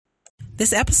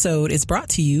This episode is brought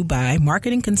to you by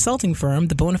marketing consulting firm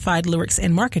The Bonafide Lyrics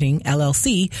and Marketing,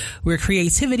 LLC, where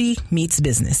creativity meets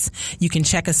business. You can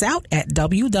check us out at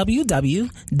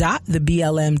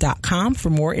www.theblm.com for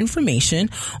more information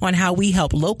on how we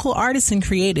help local artists and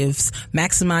creatives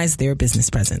maximize their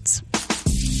business presence.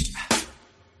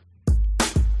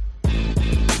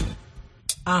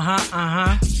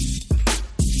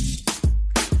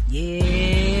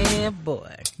 Yeah,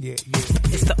 boy. Yeah.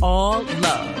 It's the All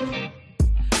Love,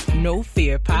 No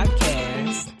Fear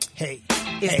podcast. Hey.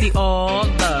 It's the All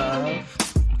Love,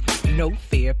 No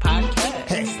Fear podcast.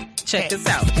 Hey. Check us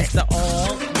out. It's the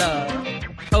All Love,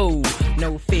 Oh,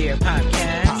 No Fear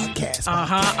podcast.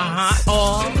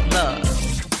 All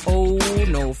Love, Oh,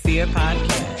 No Fear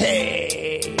podcast.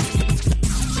 Hey.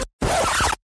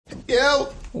 Yo.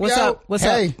 What's up, black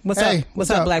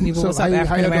people? What's up,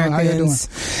 African Americans,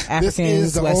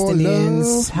 Africans, West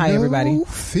Indians? Hi, everybody. No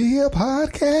Fear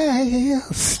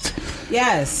podcast.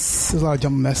 Yes. There's a lot of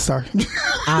jumping mess. Sorry.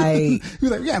 I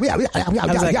was like,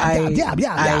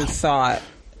 I thought.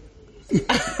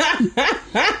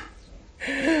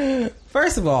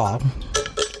 First of all,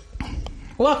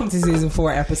 welcome to season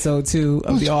 4, episode 2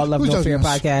 of the All Love No Fear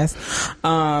podcast.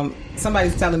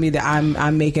 Somebody's telling me that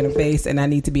I'm making a face and I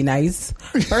need to be nice.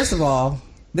 First of all,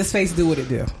 this face do what it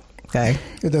do. Okay,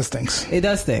 it does things. It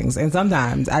does things, and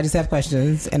sometimes I just have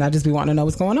questions and I just be wanting to know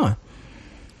what's going on.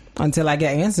 Until I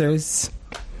get answers,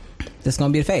 this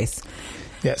gonna be the face.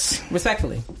 Yes,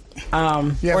 respectfully,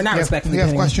 or not respectfully. We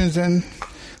have questions and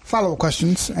follow-up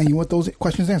questions, and you want those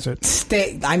questions answered.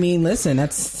 I mean, listen,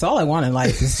 that's all I want in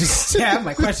life is just to have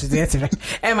my questions answered.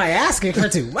 Am I asking for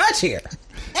too much here?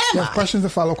 You have questions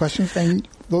and follow questions, and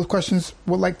those questions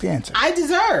would like the answer. I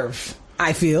deserve.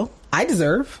 I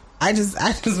deserve. I just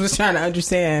was trying to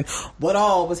understand what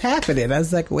all was happening. I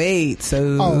was like, wait,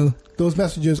 so those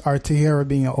messages are Tahira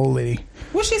being an old lady.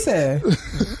 What she said?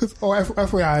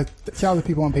 FYI, shout out to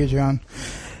people on Patreon.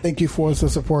 Thank you for the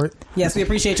support. Yes, we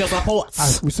appreciate your support.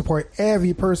 We support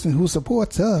every person who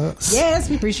supports us. Yes,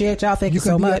 we appreciate y'all. Thank you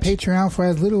so much. You can be at Patreon for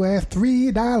as little as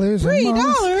 $3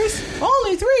 $3?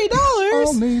 Only $3?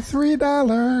 Only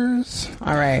 $3.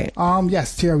 All right.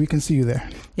 Yes, Tara, we can see you there.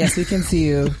 Yes, we can see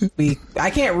you. I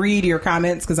can't read your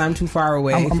comments because I'm too far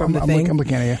away from the thing. I'm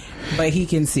looking at you. But he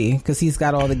can see because he's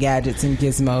got all the gadgets and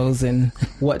gizmos and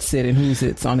what's it and who's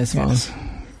it's on his phone. Yes.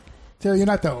 Tara, you're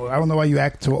not that old. I don't know why you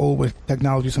act so old with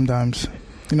technology sometimes.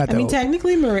 You're not that old.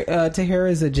 Technically, Tahira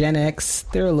is a Gen X.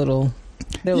 They're a little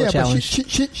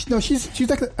challenged. But she's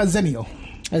like a zennial.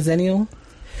 A zennial?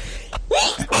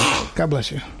 God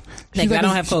bless you. Thank you. I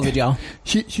don't have COVID, y'all.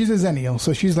 She's a zennial,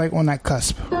 so she's like on that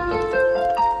cusp.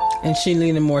 And she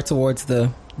leaning more towards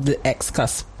the X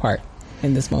cusp part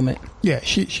in this moment. Yeah,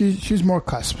 she's more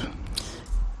cusp.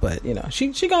 But,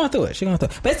 she going through it.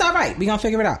 But it's all right. We going to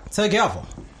figure it out. So careful.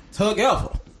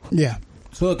 Yeah.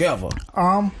 So careful.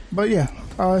 But yeah,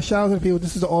 shout out to the people.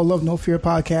 This is the All Love No Fear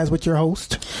podcast with your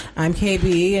host. I'm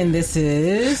KB, and this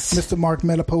is Mr. Mark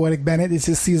Metapoetic Bennett. This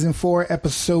is season 4,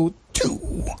 episode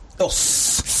 2.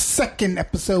 Second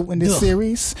episode in this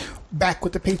series. Back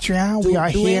with the Patreon. We are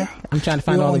here. I'm trying to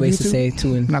find all the ways to say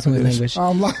two in English.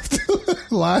 Live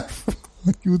on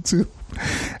YouTube.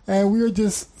 And we are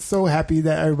just so happy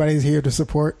that everybody's here to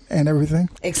support and everything.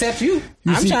 Except you.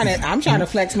 I'm trying to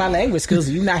flex my language skills.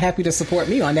 You're not happy to support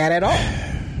me on that at all.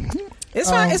 It's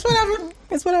fine. It's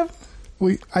whatever.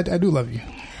 I do love you.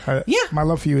 Yeah. My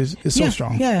love for you is so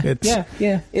strong. Yeah.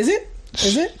 Is it?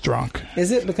 Strong.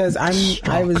 Is it? Because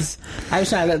I was trying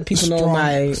to let people know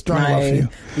my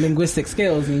linguistic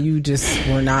skills, and you just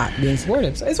were not being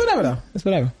supportive. So it's whatever though. It's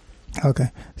whatever.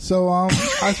 Okay. So I was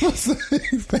supposed to say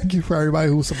thank you for everybody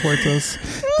who supports us.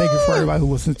 Thank you for everybody who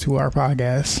listens to our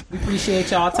podcast. We appreciate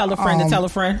y'all. Tell a friend to tell a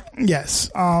friend. Yes.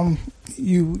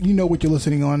 You know what you're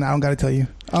listening on. I don't got to tell you.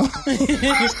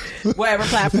 Whatever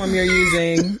platform you're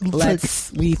using,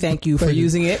 we thank you for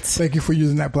using it. Thank you for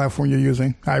using that platform you're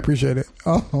using. I appreciate it.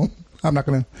 I don't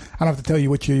have to tell you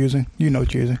what you're using. You know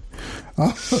what you're using.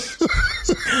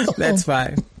 That's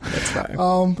fine.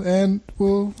 And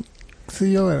we'll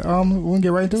see you later. We'll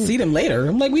get right into it. See them later.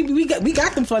 I'm like, we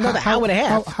got them for another hour and a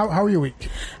half. How are your week?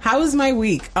 How was my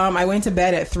week? I went to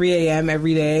bed at 3 a.m.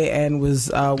 every day and was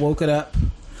woken up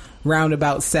round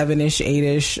about 7-ish,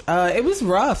 8-ish. It was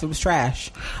rough. It was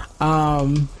trash.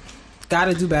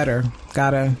 Gotta do better.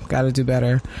 Gotta do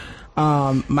better.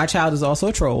 My child is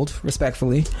also trolled,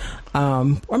 respectfully.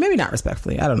 Or maybe not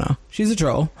respectfully. I don't know. She's a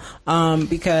troll.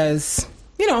 Because,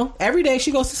 every day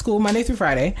she goes to school Monday through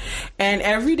Friday. And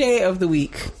every day of the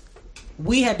week,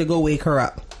 we had to go wake her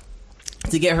up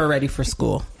to get her ready for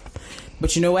school.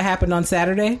 But you know what happened on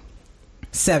Saturday?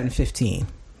 7:15.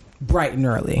 bright and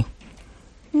early.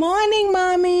 Morning,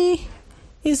 mommy.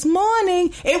 It's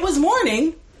morning. It was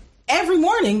morning. Every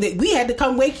morning that we had to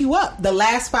come wake you up the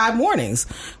last 5 mornings.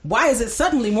 Why is it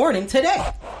suddenly morning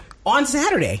today on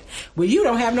Saturday when you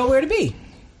don't have nowhere to be?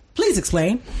 Please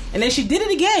explain. And then she did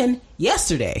it again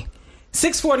yesterday,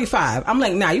 6:45. I'm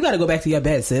like, nah, you got to go back to your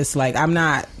bed, sis. Like, I'm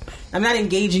not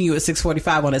engaging you at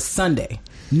 6:45 on a Sunday.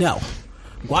 No.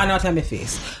 Why not have my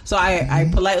face? So I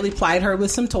politely plied her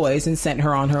with some toys and sent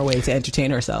her on her way to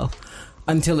entertain herself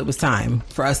until it was time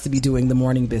for us to be doing the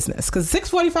morning business. Because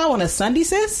 6:45 on a Sunday,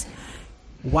 sis?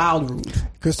 Wild rude.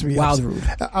 Kristen, wild rude.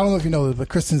 I don't know if you know this, but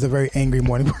Kristen's a very angry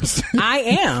morning person. I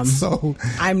am. So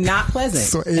I'm not pleasant,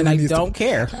 so and I don't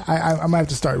care. I might have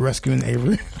to start rescuing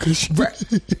Avery.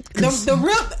 The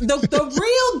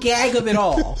real gag of it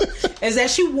all is that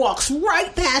she walks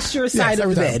right past your side of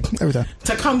the bed every time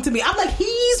to come to me. I'm like,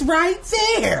 he's right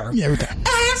there. Yeah, every time.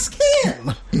 Ask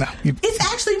him. No,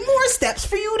 it's actually more steps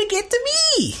for you to get to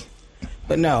me.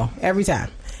 But no, every time.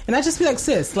 And I just be like,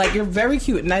 sis, like, you're very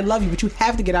cute and I love you, but you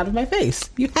have to get out of my face.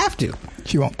 You have to.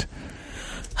 She won't.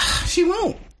 She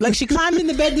won't. Like, she climbed in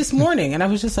the bed this morning and I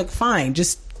was just like, fine,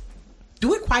 just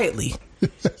do it quietly.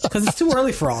 Because it's too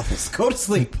early for all this. Go to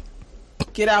sleep.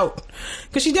 Get out.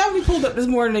 Because she definitely pulled up this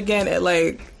morning again at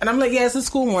like, and I'm like, yeah, it's a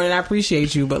school morning. I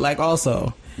appreciate you. But like,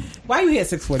 also, why are you here at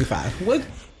 6:45?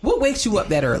 What wakes you up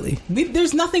that early?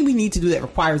 There's nothing we need to do that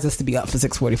requires us to be up for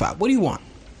 6:45. What do you want?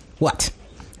 What?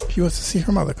 She wants to see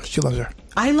her mother because she loves her.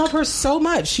 I love her so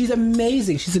much. She's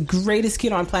amazing. She's the greatest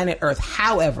kid on planet Earth.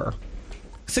 However,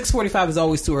 6:45 is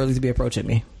always too early to be approaching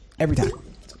me. Every time.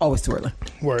 It's always too early.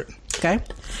 Word. Okay?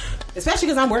 Especially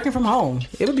because I'm working from home.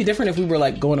 It would be different if we were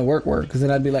like going to work because then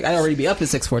I'd be like, I'd already be up at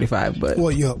 6:45. But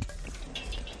well, you hope.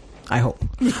 I hope.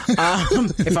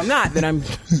 If I'm not, then I'm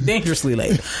dangerously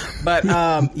late. But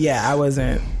yeah, I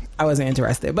wasn't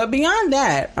interested. But beyond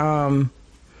that,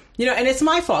 you know, and it's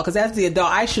my fault because as the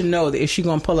adult, I should know that if she's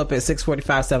gonna pull up at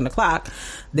 6:45, 7 o'clock,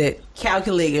 that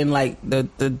calculating like the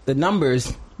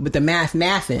numbers with the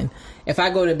mathing. If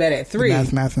I go to bed at 3,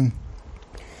 mathing,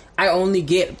 I only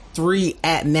get 3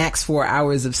 at max 4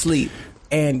 hours of sleep.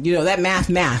 And, you know, that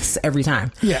maths every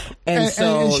time. Yeah. And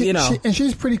so, you know. And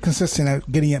she's pretty consistent at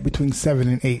getting up between 7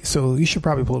 and 8. So you should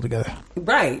probably pull it together.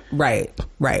 Right.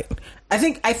 I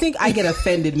think I get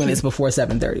offended when it's before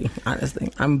 7:30, honestly.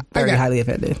 I'm very highly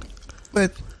offended.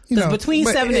 But, you know. Between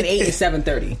 7 and 8 is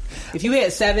 7:30. If you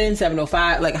hit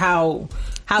 7:05, like how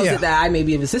is it that I may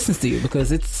be of assistance to you?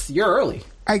 Because you're early.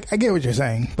 I get what you're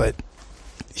saying, but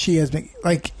she has been,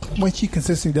 like, when she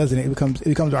consistently does it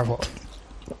becomes our fault.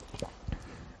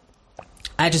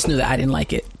 I just knew that I didn't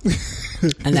like it,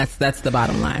 and that's the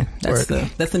bottom line. That's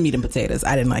the meat and potatoes.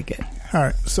 I didn't like it. All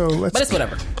right, but it's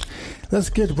whatever.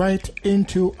 Let's get right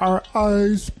into our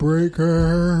icebreaker.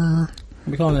 Are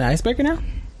we calling it an icebreaker now?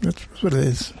 That's what it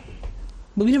is.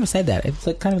 But we never said that. It's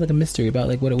like kind of like a mystery about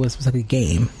like what it was. It was like a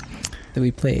game that we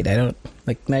played. I don't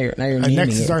like now. You're naming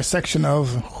next is it. our section of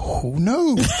who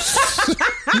knows.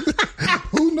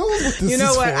 Who knows what this is? You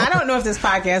know what? For? I don't know if this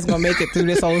podcast is going to make it through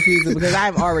this whole season because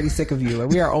I'm already sick of you. And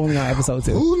we are only on episode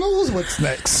 2. Who knows what's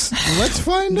next? Let's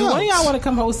find out. One of y'all want to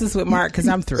come host this with Mark because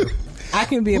I'm through. I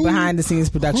can be a behind the scenes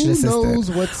production assistant. Who knows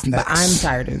what's next? But I'm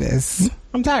tired of this.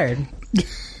 I'm tired.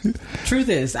 Truth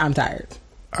is, I'm tired.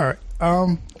 All right.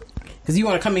 Because you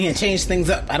want to come in here and change things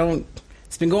up.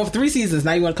 It's been going for 3 seasons.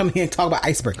 Now you want to come in here and talk about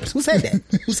icebreakers. Who said that?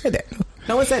 Who said that?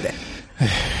 No one said that.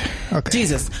 Okay.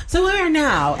 Jesus. So we are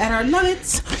now at our love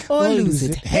it or lose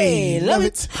it. Hey, love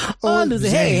it or lose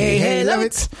it. Hey, hey, love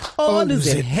it or lose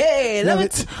it. Hey, love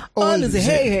it or lose it.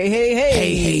 Hey, hey, hey, hey.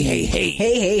 Hey, hey, hey, hey.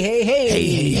 Hey, hey, hey, hey. Hey,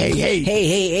 hey, hey, hey. Hey,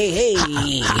 hey, hey, hey.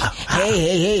 Hey,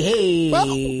 hey, hey,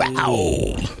 hey.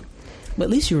 Wow. But at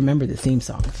least you remember the theme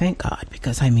song. Thank God.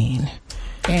 Because, I mean...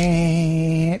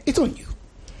 And it's on you.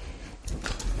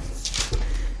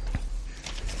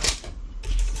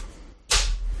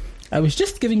 I was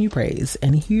just giving you praise,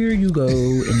 and here you go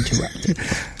interrupted.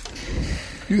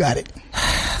 You got it.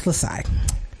 Let's sigh.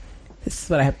 This is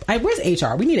what I have. Where's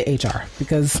HR? We need an HR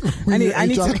because I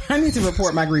need to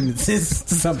report my grievances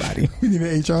to somebody. We need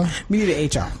an HR. We need an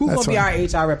HR. Who's gonna be our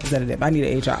HR representative? I need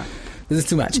an HR. This is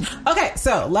too much. Okay,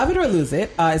 so love it or lose it.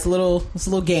 It's a little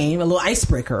game, a little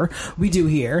icebreaker we do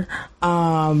here,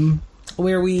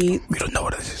 where we don't know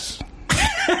what it is.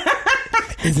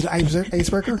 Is it an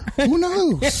icebreaker? Who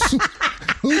knows?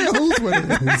 Who knows what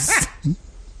it is?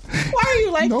 Why are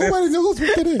you like Nobody this? knows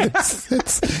what it is.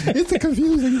 It's a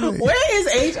confusing thing. Where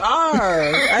is HR?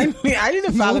 I mean, I need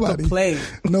to file a complaint.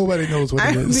 Nobody knows what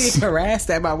it is. I'm being harassed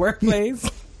at my workplace,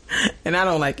 and I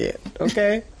don't like it.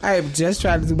 Okay? I am just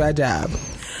trying to do my job.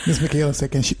 Miss Michaela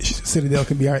said, Citadel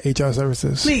can be our HR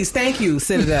services. Please, thank you,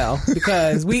 Citadel,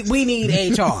 because we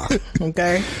need HR.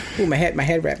 Okay. Ooh, my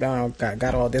head wrapped on.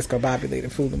 Got all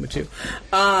discombobulated fooling with you.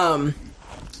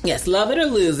 Yes, Love It or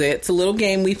Lose It. It's a little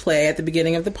game we play at the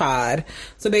beginning of the pod.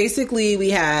 So basically,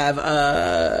 we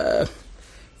have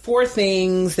 4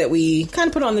 things that we kind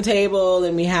of put on the table,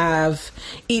 and we have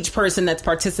each person that's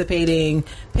participating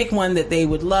pick one that they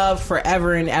would love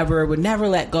forever and ever, would never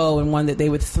let go, and one that they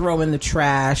would throw in the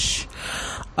trash,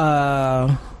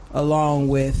 along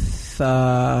with,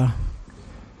 I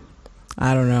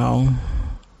don't know,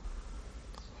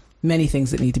 many things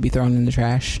that need to be thrown in the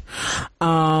trash.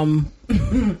 So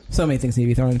many things need to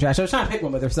be thrown in the trash. I was trying to pick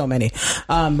one, but there's so many.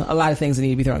 A lot of things that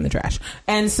need to be thrown in the trash.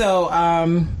 And so,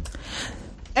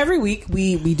 every week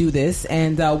we do this,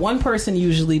 and one person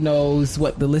usually knows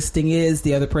what the listing is.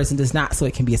 The other person does not, so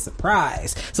it can be a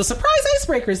surprise. So surprise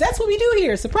icebreakers, that's what we do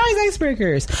here. Surprise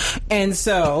icebreakers. And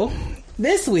so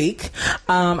this week,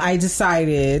 I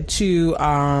decided to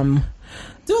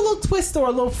do a little twist or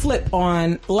a little flip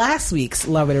on last week's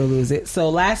Love It or Lose It. So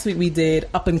last week we did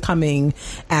up and coming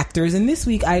actors, and this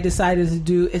week I decided to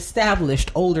do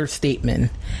established older statesmen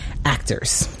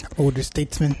actors. Older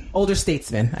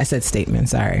statesmen. I said statement.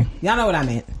 Sorry, y'all know what I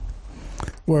meant.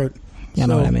 Word. Y'all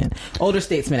know what I meant. Older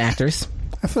statesmen actors.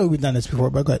 I feel like we've done this before,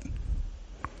 but good.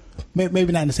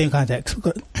 Maybe not in the same context.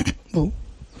 Well,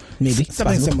 maybe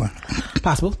something similar.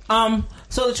 Possible.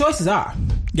 So the choices are: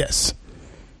 yes,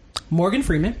 Morgan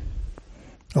Freeman.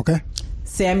 Okay.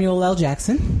 Samuel L.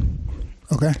 Jackson.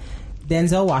 Okay.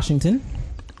 Denzel Washington.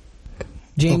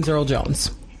 James Earl Jones.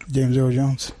 James Earl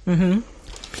Jones. Mm-hmm.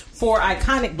 4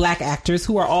 iconic black actors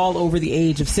who are all over the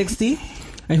age of 60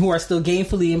 and who are still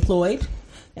gainfully employed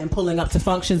and pulling up to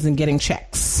functions and getting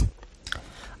checks.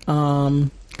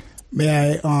 May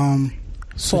I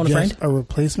suggest a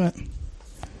replacement?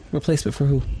 Replacement for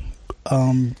who?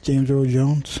 James Earl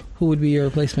Jones. Who would be your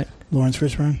replacement? Lawrence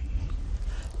Fishburne.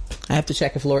 I have to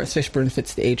check if Lawrence Fishburne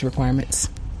fits the age requirements.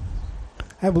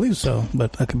 I believe so,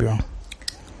 but I could be wrong.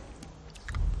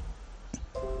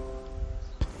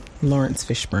 Lawrence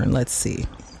Fishburne. Let's see.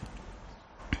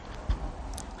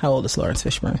 How old is Lawrence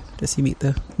Fishburne? Does he meet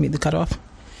the cutoff?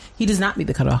 He does not meet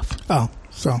the cutoff. Oh,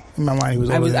 so in my mind he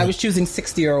was. I was choosing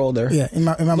 60 or older. Yeah, in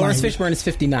my Lawrence mind, Fishburne is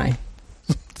 59.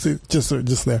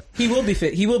 just there. He will be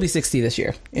fit. He will be 60 this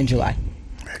year in July.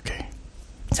 Okay.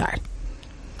 Sorry.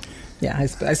 Yeah, I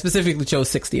specifically chose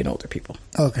 60 and older people.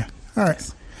 Okay. All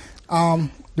right.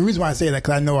 The reason why I say that,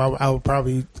 because I know I would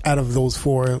probably, out of those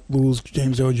 4, lose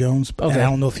James Earl Jones. Okay. And I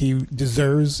don't know if he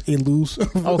deserves a lose.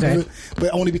 Okay.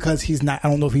 But only because he's not, I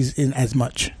don't know if he's in as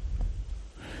much.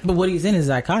 But what he's in is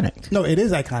iconic. No, it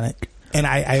is iconic. And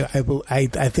I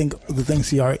think the things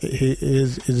he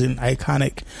is in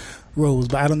iconic roles,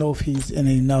 but I don't know if he's in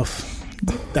enough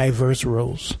diverse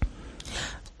roles.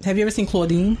 Have you ever seen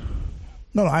Claudine?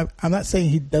 No, I'm not saying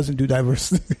he doesn't do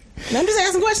diverse. I'm just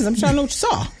asking questions. I'm trying to know what you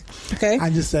saw. Okay.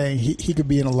 I'm just saying he could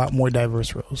be in a lot more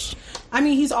diverse roles. I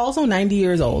mean, he's also 90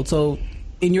 years old, so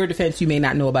in your defense, you may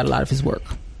not know about a lot of his work.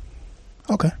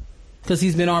 Okay. Because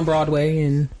he's been on Broadway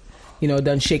and,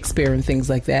 done Shakespeare and things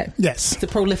like that. Yes. He's a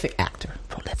prolific actor.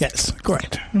 Yes,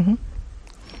 correct. Mm-hmm.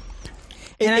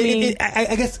 And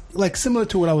I guess, like, similar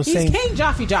to what I was saying. He's King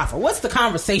Joffrey Jaffa. What's the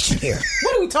conversation here?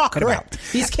 What are we talking about?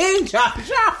 He's King Joffrey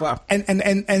Jaffa.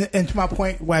 And to my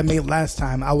point, what I made last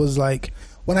time, I was like,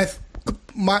 when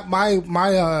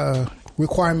my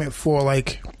requirement for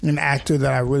like an actor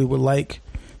that I really would like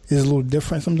is a little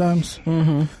different sometimes.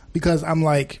 Mm-hmm. Because I'm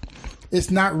like, it's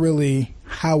not really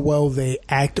how well they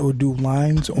act or do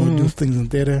lines or do things in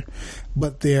theater,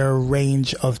 but their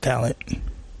range of talent.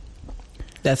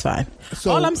 That's fine.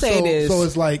 All I'm saying is, so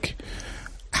it's like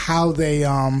how they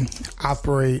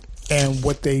operate and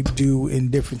what they do in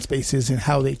different spaces and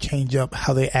how they change up,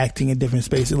 how they're acting in different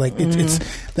spaces. Like it's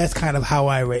that's kind of how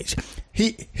I rate.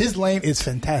 His lane is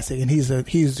fantastic, and he's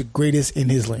the greatest in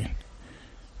his lane.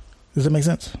 Does that make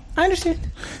sense? I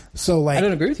understand. So like, I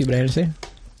don't agree with you, but I understand.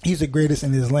 He's the greatest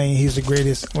in his lane. He's the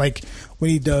greatest, like,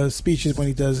 when he does speeches, when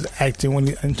he does acting,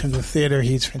 in terms of theater,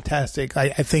 he's fantastic. I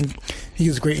think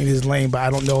he's great in his lane, but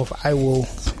I don't know if I will,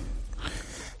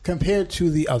 compared to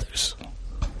the others.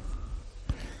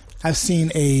 I've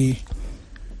seen a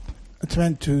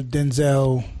trend to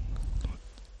Denzel,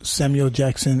 Samuel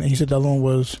Jackson, and you said the other one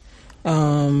was?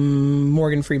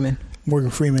 Morgan Freeman. Morgan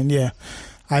Freeman, yeah.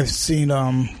 I've seen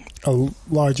a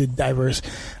larger, diverse,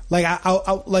 like,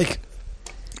 I like,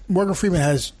 Morgan Freeman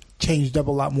has changed up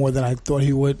a lot more than I thought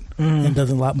he would, and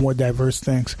does a lot more diverse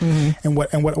things, and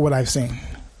what I've seen.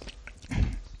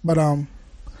 But and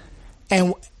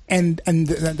that's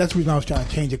the reason I was trying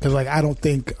to change it, because like I don't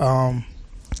think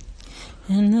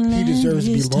he deserves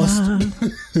to be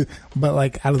lost. But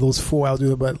like out of those four, I'll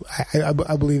do it. But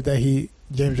I believe that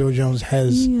James Earl Jones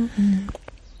has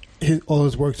all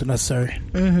his works are necessary.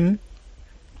 Mm-hmm.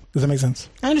 Does that make sense?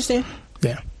 I understand.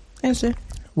 Yeah, I understand.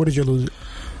 What did you lose?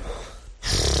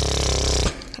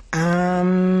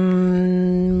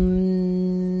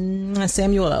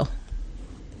 Samuel L.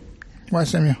 Why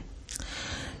Samuel?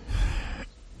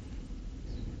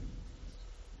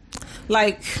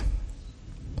 Like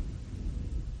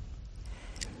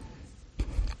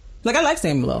I like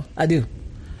Samuel L. I do,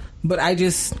 but I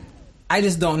just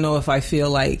don't know if I feel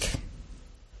like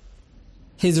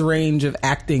his range of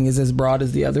acting is as broad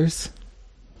as the others.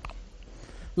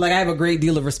 Like I have a great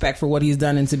deal of respect for what he's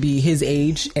done, and to be his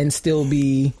age and still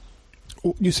be.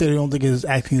 You said you don't think his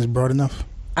acting is broad enough?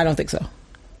 I don't think so.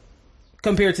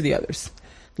 Compared to the others.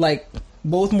 Like,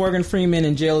 both Morgan Freeman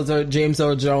and James Earl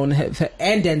Jones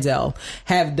and Denzel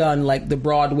have done, like, the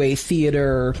Broadway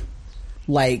theater,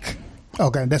 like...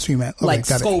 Okay, that's what you meant. Okay, like,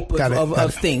 scope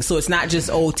of things. So it's not just,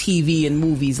 TV and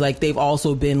movies. Like, they've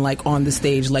also been, like, on the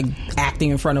stage, like,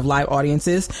 acting in front of live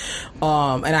audiences.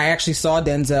 And I actually saw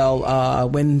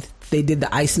Denzel when they did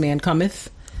The Iceman Cometh.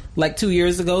 Like 2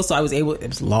 years ago, so I was able. It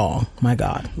was long, my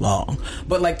God, long.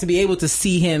 But like to be able to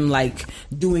see him like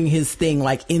doing his thing,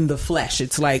 like in the flesh,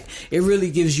 it's like it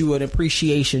really gives you an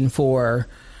appreciation for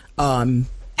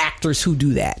actors who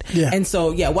do that. Yeah. And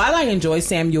so, while I enjoy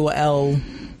Samuel L.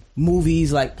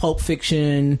 movies like Pulp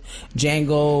Fiction,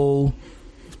 Django,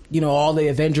 all the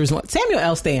Avengers, Samuel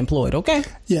L. stay employed, okay?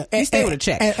 Yeah, he stay with a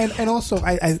check. And also,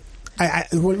 the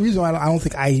reason why I don't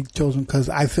think I chose him because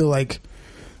I feel like.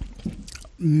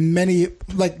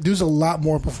 There's a lot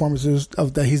more performances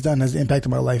that he's done has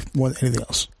impacted my life more than anything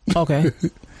else. Okay.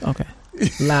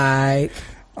 Like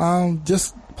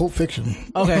just Pulp Fiction.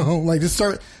 Okay. Like just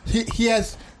start.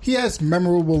 He has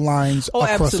memorable lines. Oh,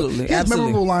 absolutely. He has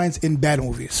memorable lines in bad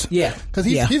movies. Yeah, because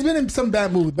he's been in some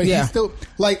bad movies, but he's still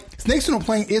like Snakes on a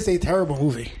Plane is a terrible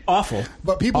movie. Awful.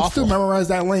 But people still memorize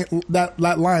that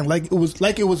line like it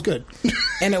was good.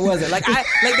 And it wasn't like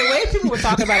the way people were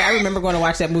talking about it. I remember going to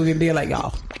watch that movie and being like,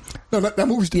 y'all. No, that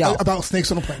movie's about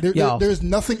snakes on a plane. There's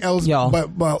nothing else.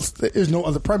 But there's no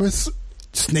other premise.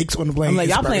 Snakes on the plane. I'm like,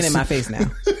 y'all playing in my face now.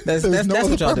 That's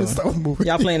what y'all doing.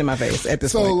 Y'all playing in my face at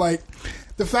this point. So like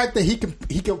the fact that he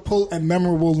can pull a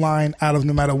memorable line out of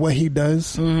no matter what he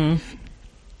does. Mm-hmm.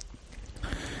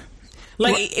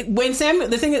 Like when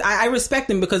Sam, the thing is, I respect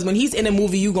him because when he's in a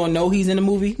movie, you gonna know he's in a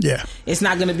movie. Yeah, it's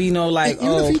not gonna be no like.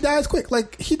 Even if he dies quick,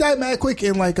 like he died mad quick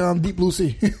in like Deep Blue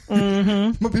Sea.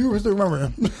 Mm-hmm. But people still remember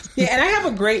him. Yeah, and I have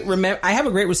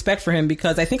a great respect for him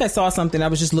because I think I saw something. I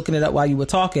was just looking it up while you were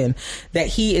talking that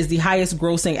he is the highest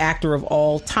grossing actor of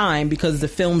all time because the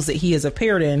films that he has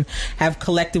appeared in have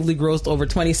collectively grossed over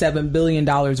 $27 billion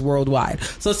worldwide.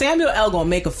 So Samuel L. gonna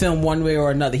make a film one way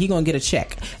or another. He gonna get a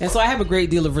check, and so I have a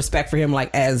great deal of respect for him.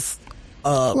 Like as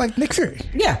like Nick Fury.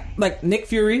 Yeah, like Nick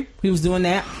Fury. He was doing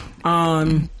that.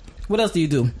 What else do you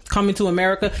do? Coming to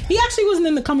America. He actually wasn't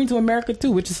in the Coming to America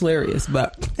too, which is hilarious.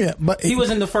 But he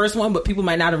was in the first one, but people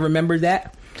might not have remembered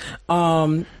that.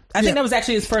 I think that was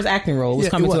actually his first acting role. Was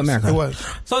Coming to America. It was.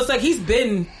 So it's like he's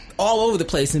been all over the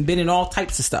place and been in all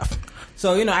types of stuff.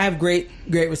 So I have great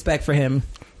respect for him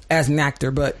as an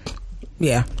actor. But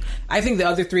yeah, I think the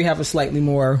other three have a slightly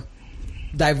more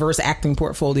diverse acting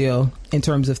portfolio in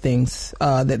terms of things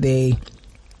that they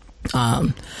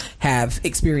have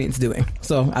experience doing.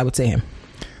 So I would say him.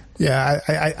 Yeah,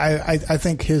 I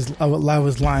think a lot of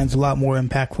his lines are a lot more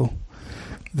impactful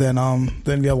than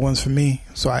the other ones for me.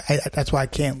 So I that's why I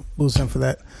can't lose him for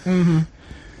that. Mm-hmm.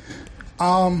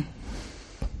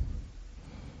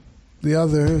 The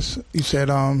others you said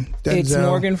Denzel. It's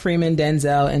Morgan Freeman,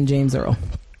 Denzel, and James Earl.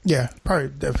 Yeah, probably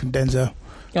definitely Denzel.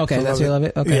 Okay, that's why you love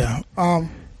it. Okay, yeah.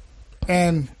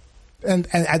 And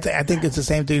I think it's the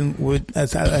same thing with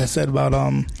as I said about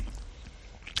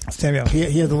Samuel.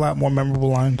 He has a lot more memorable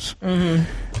lines. Mm-hmm.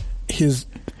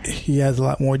 He has a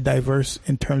lot more diverse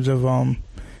in terms of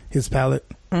his palette.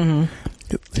 Mm-hmm.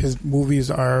 His movies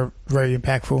are very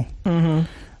impactful.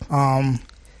 Mm-hmm.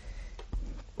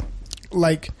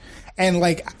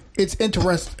 It's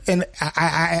interesting, and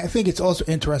I think it's also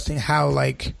interesting how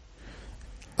like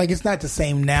it's not the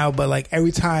same now, but like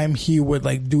every time he would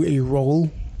like do a role,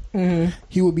 mm-hmm.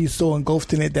 he would be so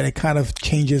engulfed in it that it kind of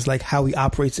changes like how he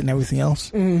operates and everything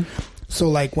else. Mm-hmm. So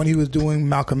like when he was doing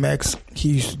Malcolm X, he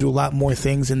used to do a lot more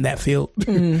things in that field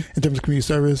mm-hmm. in terms of community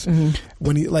service. Mm-hmm.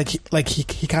 When he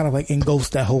kind of like engulfs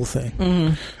that whole thing.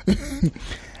 Mm-hmm.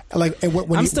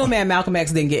 I'm still mad Malcolm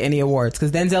X didn't get any awards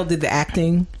because Denzel did the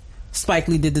acting, Spike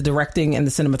Lee did the directing and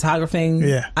the cinematography.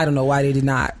 Yeah, I don't know why they did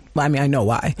not Well, I mean, I know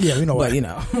why. Yeah, we know why. But, you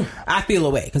know, I feel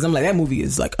away because I'm like, that movie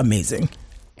is like amazing.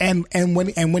 And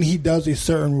when he does a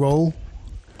certain role,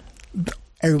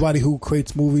 everybody who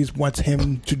creates movies wants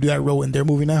him to do that role in their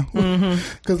movie now.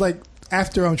 Because like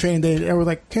after Training Day, they were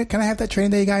like, "Can I have that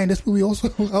Training Day guy in this movie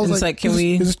also?" I was like, "Can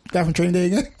we? Is this guy from Training Day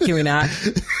again? Can we not?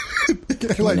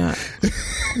 Can we not?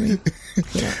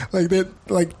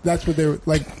 Like that's what they're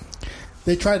like.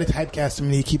 They try to typecast him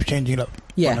and he keeps changing it up.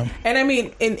 Yeah, and I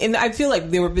mean, and I feel like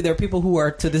there are people who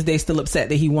are to this day still upset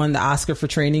that he won the Oscar for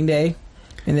Training Day,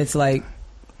 and it's like,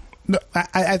 no,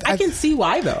 I can see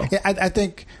why though. Yeah, I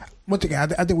think once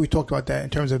again, I think we talked about that in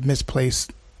terms of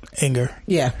misplaced anger.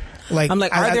 Yeah, like I'm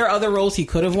like, are there other roles he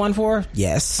could have won for?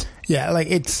 Yes. Yeah, like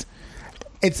it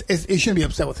shouldn't be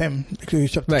upset with him because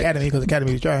he's up the Academy because the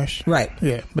Academy is trash. Right.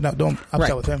 Yeah, but no, don't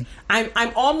upset with him.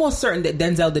 I'm almost certain that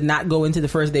Denzel did not go into the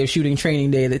first day of shooting Training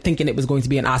Day thinking it was going to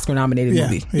be an Oscar nominated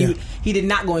movie. Yeah. He did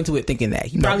not go into it thinking that.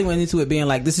 He probably went into it being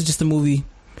like, this is just a movie.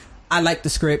 I like the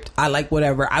script. I like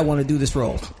whatever. I want to do this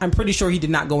role. I'm pretty sure he did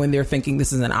not go in there thinking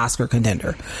this is an Oscar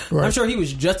contender. Right. I'm sure he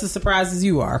was just as surprised as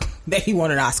you are that he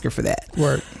won an Oscar for that.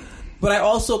 Right. But I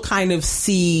also kind of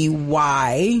see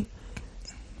why,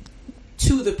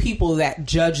 to the people that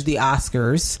judge the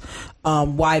Oscars,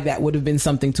 why that would have been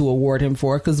something to award him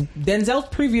for. Because Denzel's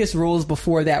previous roles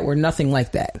before that were nothing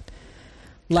like that.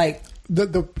 Like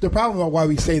the problem about why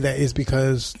we say that is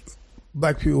because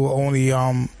black people only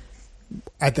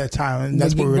at that time, and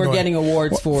that's what we're getting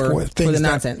awards for the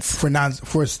nonsense,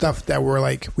 for stuff that were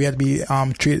like we had to be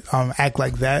act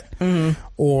like that,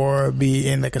 or be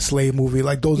in like a slave movie.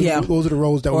 Like those are the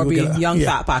roles that or we be would get young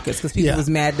Thought Pockets because people was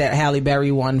mad that Halle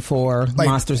Berry won for like,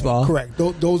 Monsters Ball. Correct.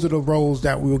 Those are the roles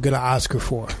that we will get an Oscar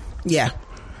for. Yeah.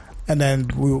 And then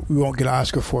we won't get an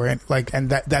Oscar for it. Like, and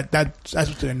that's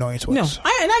what the annoyance was. No,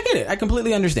 I get it. I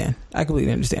completely understand.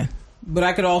 But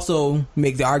I could also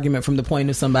make the argument from the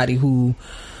point of somebody who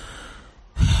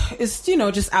is,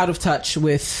 just out of touch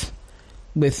with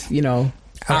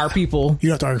our people. You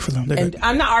don't have to argue for them. And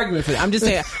I'm not arguing for them. I'm just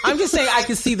saying I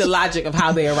can see the logic of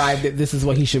how they arrived at this is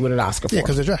what he should win an Oscar for. Yeah,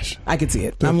 because they're trash. I can see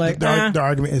it. The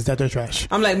argument is that they're trash.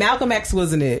 I'm like, Malcolm X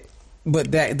wasn't it,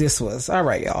 but this was. All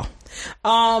right, y'all.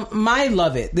 My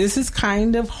love it. This is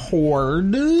kind of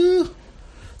hard.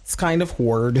 It's kind of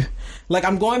hard. Like,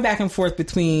 I'm going back and forth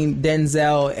between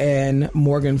Denzel and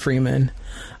Morgan Freeman.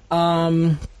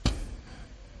 But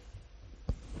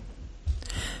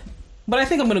I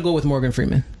think I'm going to go with Morgan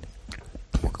Freeman.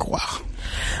 Wow.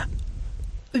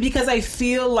 Because I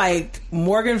feel like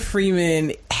Morgan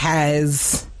Freeman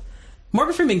gives.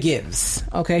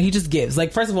 Okay? He just gives.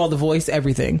 Like, first of all, the voice,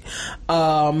 everything.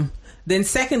 Then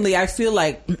secondly, I feel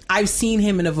like I've seen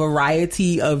him in a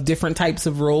variety of different types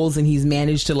of roles and he's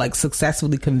managed to like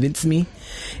successfully convince me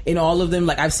in all of them.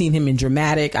 Like I've seen him in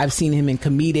dramatic, I've seen him in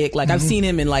comedic, like I've seen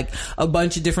him in like a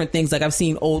bunch of different things. Like I've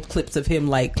seen old clips of him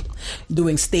like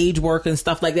doing stage work and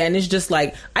stuff like that. And it's just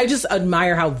like, I just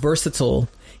admire how versatile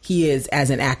he is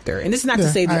as an actor. And this is not to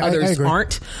say the others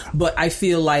aren't, but I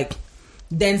feel like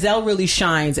Denzel really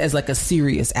shines as like a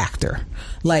serious actor.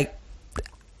 Like,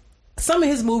 some of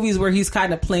his movies where he's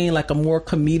kind of playing like a more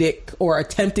comedic or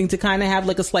attempting to kind of have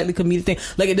like a slightly comedic thing,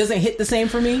 like it doesn't hit the same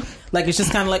for me. Like it's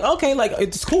just kind of like, okay, like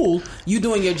it's cool, you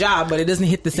doing your job, but it doesn't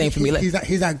hit the same for me. Like,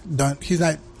 he's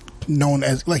not known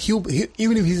as like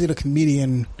even if he's in a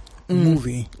comedian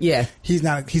movie, he's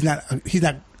not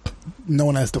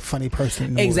known as the funny person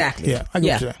in the exactly movie. I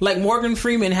get you. Like Morgan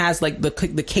Freeman has like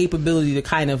the capability to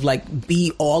kind of like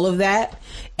be all of that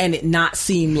and it not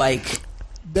seem like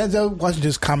Denzel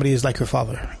Washington's comedy is like her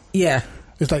father. Yeah,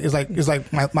 it's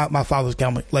like my father's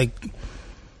comedy. Like,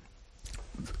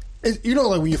 like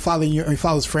when your father and your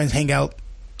father's friends hang out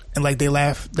and like they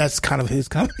laugh. That's kind of his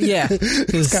comedy. Yeah,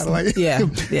 it's kind of like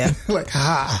yeah, like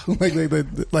ha,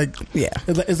 like yeah.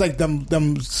 It's like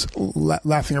them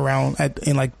laughing around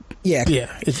and like yeah.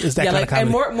 It's that kind of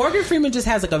comedy. And Morgan Freeman just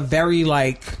has like a very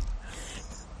like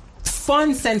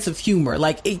fun sense of humor.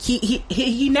 Like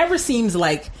he never seems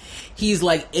like he's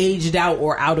like aged out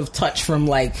or out of touch from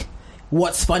like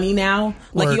what's funny now.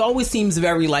 Like he always seems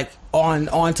very like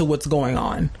on to what's going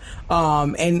on.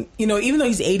 And even though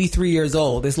he's 83 years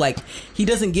old, it's like he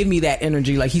doesn't give me that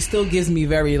energy. Like he still gives me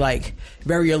very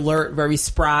alert, very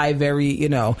spry, very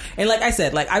and like I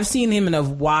said, like I've seen him in a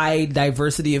wide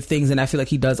diversity of things and I feel like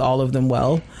he does all of them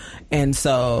well. And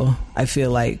so I feel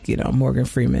like Morgan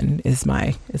Freeman is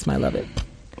my love it.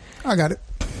 I got it.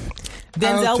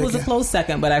 Denzel was a close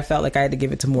second, but I felt like I had to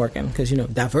give it to Morgan because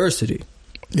diversity.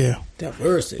 Yeah,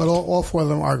 diversity. But all four of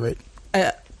them are great.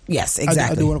 Yes,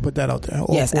 exactly. I do want to put that out there.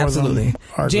 Yes, absolutely.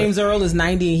 James Earl is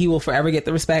 90 and he will forever get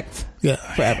the respect. Yeah.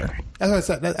 Forever. That's what I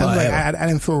said. I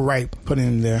didn't feel right putting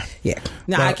him there. Yeah.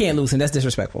 No, I can't lose him. That's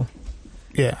disrespectful.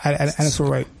 Yeah, I didn't feel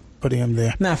right putting him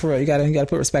there. Nah, for real. You gotta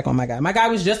put respect on my guy. My guy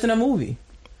was just in a movie.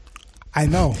 I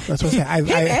know. That's what I said.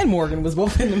 Him and Morgan was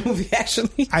both in the movie,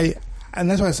 actually. And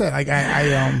that's what I said. Like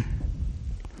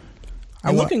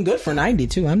I'm looking good for 90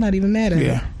 too. I'm not even mad at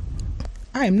it.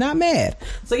 I am not mad.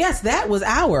 So yes, that was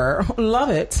our love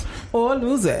it or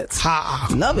lose it. Ha.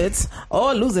 Love it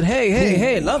or lose it. Hey, hey,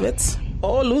 hey, love it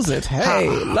or lose it. Hey,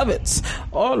 love it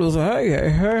or lose it. Hey, hey,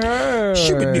 hey, hey.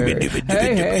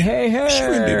 Hey, hey, hey,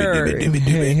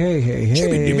 hey.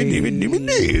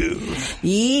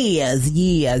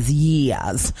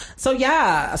 Yes. So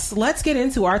yes, let's get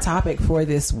into our topic for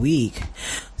this week.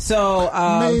 So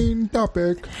main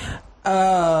topic.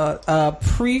 A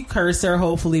precursor.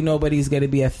 Hopefully nobody's going to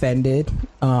be offended.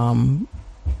 But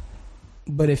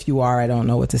if you are, I don't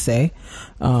know what to say.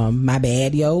 My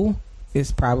bad, yo,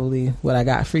 is probably what I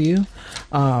got for you.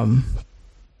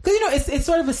 Because it's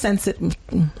sort of a sensitive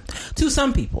to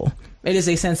some people. It is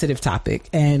a sensitive topic,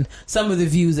 and some of the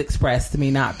views expressed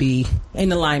may not be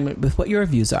in alignment with what your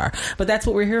views are. But that's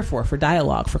what we're here for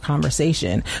dialogue, for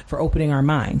conversation, for opening our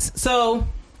minds. So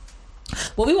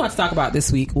what we want to talk about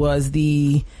this week was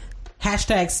the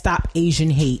hashtag Stop Asian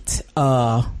Hate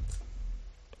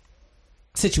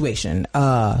situation.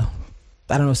 I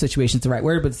don't know if situation is the right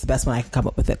word, but it's the best one I can come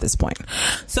up with at this point.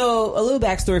 So a little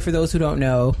backstory for those who don't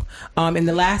know. In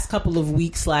the last couple of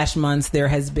weeks / months, there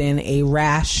has been a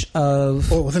rash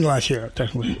of... Well, within the last year,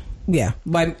 technically. Yeah,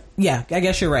 I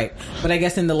guess you're right. But I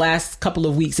guess in the last couple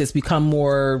of weeks, it's become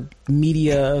more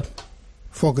media...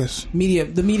 Focus.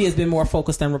 The media has been more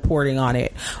focused on reporting on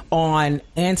it, on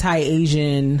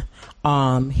anti-Asian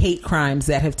hate crimes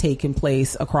that have taken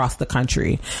place across the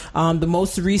country. The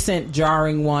most recent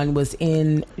jarring one was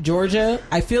in Georgia.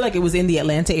 I feel like it was in the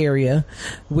Atlanta area,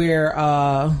 where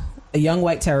a young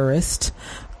white terrorist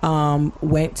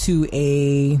went to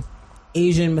a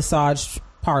Asian massage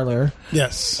parlor.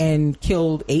 Yes. And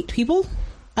killed 8 people.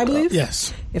 I believe.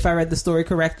 Yes. If I read the story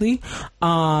correctly.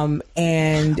 And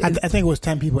I think it was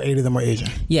 10 people, 8 of them were Asian.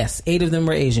 Yes, 8 of them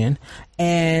were Asian.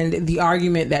 And the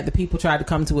argument that the people tried to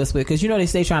come to us with, because they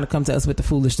stay trying to come to us with the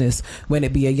foolishness when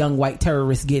it be a young white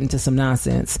terrorist getting to some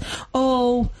nonsense.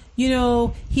 Oh,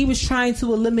 he was trying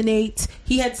to eliminate,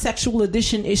 he had sexual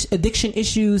addiction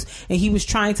issues, and he was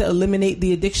trying to eliminate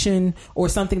the addiction or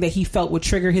something that he felt would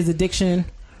trigger his addiction.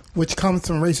 Which comes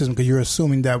from racism, because you're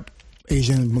assuming that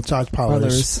Asian massage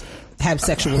parlors have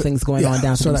sexual things going on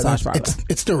down to the massage parlor.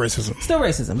 It's still racism. Still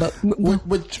racism, but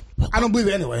which I don't believe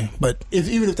it anyway. But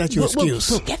even if that's your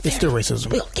excuse, we'll get there. It's still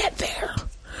racism. We'll get there.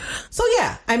 So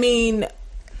yeah, I mean,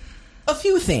 a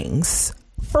few things.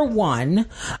 For one,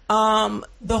 so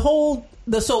all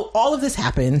of this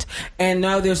happened, and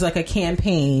now there's like a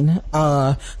campaign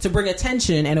to bring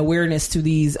attention and awareness to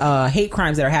these hate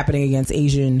crimes that are happening against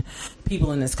Asian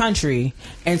people in this country.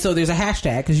 And so there's a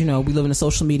hashtag, because we live in a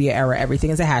social media era,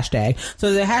 everything is a hashtag.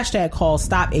 So there's a hashtag called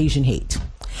Stop Asian Hate,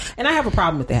 and I have a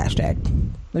problem with the hashtag.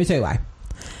 Let me tell you why.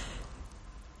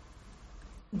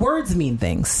 Words mean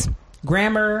things.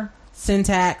 Grammar,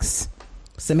 syntax,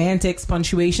 semantics,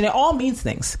 punctuation, it all means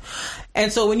things.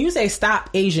 And so when you say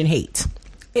Stop Asian Hate,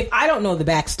 if I don't know the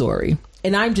backstory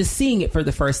and I'm just seeing it for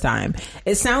the first time,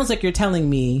 it sounds like you're telling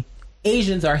me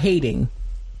Asians are hating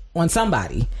on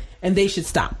somebody and they should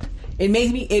stop. It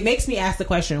makes me ask the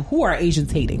question, who are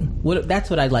Asians hating?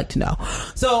 That's what I'd like to know.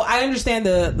 So I understand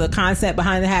the concept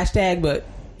behind the hashtag, but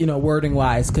wording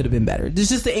wise could have been better. This is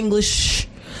just the English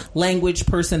language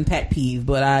person pet peeve,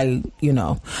 but I'm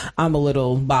a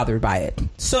little bothered by it.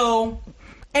 So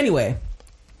anyway,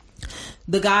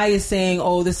 the guy is saying,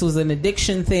 oh, this was an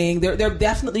addiction thing. They're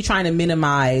definitely trying to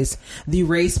minimize the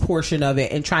race portion of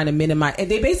it and trying to minimize, and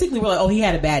they basically were like, oh, he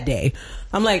had a bad day.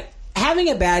 I'm like, having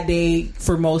a bad day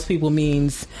for most people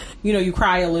means, you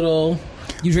cry a little,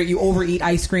 you overeat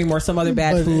ice cream or some other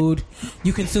bad food,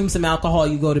 you consume some alcohol,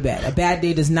 you go to bed. A bad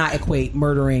day does not equate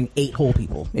murdering 8 whole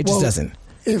people. It just doesn't.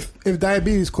 If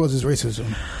diabetes causes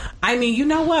racism, I mean, you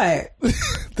know what?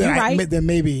 You're right. Then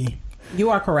maybe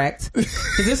you are correct.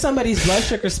 Because if somebody's blood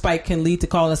sugar spike can lead to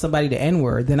calling somebody the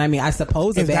N-word, then I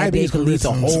suppose a bad day could lead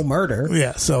to whole murder.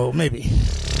 Yeah, so maybe.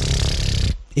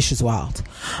 It's just wild.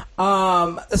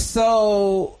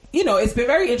 So it's been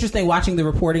very interesting watching the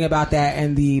reporting about that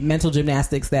and the mental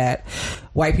gymnastics that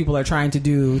white people are trying to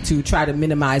do to try to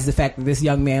minimize the fact that this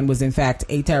young man was in fact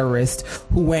a terrorist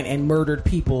who went and murdered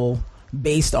people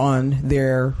based on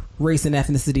their race and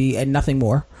ethnicity and nothing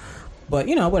more. But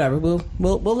whatever,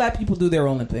 we'll let people do their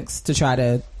Olympics to try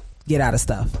to get out of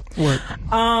stuff. What?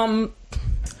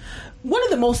 One of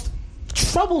the most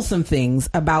troublesome things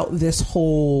about this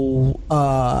whole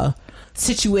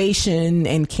situation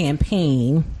and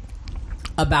campaign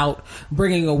about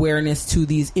bringing awareness to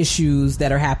these issues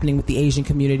that are happening with the Asian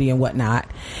community and whatnot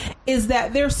is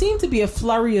that there seem to be a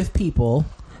flurry of people,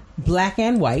 black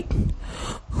and white,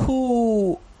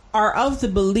 who are of the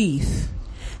belief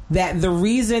that the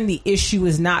reason the issue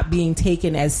is not being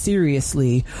taken as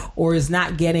seriously or is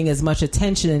not getting as much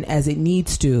attention as it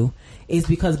needs to is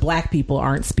because black people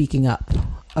aren't speaking up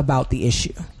about the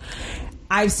issue.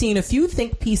 I've seen a few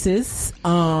think pieces,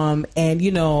 and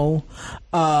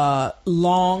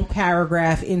long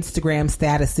paragraph Instagram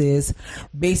statuses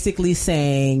basically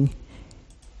saying,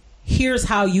 here's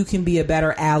how you can be a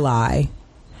better ally.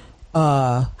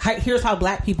 Here's how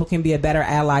black people can be a better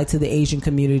ally to the Asian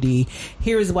community.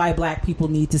 Here's why black people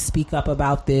need to speak up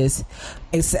about this,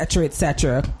 etc.,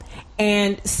 etc.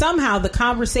 And somehow the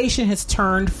conversation has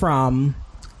turned from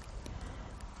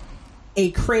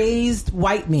a crazed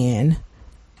white man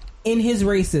in his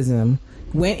racism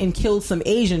went and killed some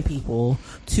Asian people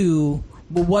to,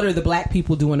 well, what are the black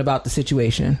people doing about the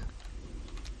situation?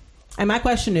 And my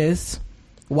question is,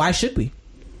 why should we?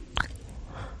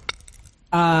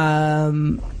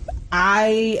 I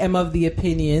am of the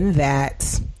opinion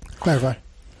that... Clarify.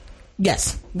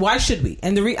 Yes. Why should we?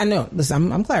 And I know,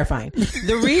 listen, I'm clarifying.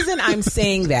 The reason I'm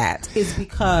saying that is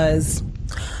because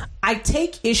I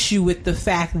take issue with the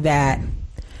fact that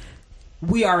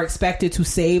we are expected to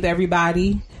save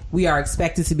everybody. We are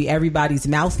expected to be everybody's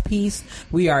mouthpiece.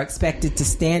 We are expected to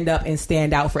stand up and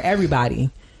stand out for everybody.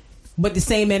 But the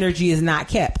same energy is not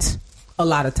kept a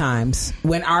lot of times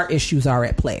when our issues are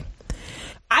at play.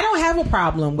 I don't have a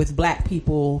problem with black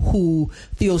people who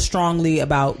feel strongly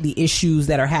about the issues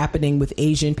that are happening with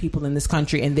Asian people in this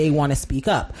country and they want to speak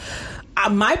up.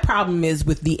 My problem is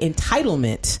with the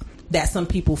entitlement that some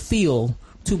people feel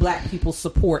to black people's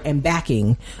support and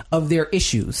backing of their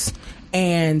issues,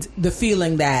 and the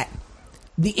feeling that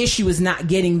the issue is not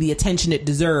getting the attention it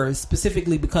deserves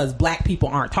specifically because black people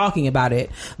aren't talking about it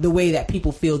the way that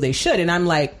people feel they should. And I'm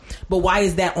like, but why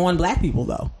is that on black people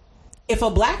though? If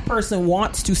a black person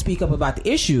wants to speak up about the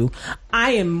issue,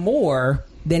 I am more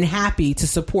than happy to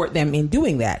support them in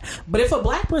doing that. But if a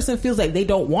black person feels like they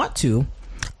don't want to,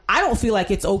 I don't feel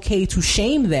like it's okay to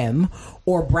shame them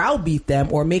or browbeat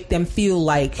them or make them feel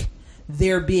like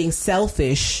they're being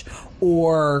selfish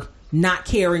or not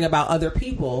caring about other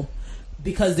people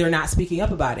because they're not speaking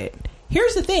up about it.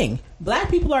 Here's the thing. Black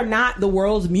people are not the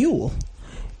world's mule.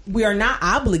 We are not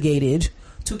obligated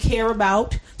to care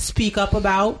about, speak up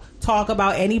about, talk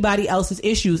about anybody else's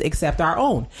issues except our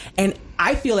own. And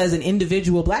I feel as an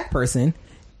individual black person,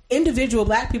 individual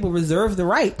black people reserve the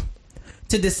right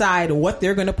to decide what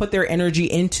they're going to put their energy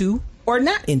into or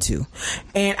not into.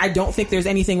 And I don't think there's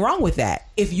anything wrong with that.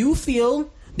 If you feel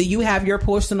that you have your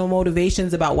personal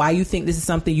motivations about why you think this is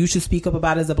something you should speak up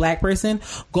about as a black person,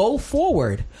 go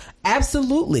forward.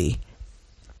 Absolutely.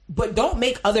 But don't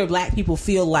make other black people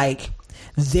feel like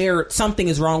something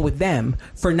is wrong with them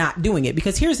for not doing it.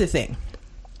 Because here's the thing.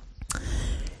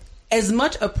 As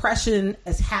much oppression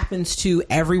as happens to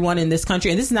everyone in this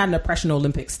country, and this is not an oppression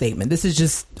Olympic statement, this is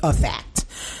just a fact.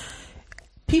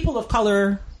 People of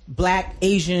color, black,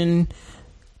 Asian,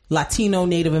 Latino,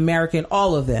 Native American,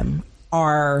 all of them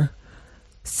are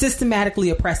systematically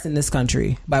oppressed in this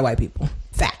country by white people.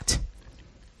 Fact.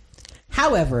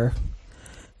 However,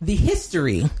 the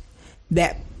history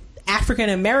that African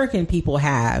American people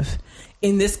have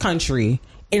in this country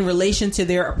in relation to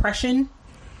their oppression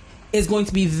is going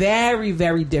to be very,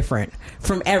 very different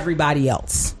from everybody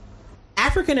else.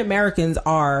 African Americans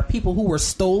are people who were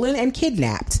stolen and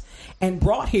kidnapped and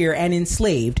brought here and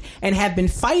enslaved and have been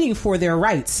fighting for their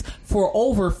rights for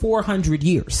over 400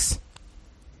 years.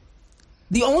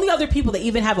 The only other people that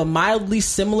even have a mildly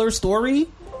similar story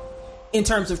in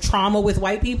terms of trauma with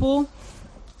white people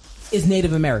is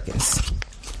Native Americans.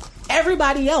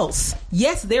 Everybody else,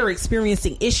 yes, they're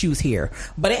experiencing issues here,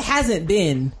 but it hasn't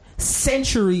been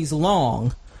centuries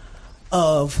long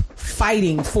of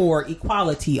fighting for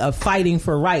equality, of fighting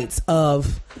for rights,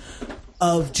 of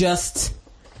just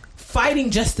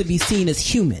fighting just to be seen as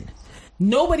human.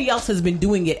 Nobody else has been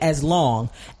doing it as long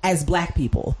as black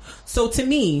people. So to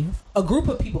me, a group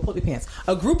of people, put your pants,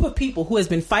 a group of people who has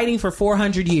been fighting for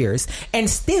 400 years and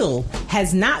still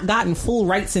has not gotten full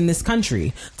rights in this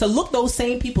country, to look those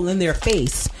same people in their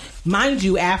face, mind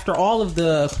you, after all of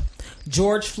the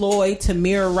George Floyd,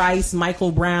 Tamir Rice,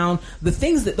 Michael Brown, the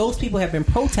things that those people have been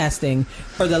protesting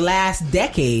for the last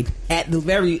decade, at the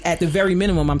very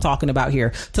minimum I'm talking about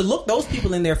here, to look those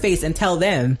people in their face and tell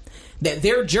them that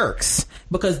they're jerks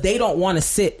because they don't want to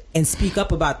sit and speak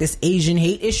up about this Asian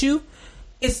hate issue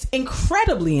is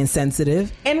incredibly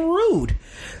insensitive and rude.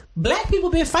 Black people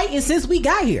been fighting since we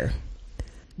got here.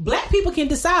 Black people can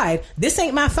decide this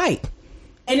ain't my fight,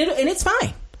 and it's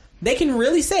fine. They can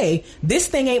really say this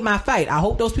thing ain't my fight. I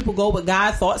hope those people go with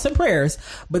God's thoughts and prayers,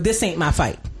 but this ain't my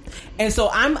fight. And so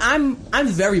I'm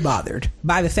very bothered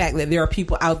by the fact that there are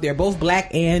people out there, both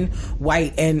black and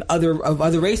white and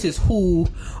other races, who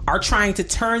are trying to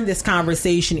turn this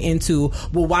conversation into,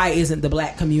 well, why isn't the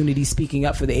black community speaking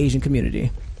up for the Asian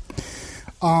community?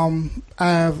 I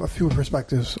have a few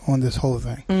perspectives on this whole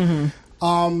thing.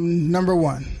 Mm-hmm. Number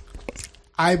one,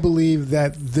 I believe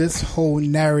that this whole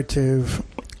narrative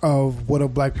of what are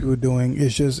black people doing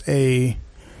is just it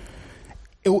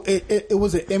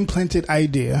was an implanted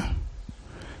idea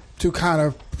to kind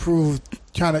of prove,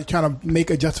 trying to make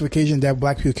a justification that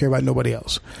black people care about nobody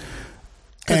else.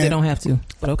 Because they don't have to.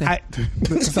 But okay,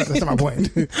 that's not my point.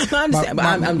 I understand, but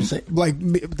I'm just saying. Like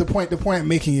the point I'm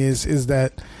making is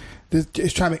that this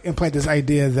is trying to implant this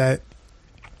idea that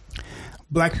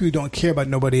black people don't care about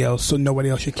nobody else, so nobody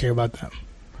else should care about them.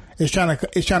 It's trying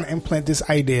to implant this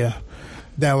idea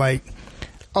that, like,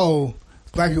 oh,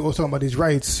 black people are talking about these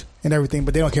rights and everything,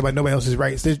 but they don't care about nobody else's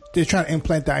rights. They're trying to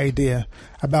implant the idea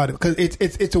about it because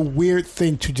it's a weird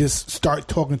thing to just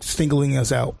start singling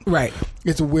us out. Right.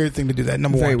 It's a weird thing to do that.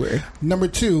 Number one. Very weird. Number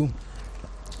two,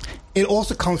 it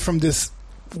also comes from this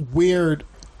weird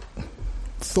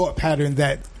thought pattern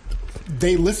that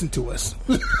they listen to us.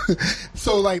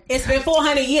 So, like, it's been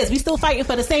 400 years. We still fighting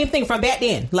for the same thing from back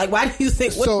then. Like, why do you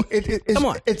think? So come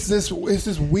on. It's this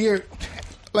weird.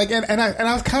 Like, and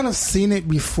I've kind of seen it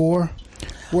before,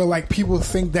 where like people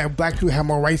think that black people have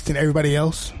more rights than everybody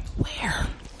else. Where?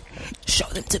 Show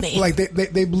them to me. Like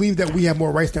they believe that we have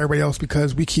more rights than everybody else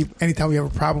because we keep, anytime we have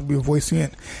a problem, we're voicing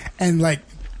it, and like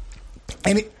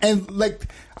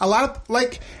a lot of,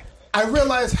 like, I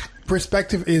realize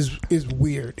perspective is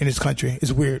weird in this country.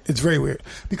 It's weird. It's very weird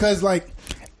because, like,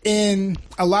 in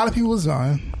a lot of people's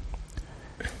mind,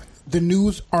 the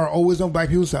news are always on black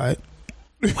people's side.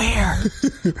 Where?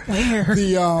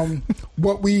 The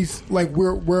what we like,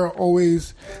 we're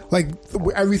always like,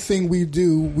 everything we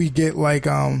do, we get like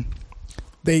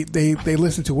they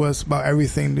listen to us about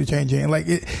everything they're changing, and like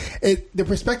it the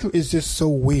perspective is just so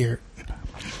weird.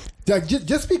 Like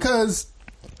just because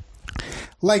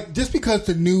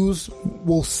the news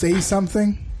will say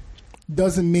something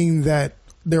doesn't mean that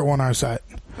they're on our side.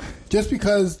 Just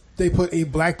because they put a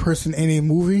black person in a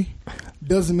movie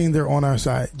doesn't mean they're on our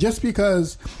side. Just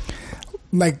because,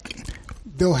 like,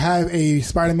 they'll have a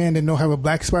Spider-Man and they'll have a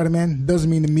black Spider-Man doesn't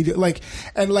mean the media, like,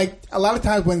 and like a lot of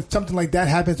times when something like that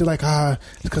happens, they're like,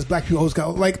 because black people always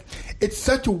got, like, it's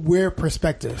such a weird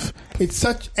perspective. It's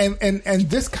such, and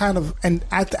this kind of, and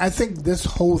I think this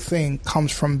whole thing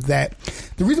comes from that.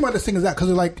 The reason why this thing is that, because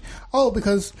they're like, oh,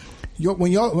 because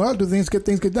when y'all do things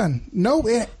get done. No,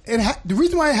 the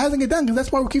reason why it hasn't get done is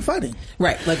that's why we keep fighting.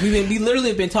 Right. Like, we literally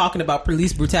have been talking about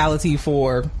police brutality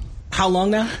for how long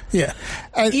now? Yeah.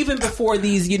 And even before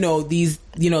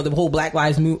the whole Black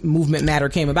Lives Movement matter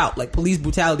came about, like, police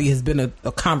brutality has been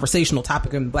a conversational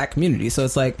topic in the black community. So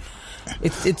it's like,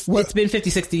 it's been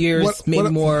 50, 60 years, maybe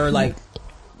more, like,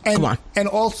 come on. And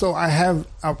also, I have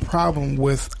a problem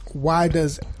with why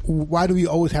do we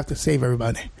always have to save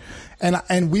everybody?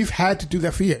 And we've had to do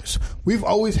that for years. We've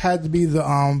always had to be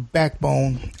the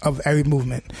backbone of every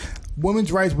movement.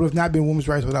 Women's rights would have not been women's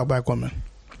rights without black women.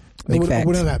 Big fact.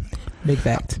 Wouldn't have happened. Big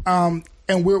fact.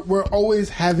 And we're always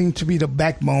having to be the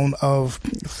backbone of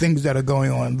things that are going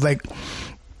on. Like,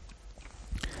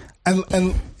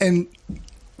 and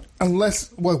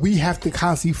unless we have to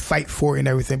constantly fight for it and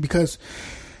everything, because,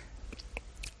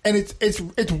 and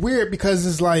it's weird because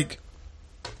it's like,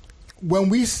 when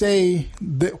we say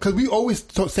that, because we always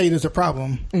say there's a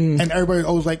problem, and everybody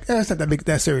always like, it's not that big,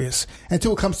 that serious.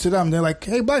 Until it comes to them, they're like,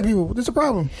 hey, black people, there's a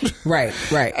problem. Right.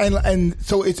 And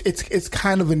so it's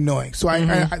kind of annoying. So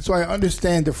I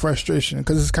understand the frustration,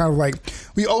 because it's kind of like,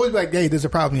 we always be like, hey, there's a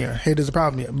problem here. Hey, there's a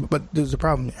problem here. But there's a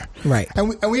problem here. Right.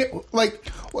 And we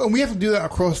have to do that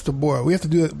across the board. We have to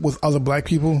do it with other black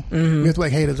people. Mm-hmm. We have to be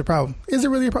like, hey, there's a problem. Is it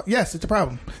really a problem? Yes, it's a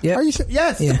problem. Yep. Are you sure?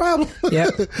 Yes, it's a problem.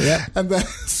 Yeah. And then,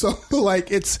 so,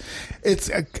 like, it's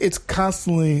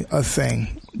constantly a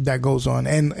thing that goes on,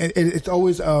 and it's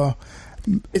always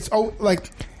like,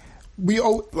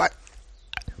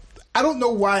 I don't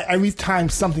know why every time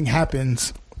something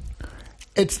happens,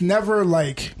 it's never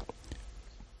like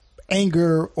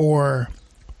anger or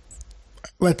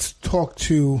let's talk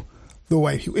to the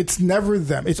white people. It's never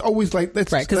them. It's always like,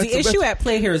 right, because the issue at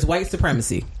play here is white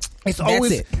supremacy.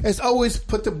 It's always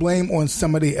put the blame on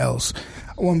somebody else.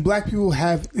 When black people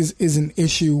is an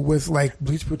issue with like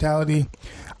police brutality,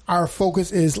 our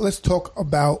focus is let's talk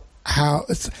about how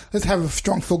let's have a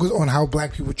strong focus on how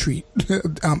black people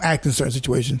act in certain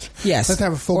situations. Yes, let's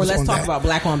have a focus. Or let's on talk that. about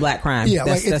black on black crime. Yeah,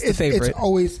 that's the favorite.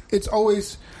 It's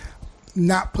always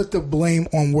not put the blame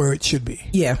on where it should be.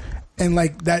 Yeah, and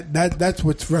like that's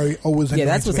what's very always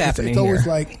that's what's happening. It's always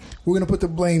here. like we're gonna put the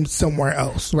blame somewhere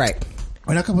else. Right.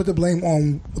 We're not going to put the blame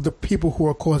on the people who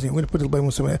are causing it. We're going to put the blame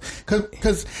on somebody else.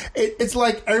 Because it's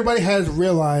like everybody has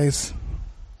realized.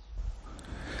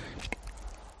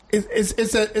 It's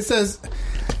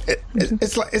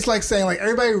like saying like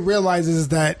everybody realizes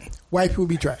that white people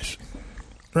be trash,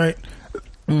 right?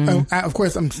 Mm-hmm. Of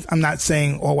course, I'm not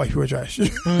saying all white people are trash,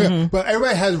 mm-hmm. But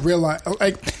everybody has realized.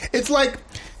 Like it's like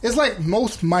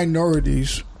most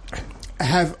minorities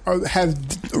have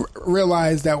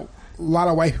realized that. A lot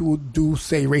of white people do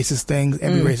say racist things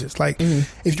and be racist. Like,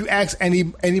 if you ask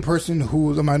any person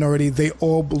who's a minority, they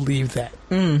all believe that,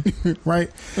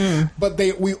 right? But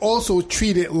we also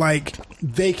treat it like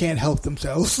they can't help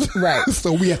themselves, right?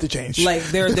 So we have to change. Like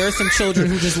there's some children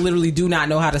who just literally do not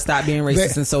know how to stop being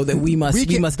racist, and so that we must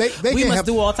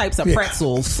do all types of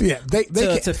pretzels,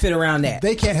 to fit around that.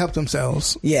 They can't help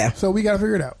themselves, So we got to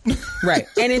figure it out, right?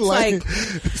 And it's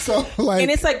and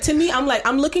it's like to me,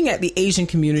 I'm looking at the Asian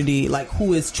community. Like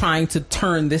who is trying to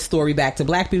turn this story back to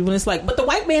black people, and it's like, but the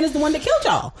white man is the one that killed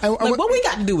y'all. Like, what we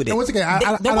got to do with it? And once again,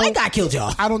 the white guy killed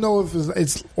y'all. I don't know if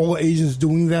it's all Asians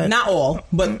doing that. Not all,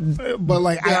 but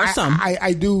like there are some.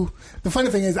 I do. The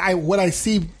funny thing is, what I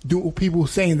see people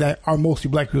saying that are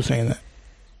mostly black people saying that.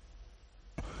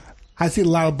 I see a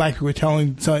lot of black people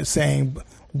saying,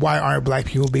 "Why aren't black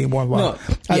people being born wild?"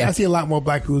 I see a lot more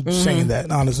black people saying that.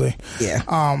 Honestly,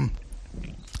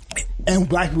 And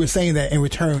black people are saying that in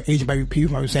return, Asian black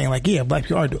people might be saying like, yeah, black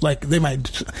people are like they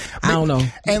might. I don't know.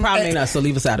 And probably ain't us, so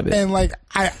leave us out of it. And like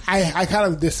I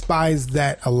kind of despise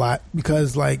that a lot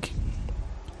because like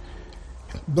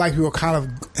black people are kind of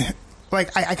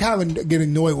like I kind of get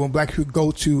annoyed when black people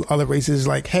go to other races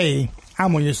like, hey,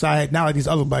 I'm on your side, not like these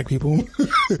other black people.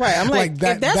 Right. I'm like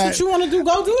if that's what you want to do,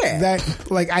 go do it. That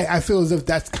like I feel as if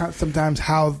that's kind of sometimes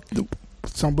how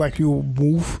some black people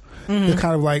move. They're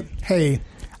kind of like, hey,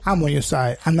 I'm on your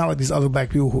side. I'm not like these other black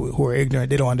people who are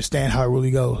ignorant. They don't understand how it really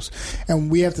goes.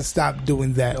 And we have to stop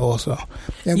doing that also.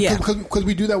 And because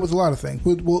we do that with a lot of things.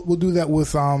 We'll do that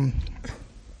with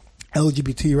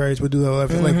LGBT rights. We'll do that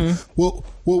with everything. Like,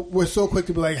 we're so quick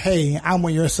to be like, hey, I'm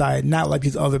on your side, not like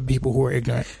these other people who are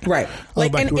ignorant. Right.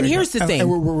 Like, and here's the thing. And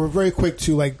we're very quick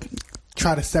to like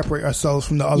try to separate ourselves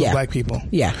from the other black people.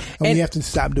 Yeah. And we have to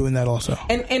stop doing that also.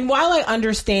 And while I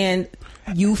understand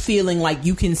you feeling like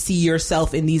you can see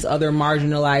yourself in these other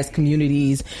marginalized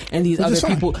communities and these other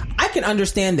people, I can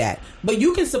understand that. But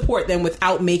you can support them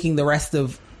without making the rest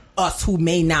of us who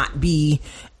may not be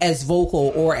as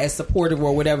vocal or as supportive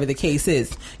or whatever the case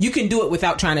is. You can do it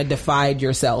without trying to divide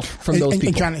yourself from those people.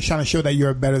 And trying to show that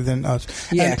you're better than us.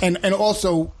 Yeah. And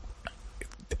also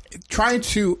trying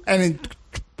to...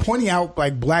 pointing out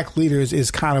like black leaders is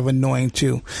kind of annoying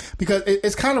too, because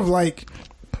it's kind of like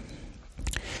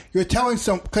you're telling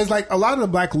because like a lot of the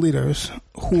black leaders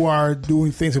who are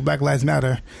doing things with Black Lives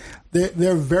Matter,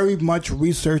 they're very much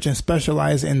research and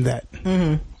specialized in that.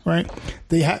 Right?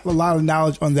 They have a lot of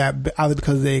knowledge on that either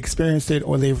because they experienced it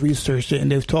or they've researched it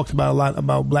and they've talked about a lot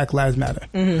about Black Lives Matter.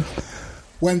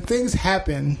 When things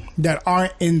happen that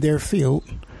aren't in their field,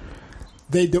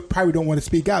 they probably don't want to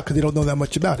speak out because they don't know that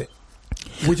much about it.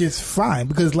 Which is fine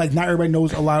because like not everybody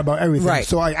knows a lot about everything. Right.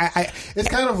 So I it's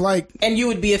kind of like, and you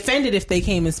would be offended if they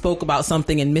came and spoke about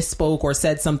something and misspoke or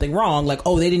said something wrong, like,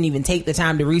 oh, they didn't even take the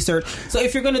time to research. So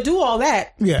if you're going to do all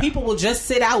that, people will just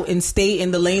sit out and stay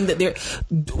in the lane that they're...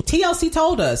 TLC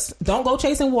told us, don't go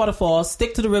chasing waterfalls,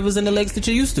 stick to the rivers and the lakes that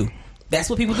you're used to. That's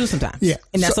what people do sometimes. Yeah.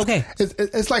 And that's okay.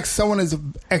 It's like someone is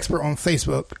an expert on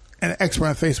Facebook and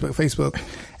Facebook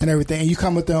and everything, and you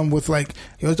come with them with like,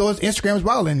 Instagram's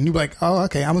wilding, and you be like, oh,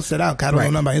 okay, I'm gonna sit out. I don't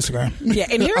know nothing about Instagram. Yeah,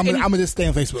 and here, I'm gonna just stay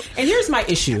on Facebook. And here's my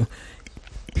issue: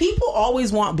 people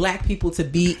always want black people to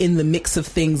be in the mix of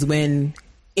things when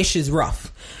ish is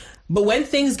rough, but when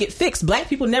things get fixed, black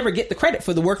people never get the credit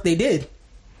for the work they did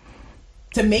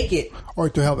to make it or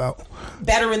to help out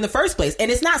better in the first place.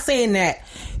 And it's not saying that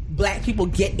black people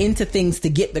get into things to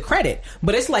get the credit,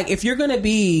 but it's like if you're gonna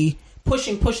be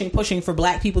pushing for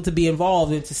black people to be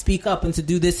involved and to speak up and to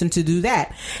do this and to do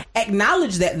that,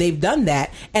 acknowledge that they've done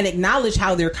that and acknowledge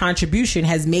how their contribution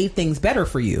has made things better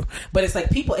for you. But it's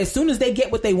like people, as soon as they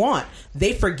get what they want,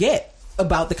 they forget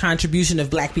about the contribution of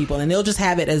black people, and they'll just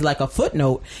have it as like a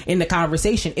footnote in the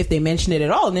conversation if they mention it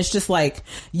at all. And it's just like,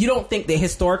 you don't think that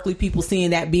historically people seeing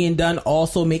that being done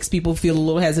also makes people feel a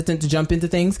little hesitant to jump into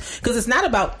things? Because it's not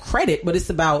about credit, but it's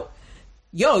about,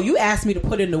 yo, you asked me to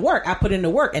put in the work, I put in the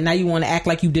work, and now you want to act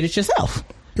like you did it yourself.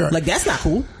 Right. Like, that's not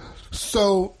cool.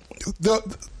 So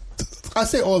I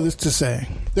say all this to say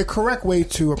the correct way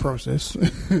to approach this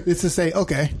is to say,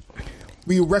 okay,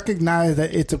 we recognize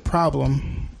that it's a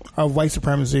problem of white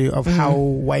supremacy, of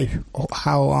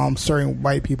how certain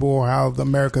white people, or how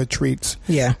America treats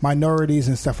minorities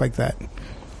and stuff like that.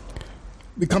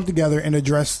 We come together and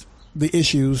address the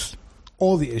issues,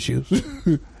 all the issues,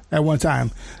 at one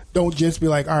time. Don't just be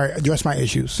like, all right, address my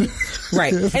issues,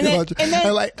 right? and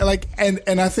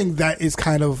I think that is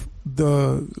kind of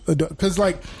because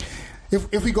like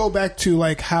if we go back to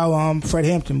like how Fred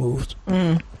Hampton moved,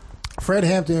 Fred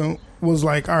Hampton was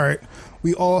like, all right,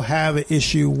 we all have an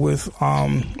issue with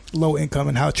low income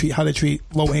and how to treat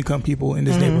low income people in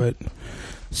this neighborhood.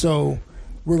 So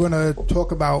we're going to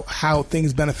talk about how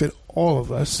things benefit all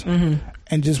of us and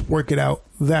just work it out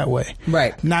that way.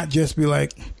 Right. Not just be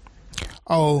like,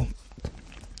 oh,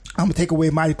 I'm gonna take away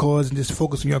my cause and just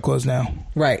focus on your cause now.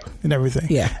 Right. And everything.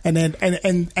 Yeah. And then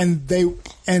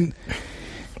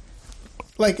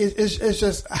like it's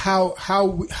just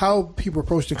how people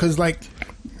approach it, because like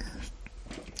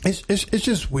it's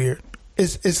just weird.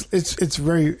 It's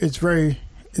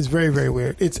very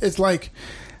weird. It's like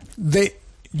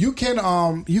you can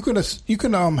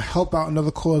help out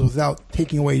another cause without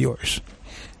taking away yours.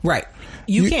 Right.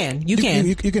 You can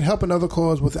help another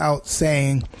cause without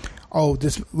saying, oh,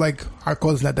 this, like, our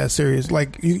cause is not that serious.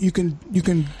 Like, you can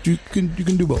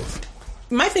do both.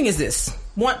 My thing is this.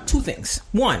 Two things.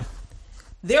 One,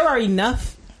 there are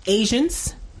enough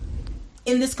Asians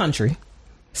in this country,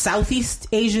 Southeast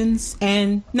Asians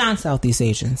and non-Southeast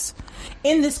Asians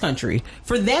in this country,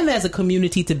 for them as a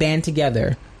community to band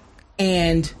together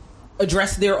and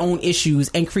address their own issues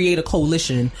and create a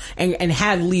coalition and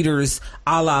have leaders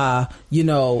a la,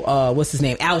 what's his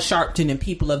name, Al Sharpton and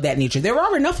people of that nature. There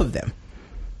are enough of them.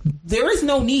 There is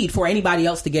no need for anybody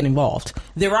else to get involved.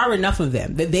 There are enough of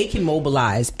them that they can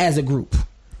mobilize as a group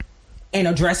and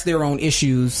address their own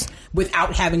issues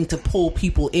without having to pull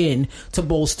people in to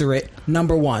bolster it,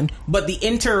 number one. But the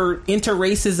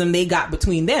inter-racism they got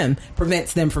between them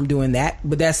prevents them from doing that.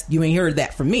 But you ain't heard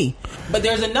that from me. But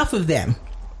there's enough of them.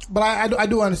 But I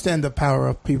do understand the power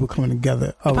of people coming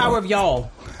together. The power of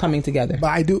y'all coming together.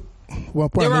 But I do.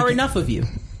 There are enough of you,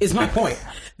 is my point.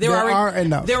 There are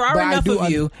enough. There are enough of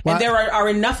you, and there are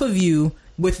enough of you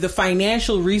with the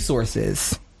financial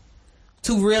resources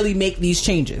to really make these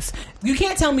changes. You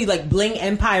can't tell me like Bling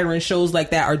Empire and shows like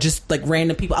that are just like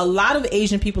random people. A lot of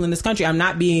Asian people in this country, I'm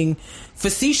not being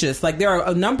facetious, like there are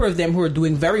a number of them who are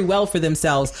doing very well for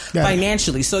themselves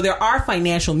financially. So there are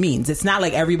financial means. It's not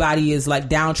like everybody is like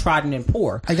downtrodden and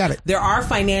poor. I got it. There are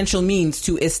financial means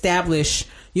to establish,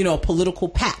 political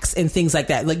PACs and things like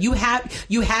that. Like you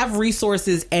have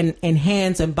resources and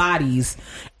hands and bodies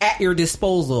at your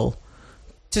disposal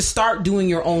to start doing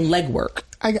your own legwork.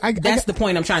 That's the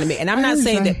point I'm trying to make. And I'm not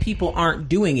saying that people aren't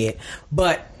doing it,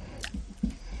 but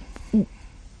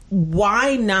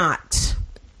why not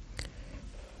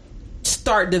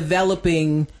start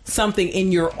developing something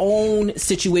in your own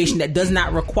situation that does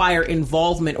not require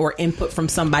involvement or input from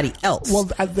somebody else? Well,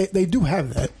 they do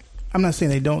have that. I'm not saying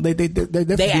they don't. They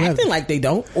acting like they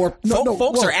don't, or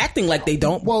folks are acting like they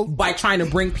don't. Well, by trying to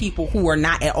bring people who are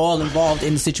not at all involved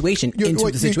in the situation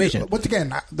into the situation. Once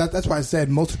again, that's why I said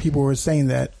most people were saying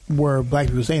that were black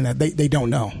people saying that they don't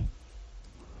know.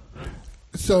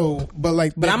 So,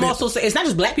 but I'm also saying it's not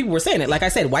just black people were saying it. Like I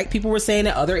said, white people were saying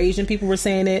it, other Asian people were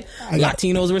saying it,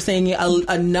 Latinos were saying it,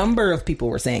 a number of people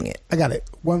were saying it. I got it.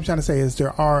 What I'm trying to say is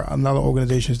there are other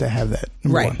organizations that have that.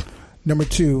 Number one. Number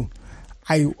two,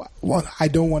 I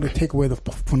don't want to take away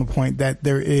from the point that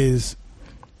there is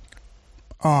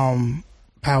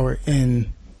power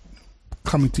in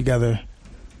coming together,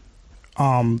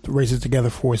 races together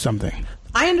for something.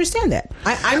 I understand that.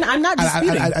 I'm not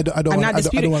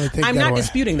disputing. I'm not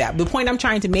disputing that. The point I'm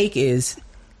trying to make is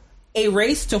a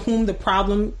race to whom the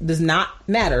problem does not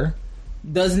matter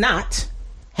does not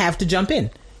have to jump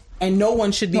in, and no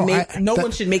one should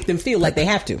one should make them feel like they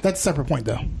have to. That's a separate point,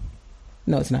 though.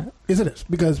 No, it's not. Yes, it is,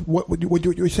 because what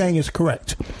you're saying is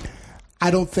correct. I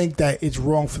don't think that it's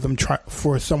wrong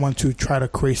for someone to try to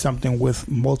create something with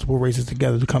multiple races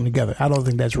together to come together. I don't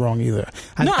think that's wrong either.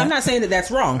 I'm not saying that that's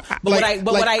wrong. But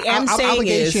what I am saying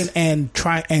is and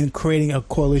creating a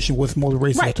coalition with multiple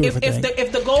races. Right.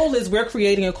 If the goal is we're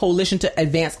creating a coalition to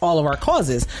advance all of our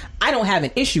causes, I don't have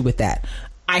an issue with that.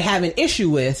 I have an issue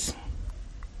with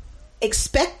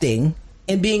expecting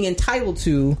and being entitled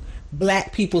to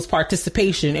black people's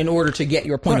participation in order to get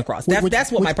your point across.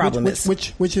 That's what my problem is.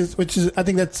 Which is I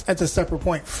think that's a separate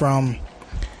point from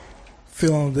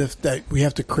feeling that we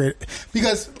have to create,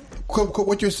 because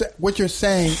what you're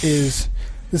saying is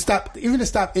to stop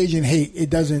Asian hate.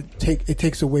 It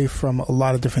takes away from a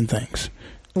lot of different things.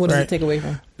 What does it take away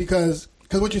from? Because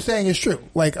what you're saying is true.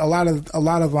 Like a lot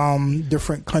of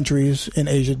different countries in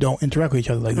Asia don't interact with each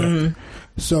other like that.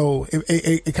 So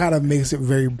it kind of makes it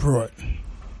very broad.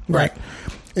 Right.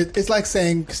 It's like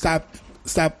saying stop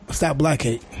black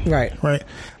hate. Right.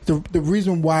 The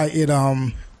reason why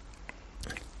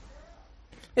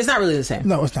it's not really the same.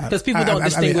 No, it's not. Because people don't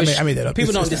distinguish. I made that up.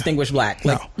 People don't distinguish black.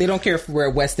 Like they don't care if we're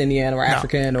West Indian or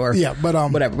African or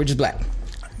whatever. We're just black.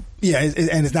 Yeah,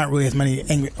 and it's not really as many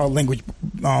language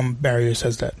barriers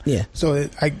as that. Yeah. So you're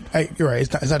right.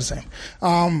 It's not the same.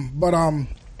 But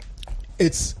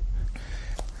it's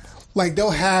like they'll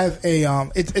have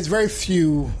a it's very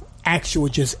few actual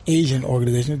just Asian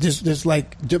organizations.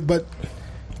 But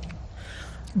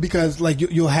because like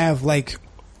you'll have like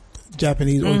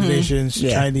Japanese organizations,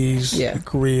 Chinese,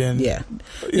 Korean,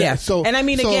 So and I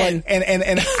mean again,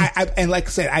 like, and like I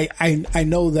said, I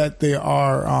know that there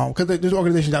are because there's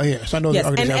organizations out here, so I know. Yes,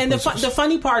 and the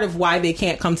funny part of why they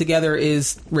can't come together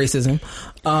is racism,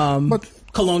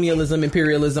 colonialism,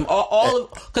 imperialism, all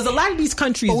because a lot of these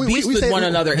countries beef with one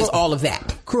another is all of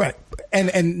that. Correct,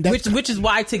 and which is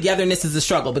why togetherness is a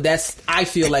struggle. But I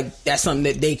feel like that's something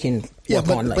that they can work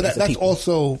on. Like, but that's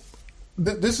also.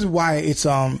 This is why it's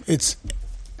a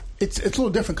little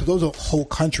different, because those are whole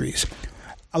countries.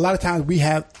 A lot of times we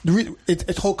have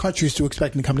it's whole countries to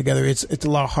expect them to come together. It's a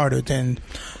lot harder than.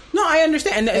 No, I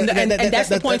understand, and that's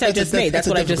the point I just made. That's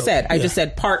what I just said. I just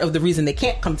said part of the reason they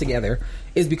can't come together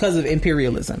is because of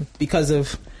imperialism, because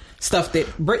of stuff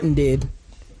that Britain did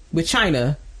with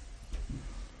China,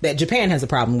 that Japan has a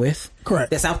problem with. Correct.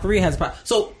 That South Korea has a problem.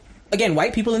 So. Again,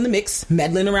 white people in the mix,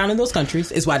 meddling around in those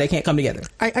countries, is why they can't come together.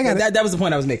 I got it. That was the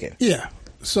point I was making. Yeah.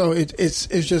 So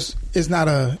it's not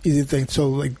a easy thing.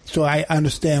 So I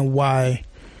understand why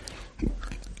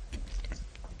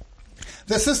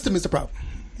the system is the problem,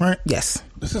 right? Yes.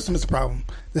 The system is the problem.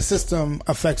 The system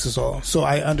affects us all. So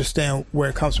I understand where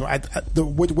it comes from.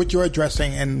 What you're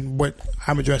addressing and what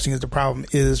I'm addressing is the problem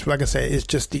is, like I said, it's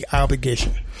just the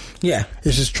obligation. Yeah.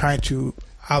 It's just trying to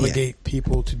obligate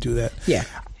people to do that. Yeah.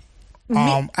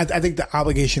 I think the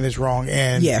obligation is wrong,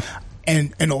 and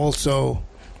and also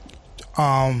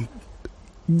trying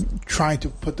to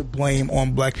put the blame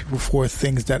on black people for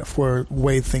the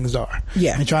way things are,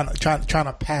 and trying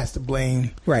to pass the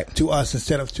blame to us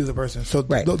instead of to the person. So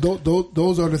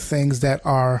those are the things that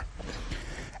are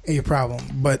a problem.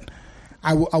 But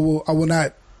I will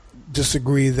not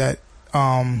disagree that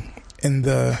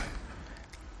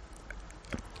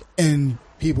in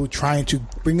people trying to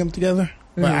bring them together.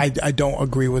 But I don't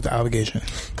agree with the allegation.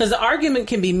 Because the argument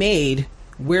can be made,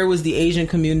 where was the Asian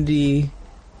community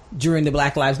during the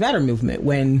Black Lives Matter movement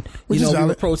when we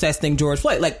were protesting George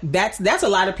Floyd? Like that's a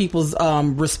lot of people's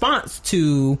response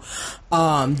to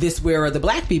this. Where are the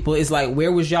black people? Is like,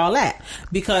 where was y'all at?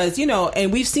 Because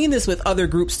and we've seen this with other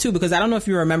groups too. Because I don't know if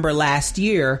you remember last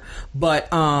year,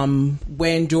 but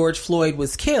when George Floyd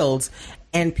was killed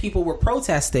and people were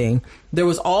protesting, there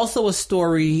was also a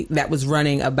story that was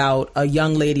running about a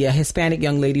Hispanic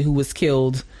young lady who was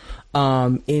killed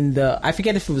in I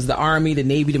forget if it was the Army, the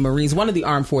Navy, the Marines, one of the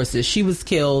armed forces. She was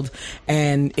killed,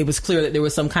 and it was clear that there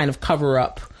was some kind of cover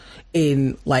up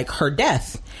in like her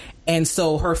death. And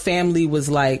so her family was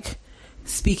like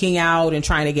speaking out and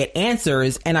trying to get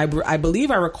answers. And I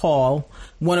believe I recall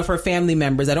one of her family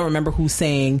members, I don't remember who,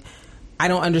 saying, I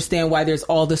don't understand why there's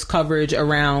all this coverage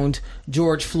around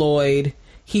George Floyd.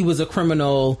 He was a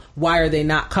criminal. Why are they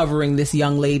not covering this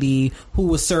young lady who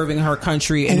was serving her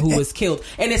country and who was killed?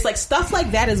 And it's like stuff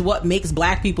like that is what makes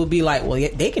black people be like, well,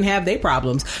 they can have their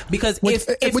problems, because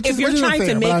if you're trying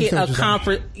to make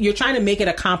it you're trying to make it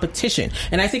a competition.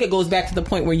 And I think it goes back to the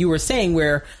point where you were saying,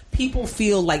 where people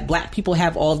feel like black people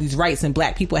have all these rights and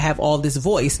black people have all this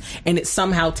voice, and it's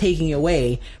somehow taking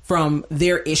away from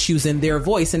their issues and their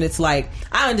voice. And it's like,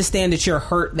 I understand that you're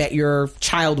hurt that your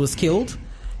child was killed.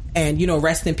 And,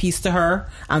 rest in peace to her.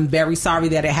 I'm very sorry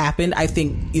that it happened. I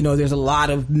think, there's a lot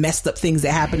of messed up things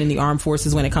that happen in the armed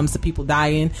forces when it comes to people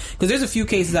dying. Because there's a few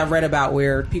cases I've read about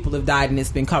where people have died and it's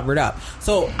been covered up.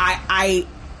 So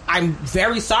I'm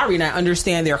very sorry, and I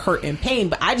understand their hurt and pain,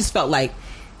 but I just felt like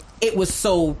it was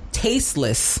so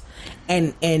tasteless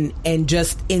and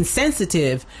just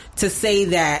insensitive to say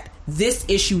that this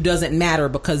issue doesn't matter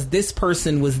because this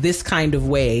person was this kind of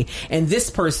way and this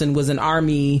person was an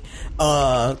army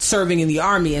serving in the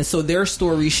army, and so their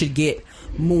story should get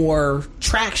more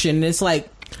traction. And it's like,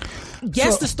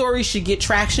 yes, the story should get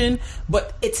traction,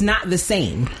 but it's not the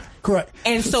same. Correct.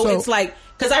 And so it's like,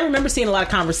 because I remember seeing a lot of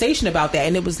conversation about that,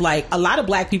 and it was like a lot of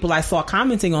black people I saw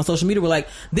commenting on social media were like,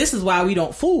 this is why we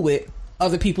don't fool with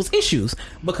other people's issues,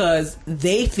 because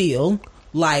they feel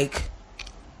like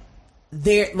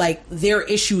their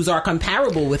issues are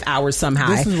comparable with ours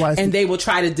somehow, and they will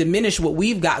try to diminish what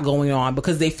we've got going on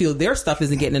because they feel their stuff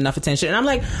isn't getting enough attention. And I'm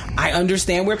like, I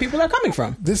understand where people are coming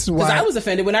from. This is why I was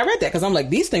offended when I read that, because I'm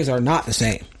like, these things are not the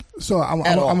same. So I'm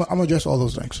gonna address all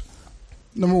those things.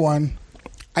 Number one,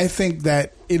 I think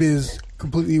that it is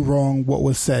completely wrong what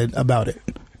was said about it,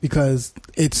 because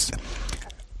it's.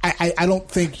 I don't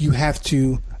think you have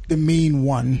to demean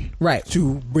one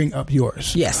to bring up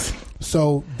yours. Yes.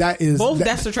 So that is both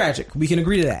deaths are tragic. We can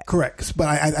agree to that. Correct. But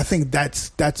I think that's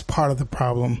part of the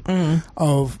problem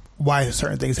of why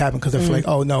certain things happen, because they're like,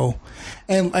 oh no,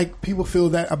 and like people feel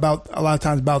that about a lot of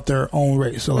times about their own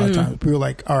race. A lot of times people are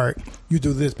like, all right, you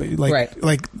do this, but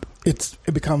like it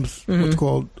becomes what's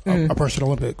called a personal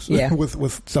Olympics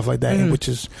with stuff like that, which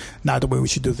is not the way we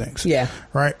should do things. Yeah.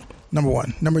 Right. Number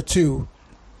one. Number two,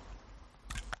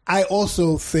 I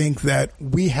also think that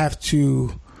we have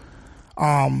to,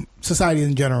 society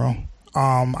in general,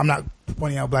 I'm not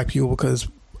pointing out black people because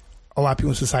a lot of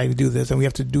people in society do this and we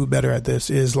have to do better at this,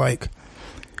 is like,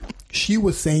 she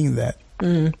was saying that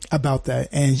about that,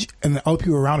 and the other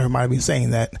people around her might have been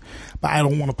saying that, but I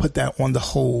don't want to put that on the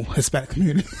whole Hispanic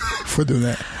community for doing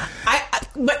that.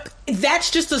 But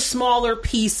that's just a smaller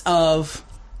piece of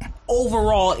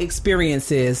overall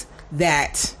experiences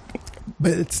that...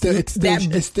 But it's still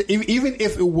even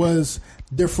if it was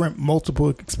different, multiple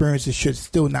experiences should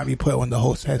still not be put on the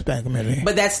whole Hispanic community.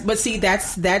 But that's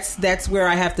where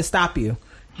I have to stop you,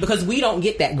 because we don't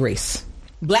get that grace.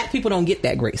 Black people don't get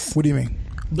that grace. What do you mean?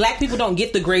 Black people don't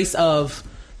get the grace of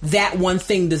that one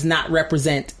thing does not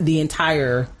represent the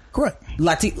entire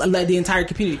the entire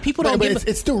community. People don't. But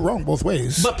it's still wrong both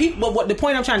ways. But what the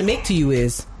point I'm trying to make to you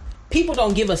is, people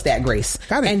don't give us that grace,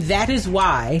 and that is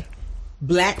why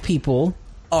black people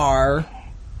are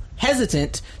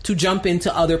hesitant to jump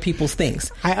into other people's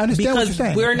things. I understand because what you're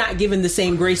saying. We're not given the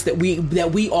same grace that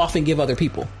we often give other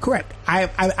people. Correct. I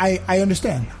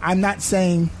understand. I'm not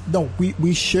saying no.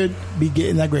 We should be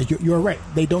getting that grace. You're right.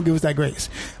 They don't give us that grace,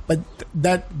 but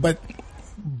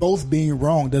both being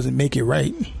wrong doesn't make it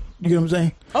right. You know what I'm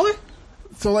saying? Okay.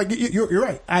 So like you're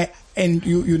right.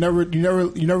 You never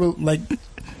like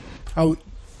I would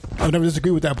never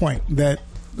disagree with that point that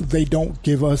they don't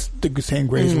give us the same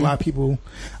grace. A lot of people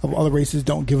of other races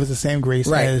don't give us the same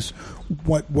grace as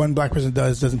what one black person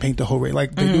doesn't paint the whole race.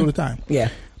 Like they do all the time. Yeah.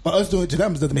 But us doing it to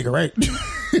them doesn't make it right.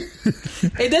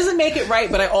 It doesn't make it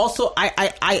right, but I also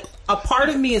I a part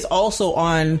of me is also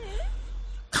on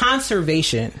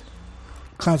conservation.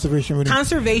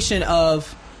 Conservation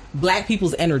of black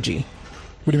people's energy.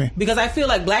 What do you mean? Because I feel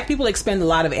like black people expend a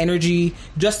lot of energy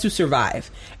just to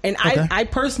survive. And I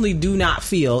personally do not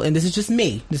feel, and this is just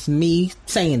me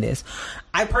saying this,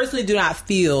 I personally do not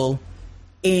feel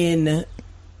in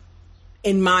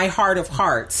my heart of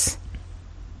hearts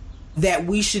that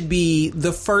we should be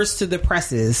the first to the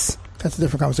presses. That's a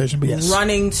different conversation, but yes.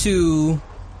 Running to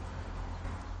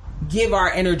give our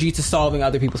energy to solving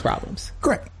other people's problems.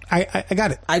 Correct. I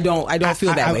got it. I don't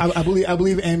feel that way. I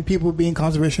believe in people being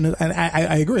conservationists, and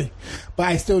I agree, but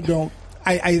I still don't.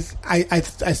 I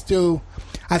still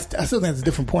think it's a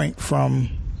different point from.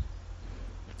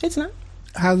 It's not.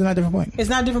 How's it not a different point? It's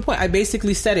not a different point. I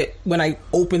basically said it when I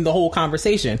opened the whole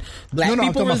conversation. Black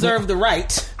people reserve the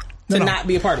right to not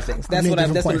be a part of things. That's what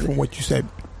I've. That's point from what you said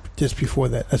just before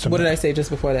that. That's what did I say just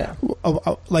before that?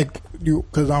 Like you,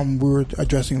 because we were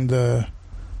addressing the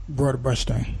broad brush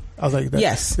thing. I was like,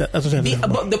 yes. That's what I'm saying.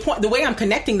 But the way I'm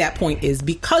connecting that point is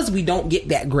because we don't get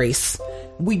that grace,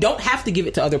 we don't have to give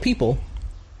it to other people,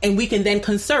 and we can then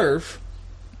conserve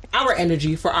our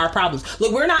energy for our problems.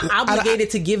 Look, we're not obligated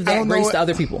to give that grace to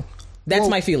other people. That's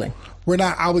my feeling. We're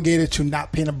not obligated to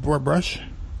not paint a broad brush.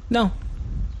 No.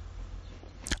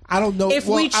 I don't know.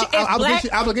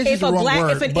 Obligation is the wrong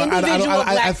word. If an individual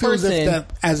black feel person, as if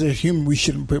that as a human, we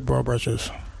shouldn't put broad brushes.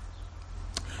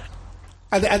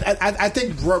 I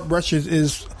think broad brushes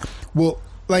is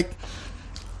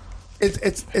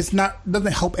it's not,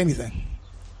 doesn't help anything.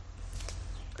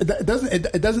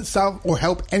 It doesn't solve or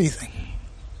help anything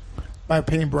by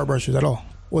painting broad brushes at all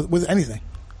with anything.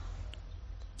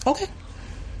 Okay.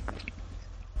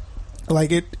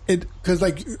 like it because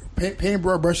like painting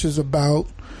broad brush is about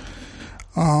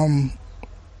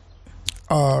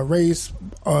race,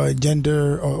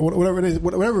 gender, or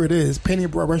whatever it is. Painting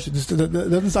broad brush just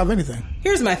doesn't solve anything.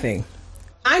 Here's my thing: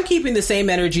 I'm keeping the same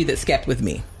energy that's kept with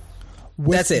me.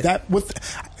 That's it.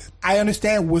 I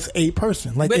understand with a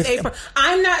person. Like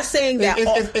I'm not saying that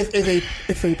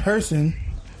if a person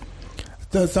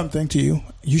does something to you,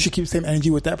 you should keep the same energy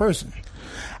with that person.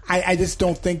 I just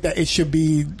don't think that it should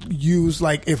be used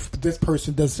like if this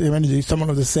person does the same energy, someone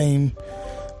of the same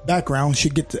background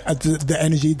should get the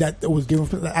energy that was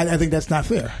given. I think that's not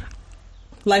fair.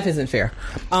 Life isn't fair.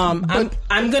 I'm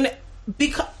gonna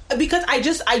because I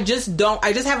just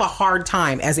have a hard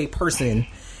time as a person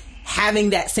having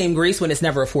that same grace when it's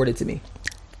never afforded to me.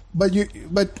 But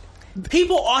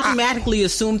people automatically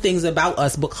assume things about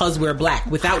us because we're black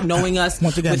without knowing us,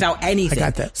 without anything. I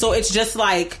got that. So it's just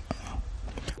like,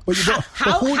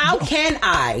 how can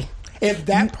I? If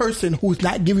that person who's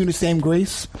not giving you the same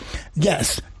grace,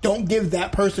 yes, don't give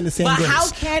that person the same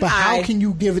grace. How can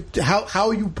you give it? How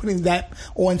are you putting that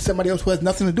on somebody else who has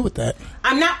nothing to do with that?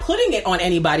 I'm not putting it on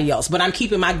anybody else, but I'm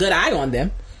keeping my good eye on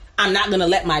them. I'm not going to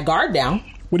let my guard down.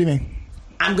 What do you mean?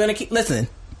 I'm going to keep... Listen.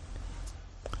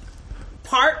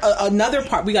 Another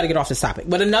part... We got to get off this topic.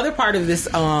 But another part of this,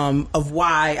 of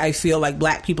why I feel like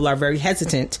black people are very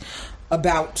hesitant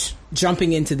about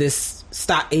jumping into this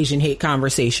Stop Asian Hate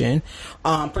conversation,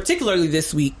 particularly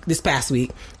this past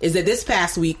week, is that this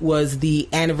past week was the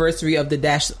anniversary of the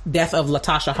death of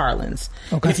Latasha Harlins.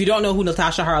 Okay. If you don't know who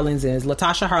Latasha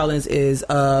Harlins is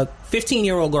a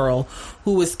 15-year-old girl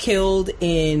who was killed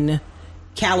in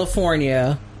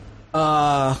California,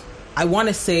 I want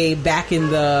to say back in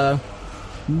the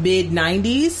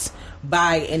mid-90s,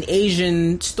 by an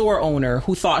Asian store owner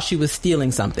who thought she was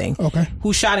stealing something. Okay.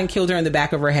 Who shot and killed her in the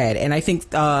back of her head. And I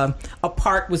think a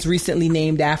park was recently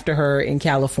named after her in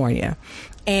California.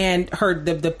 And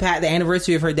the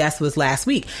anniversary of her death was last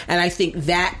week. And I think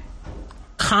that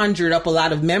conjured up a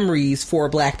lot of memories for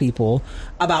black people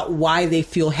about why they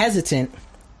feel hesitant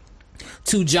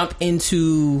to jump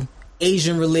into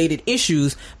Asian related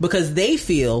issues, because they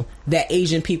feel that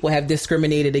Asian people have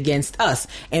discriminated against us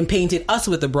and painted us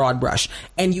with a broad brush.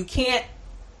 And you can't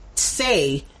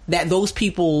say that those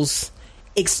people's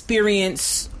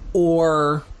experience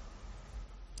or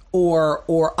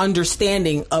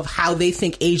understanding of how they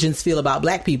think Asians feel about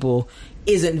black people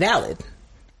isn't valid.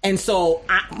 And so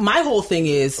my whole thing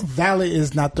is... Valid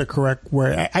is not the correct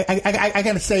word. I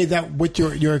gotta say that with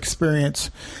your experience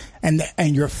and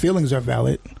your feelings are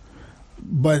valid.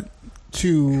 But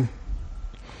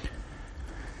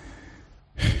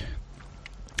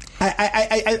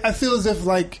I feel as if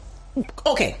like,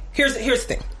 okay, here's the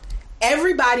thing.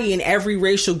 Everybody in every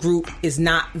racial group is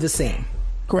not the same.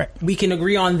 Correct. We can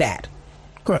agree on that.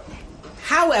 Correct.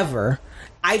 However,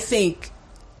 I think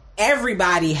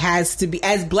everybody has to be,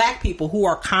 as black people who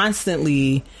are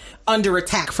constantly under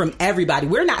attack from everybody,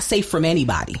 we're not safe from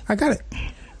anybody. I got it.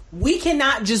 We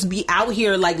cannot just be out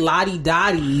here like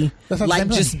lottie-dottie, like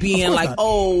just being like,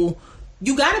 oh,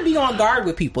 you got to be on guard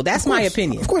with people. That's my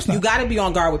opinion. Of course not. You got to be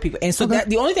on guard with people. And so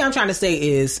the only thing I'm trying to say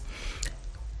is,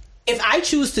 if I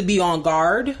choose to be on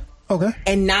guard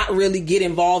and not really get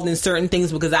involved in certain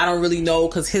things because I don't really know,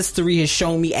 because history has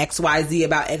shown me XYZ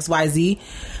about XYZ,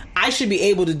 I should be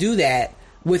able to do that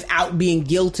without being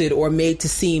guilted or made to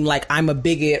seem like I'm a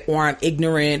bigot or I'm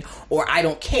ignorant or I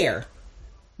don't care.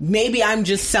 Maybe I'm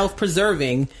just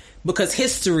self-preserving because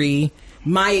history,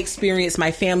 my experience,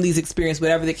 my family's experience,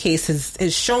 whatever the case,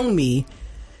 has shown me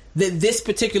that this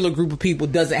particular group of people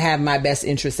doesn't have my best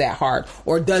interests at heart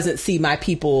or doesn't see my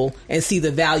people and see the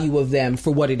value of them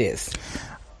for what it is.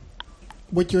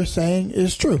 What you're saying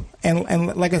is true.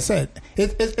 And like I said,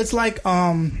 it's like,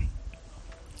 I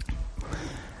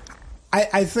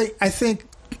think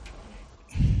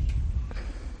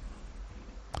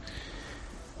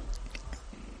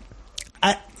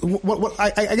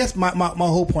I guess my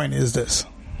whole point is this: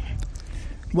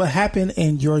 what happened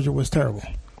in Georgia was terrible,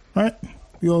 right?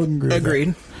 We all agree.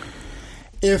 Agreed.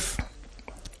 If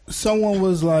someone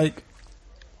was like,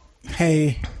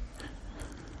 "Hey,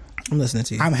 I'm listening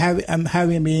to you. I'm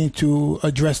having a meeting to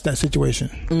address that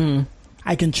situation.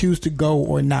 I can choose to go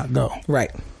or not go.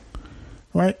 Right.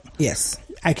 Right. Yes.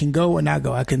 I can go or not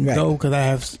go. I can go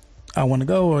because I want to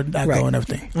go or not go and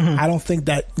everything. Mm-hmm. I don't think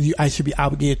that I should be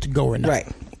obligated to go or not. Right.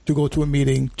 To go to a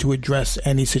meeting to address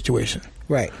any situation.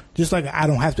 Right. Just like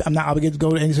I'm not obligated to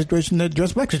go to any situation to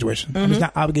address black situation. I'm just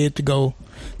not obligated to go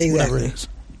whatever it is.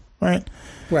 Right?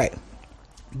 Right.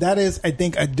 That is, I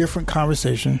think, a different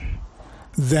conversation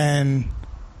than...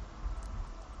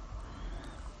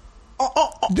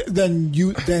 than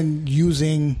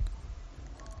using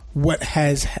what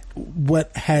has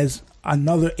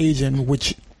another Asian,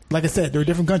 which, like I said, they're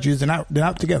different countries. They're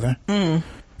not together.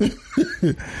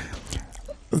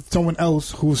 Someone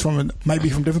else who's might be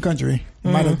from a different country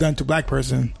might have done to black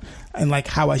person, and like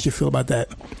how I should feel about that.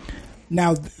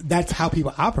 Now that's how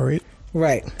people operate,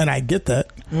 right? And I get that,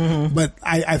 but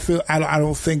I feel I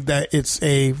don't think that it's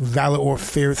a valid or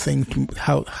fair thing to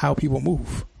how people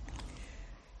move.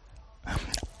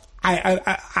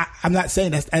 I'm not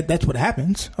saying that's what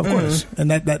happens, of course, and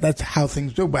that's how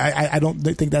things do. But I don't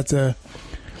think that's a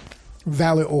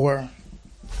valid or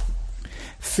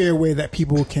fair way that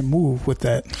people can move with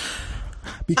that,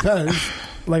 because,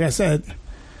 like I said,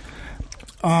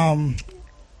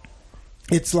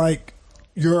 it's like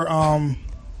you're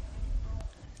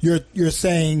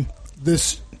saying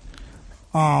this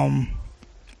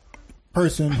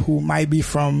person who might be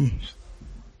from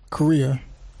Korea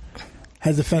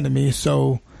has offended me,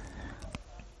 so,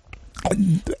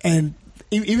 and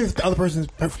even if the other person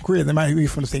is from Korea, they might be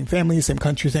from the same family, same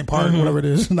country, same part, whatever it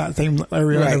is, not same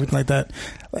area, right, everything like that.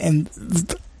 And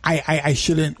I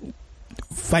shouldn't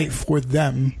fight for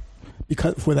them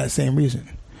for that same reason.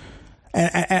 And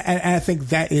I think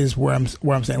that is where I'm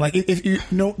saying, like,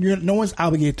 if no one's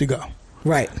obligated to go,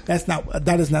 right?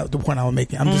 That is not the point I was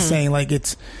making. I'm just saying, like,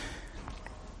 it's,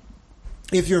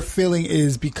 if your feeling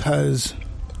is because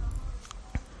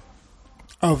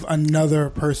of another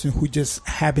person who just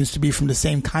happens to be from the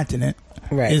same continent,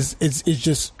 right? It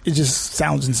just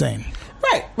sounds insane.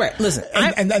 Right. Listen,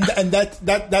 and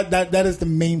that is the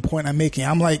main point I'm making.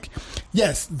 I'm like,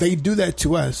 yes, they do that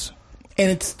to us,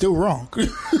 and it's still wrong.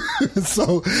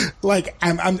 So, like,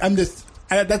 I'm just,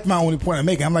 that's my only point I'm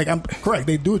making. I'm like, I'm correct.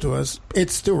 They do it to us.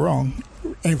 It's still wrong,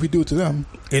 and if we do it to them,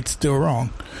 it's still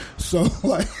wrong. So,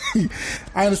 like,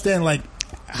 I understand, like,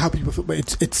 how people feel, but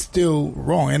it's still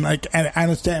wrong, and like, and I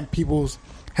understand people's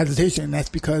hesitation, and that's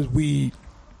because we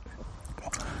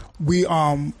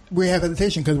have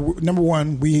hesitation because, number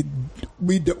one, we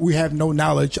have no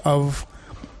knowledge of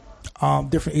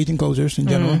different Asian cultures in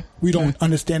general. We don't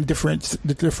understand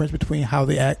the difference between how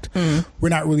they act. We're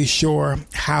not really sure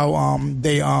how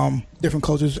different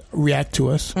cultures react to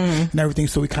us and everything,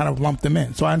 so we kind of lump them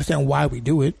in. So I understand why we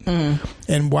do it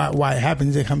and why it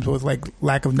happens. It comes with like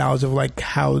lack of knowledge of like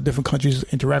how different countries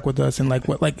interact with us, and like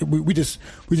what, like we just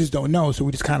don't know, so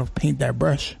we just kind of paint that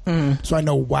brush. So I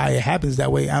know why it happens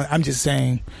that way. I'm just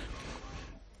saying.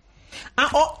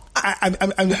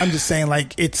 I'm just saying,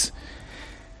 like, it's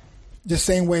the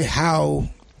same way how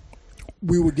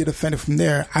we would get offended from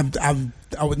there. I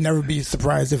would never be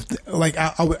surprised if, like,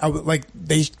 I would like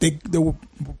they would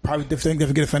probably get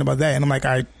offended about that, and I'm like,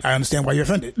 I understand why you're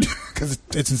offended because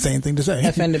it's an insane thing to say.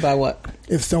 Offended by what?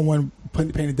 If someone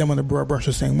painted them on the broad brush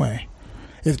the same way,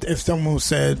 if someone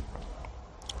said,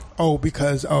 "Oh,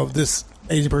 because of this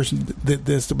Asian person did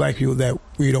this to black people that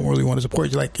we don't really want to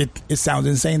support you," like, it sounds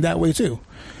insane that way too.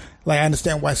 Like, I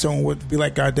understand why someone would be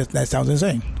like, "God, that sounds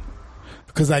insane."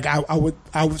 Because, like, I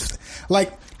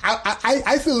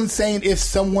feel insane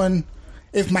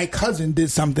if my cousin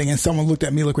did something and someone looked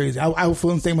at me look crazy. I would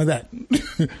feel insane with that.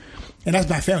 And that's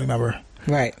my family member.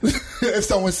 Right. If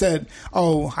someone said,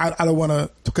 "Oh, I don't want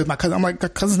to," because my cousin, I'm like,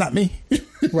 cousin's not me.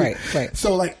 Right.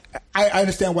 So, like, I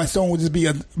understand why someone would just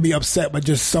be upset, but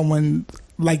just someone,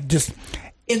 like, just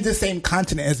in the same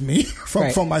continent as me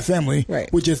from my family,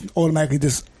 would just automatically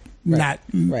just not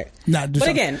do but something.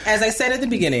 Again, as I said at the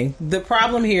beginning, the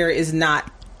problem here is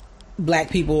not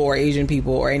black people or Asian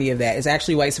people or any of that. It's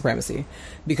actually white supremacy,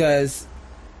 because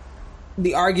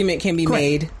the argument can be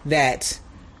made that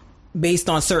based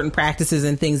on certain practices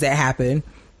and things that happen,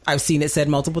 I've seen it said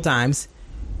multiple times,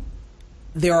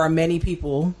 there are many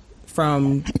people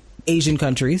from Asian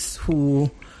countries who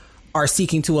are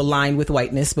seeking to align with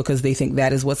whiteness because they think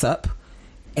that is what's up,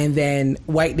 and then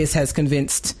whiteness has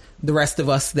convinced the rest of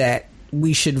us that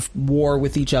we should war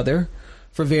with each other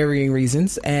for varying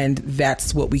reasons, and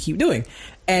that's what we keep doing.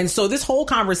 And so this whole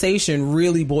conversation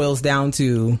really boils down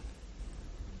to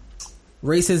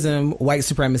racism, white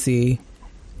supremacy,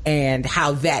 and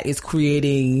how that is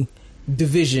creating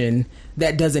division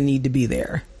that doesn't need to be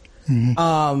there.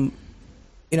 My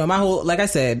whole, like I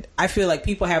said, I feel like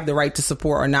people have the right to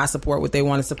support or not support what they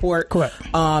want to support. Correct.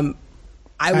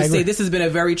 I would say this has been a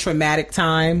very traumatic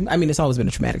time. I mean, it's always been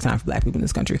a traumatic time for black people in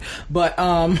this country. But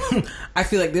I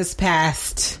feel like this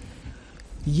past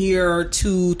year,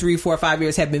 2, 3, 4, 5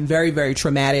 years have been very, very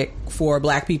traumatic for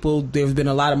black people. There's been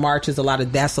a lot of marches, a lot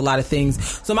of deaths, a lot of things.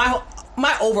 So my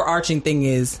overarching thing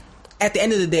is, at the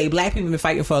end of the day, black people have been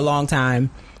fighting for a long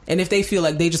time. And if they feel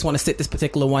like they just want to sit this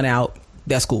particular one out,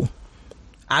 that's cool.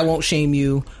 I won't shame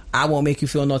you. I won't make you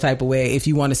feel no type of way. If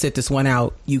you want to sit this one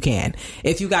out, you can.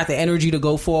 If you got the energy to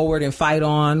go forward and fight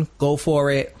on, go for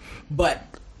it. But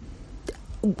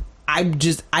I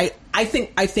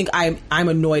think I'm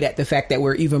annoyed at the fact that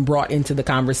we're even brought into the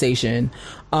conversation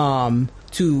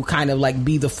to kind of like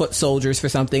be the foot soldiers for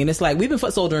something. And it's like, we've been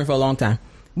foot soldiering for a long time.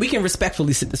 We can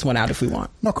respectfully sit this one out if we want.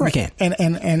 No, correct. We can.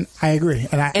 And I agree.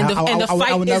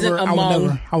 I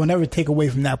would never take away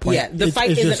from that point. Yeah, the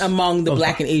fight isn't among the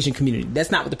black and Asian community. That's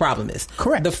not what the problem is.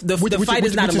 Correct. The fight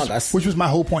is not among us. Which was my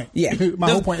whole point. Yeah. My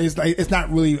whole point is like, it's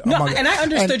not really among us. And I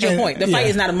understood your point. The fight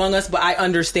is not among us, but I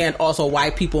understand also why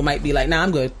people might be like, nah,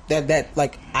 I'm good. That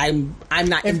like, I'm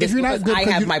not in this because I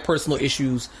have my personal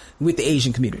issues with the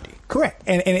Asian community. Correct.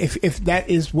 And if that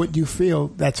is what you feel,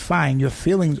 that's fine. Your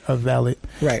feelings are valid.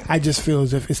 Right. I just feel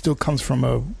as if it still comes from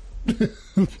a...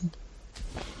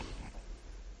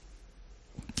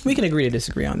 We can agree to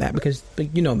disagree on that because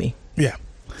you know me. Yeah.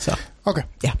 So. Okay.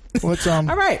 Yeah. Let's All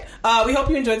right. We hope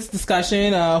you enjoyed this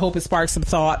discussion. Hope it sparks some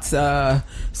thoughts,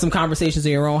 some conversations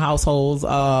in your own households.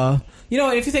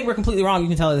 If you think we're completely wrong, you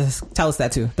can tell us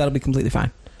that too. That'll be completely fine.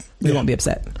 We won't be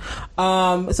upset.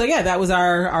 That was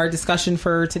our discussion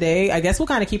for today. I guess we'll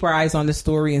kind of keep our eyes on this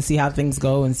story and see how things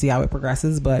go and see how it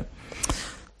progresses. But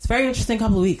it's a very interesting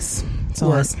couple of weeks.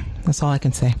 That's all I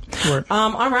can say.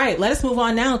 All right. Let us move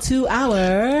on now to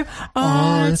our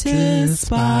Artist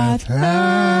Spotlight.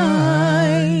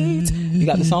 You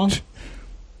got the song?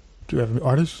 Do you have an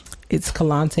artist? It's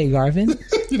Kalante Garvin.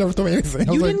 You never told me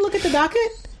anything. You didn't look at the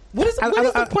docket? What is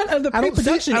the point of the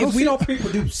pre-production if we don't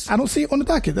pre-produce? I don't see it on the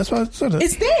docket. That's why I said it.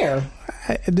 It's there.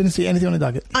 I didn't see anything on the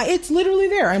docket. It's literally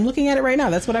there. I'm looking at it right now.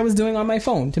 That's what I was doing on my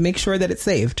phone to make sure that it's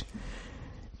saved.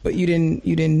 But you didn't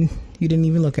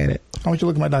even look at it. How much you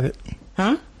look at my docket?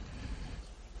 Huh?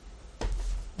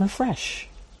 Refresh.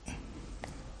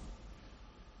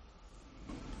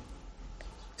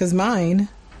 Because mine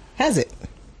has it.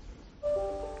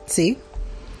 See?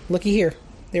 Looky here.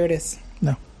 There it is.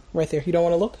 No. Right there. You don't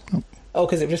want to look? Nope. Oh,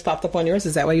 because it just popped up on yours?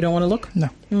 Is that why you don't want to look? No.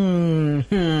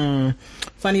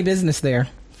 Funny business there.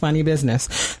 Funny business.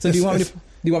 So do you want me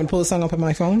to pull the song up on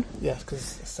my phone? Yes,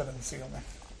 because it's still in the seal, man.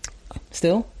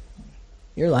 Still?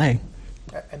 You're lying.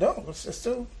 I don't. It's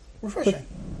still refreshing.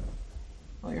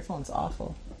 Oh, your phone's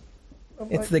awful.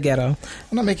 It's the ghetto.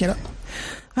 I'm not making it up.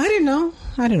 I don't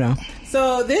know.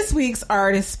 So this week's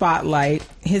Artist Spotlight,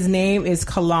 his name is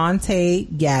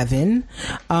Kalante Gavin.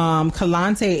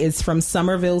 Kalante is from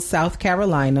Summerville, South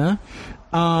Carolina.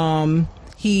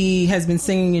 He has been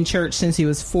singing in church since he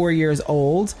was 4 years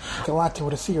old. Kalante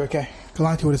with a C or a K?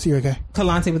 Kalante with a C or a K?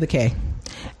 Kalante with a K.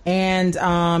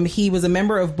 And he was a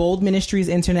member of Bold Ministries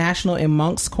International in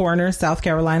Moncks Corner, South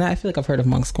Carolina. I feel like I've heard of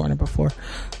Moncks Corner before.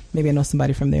 Maybe I know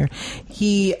somebody from there.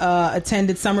 He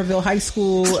attended Summerville High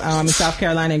School in South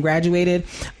Carolina and graduated.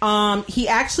 He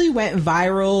actually went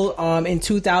viral in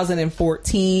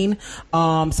 2014.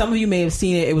 Some of you may have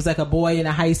seen it. It was like a boy in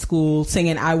a high school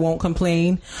singing "I Won't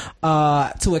Complain"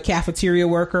 to a cafeteria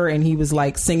worker, and he was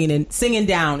like singing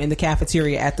down in the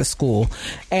cafeteria at the school.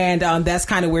 And that's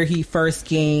kind of where he first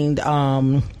gained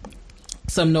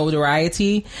some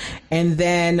notoriety. And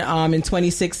then in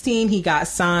 2016 he got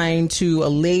signed to a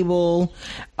label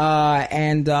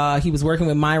and he was working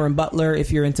with Myron Butler.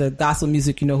 If you're into gospel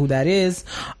music, you know who that is.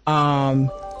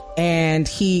 And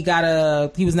he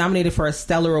was nominated for a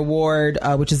Stellar Award,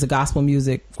 which is a gospel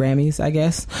music Grammys, I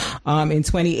guess, in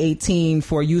 2018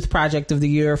 for Youth Project of the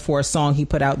Year for a song he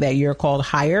put out that year called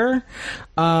Higher.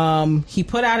 He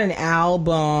put out an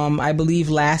album, I believe,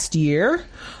 last year.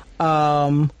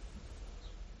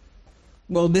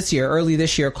 Early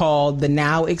this year, called The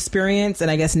Now Experience, and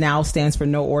I guess Now stands for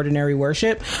No Ordinary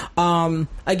Worship. Again,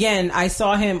 I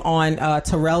saw him on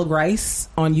Terrell Grice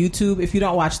on YouTube. If you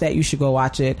don't watch that, you should go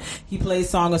watch it. He plays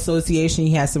Song Association.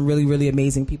 He has some really, really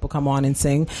amazing people come on and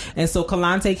sing. And so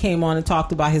Kalante came on and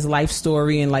talked about his life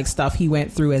story and like stuff he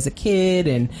went through as a kid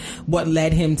and what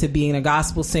led him to being a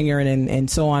gospel singer and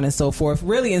so on and so forth.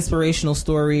 Really inspirational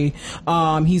story.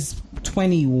 He's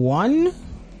 22.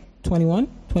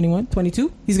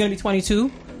 He's going to be 22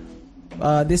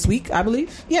 this week, I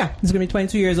believe. Yeah, he's going to be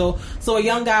 22 years old. So a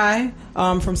young guy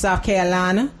from South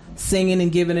Carolina singing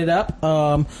and giving it up.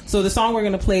 So the song we're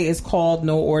going to play is called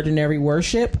No Ordinary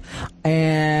Worship.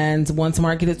 And once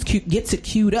Mark gets it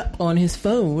queued up on his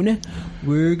phone,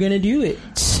 we're going to do it.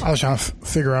 I was trying to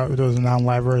figure out if there was a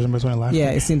non-live version between live.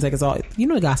 Yeah, it seems like it's all... You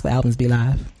know the gospel albums be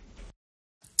live.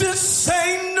 This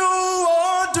ain't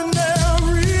no ordinary.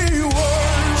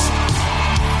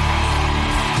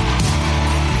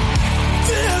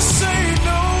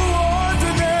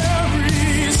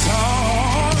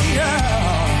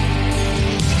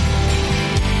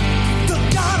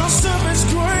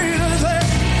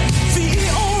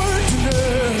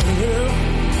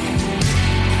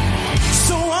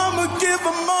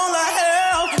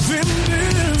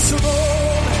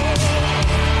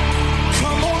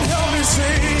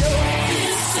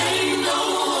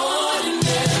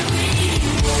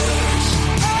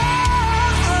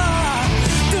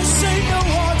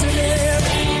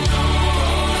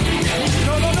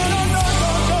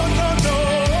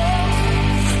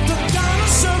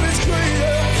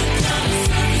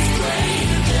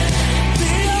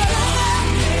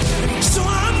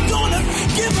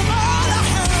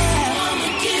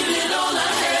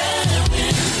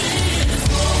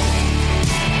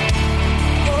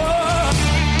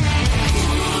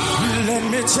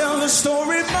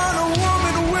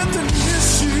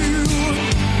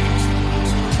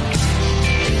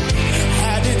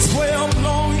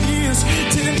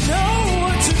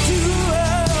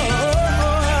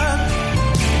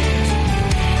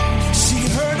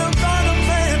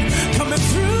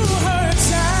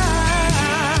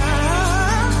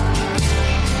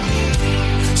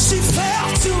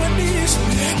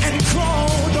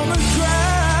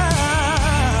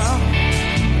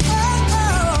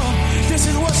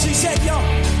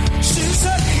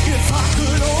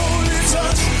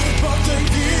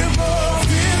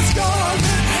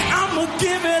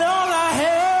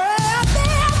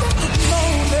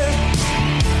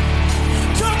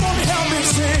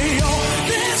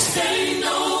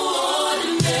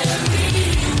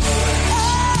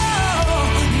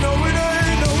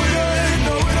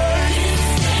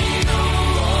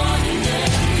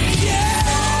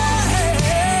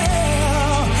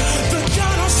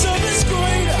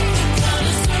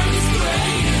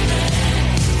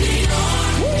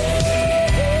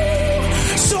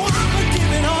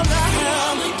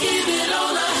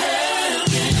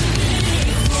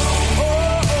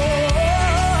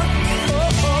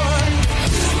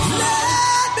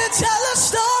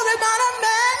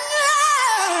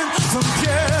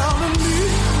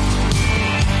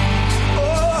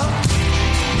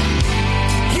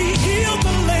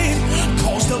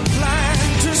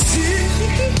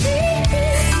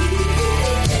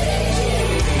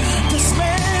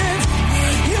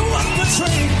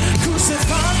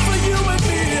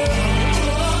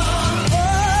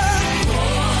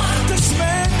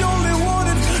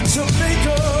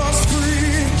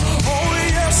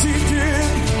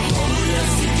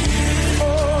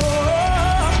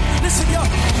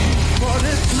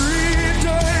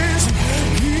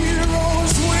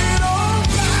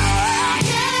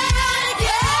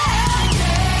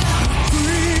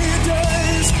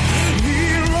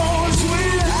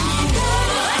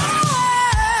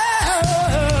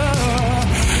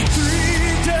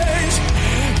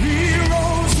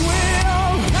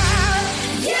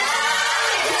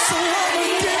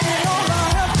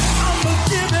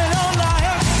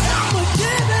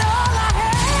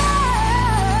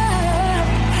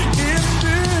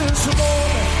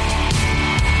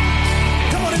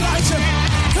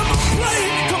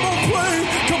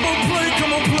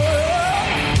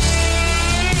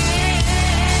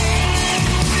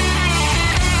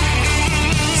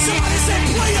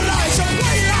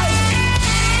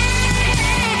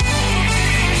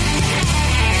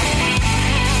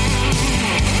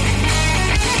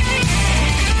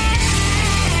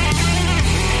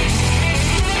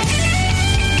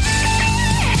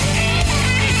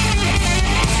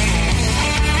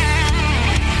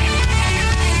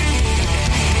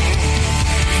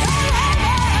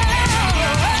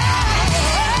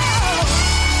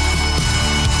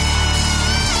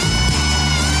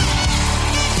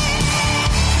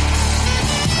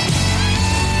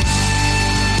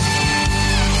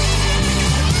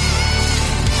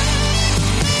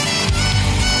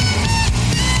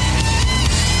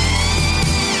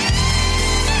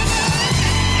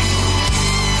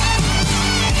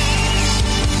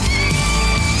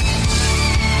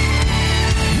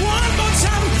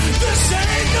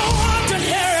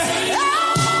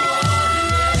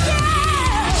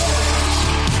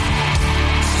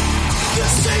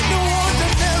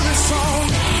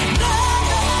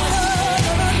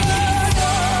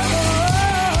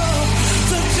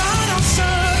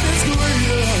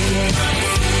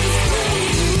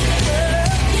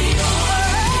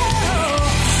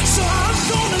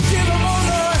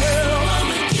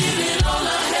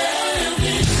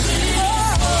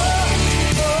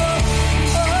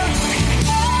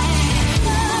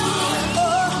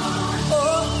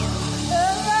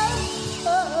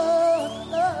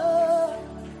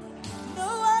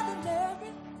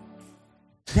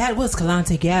 that was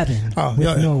Kalante Gavin. Oh,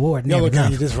 with no award. Y'all Never look at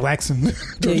enough. you just relaxing.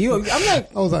 Yeah, I'm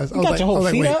like, I was you got your whole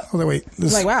feet up? wait.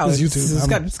 This, Like, wow, this it's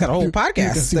YouTube. it's got a whole you can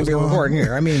podcast see that what's we're going on. recording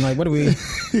here. I mean, like,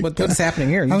 what's happening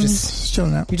here? You I'm just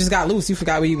chilling out. you just got loose. You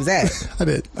forgot where you was at. I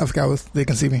did. I forgot they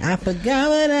can see me. I forgot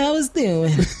what I was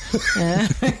doing.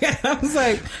 I was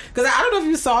like, because I don't know if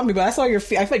you saw me, but I saw your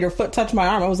feet. I felt your foot touch my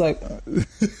arm. I was like,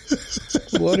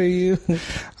 what are you? I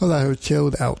was out here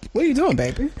chilled out. What are you doing,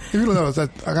 baby? If you don't know,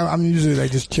 I'm usually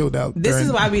like just chilled out. This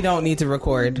is why we don't need to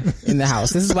record in the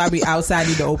house. This is why we outside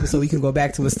need to open so we can go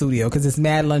back to a studio, because it's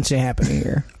mad luncheon happening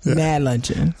here. Yeah. Mad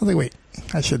luncheon. I was like, wait,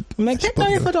 I should. I'm like, take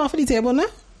your foot off of the table now.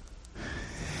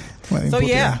 So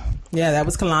yeah, that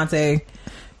was Kalante.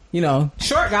 You know,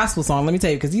 short gospel song. Let me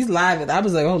tell you, because he's live. I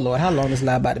was like, oh Lord, how long is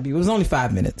live about to be? It was only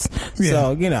 5 minutes. Yeah.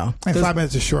 So you know, and 5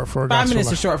 minutes is short for a 5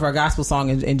 minutes is short for a gospel song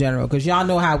in general, because y'all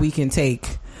know how we can take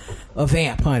a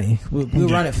vamp, honey. We'll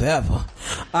run it forever.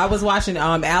 I was watching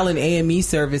Allen AME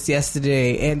service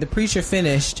yesterday, and the preacher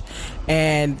finished,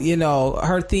 and you know,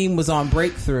 her theme was on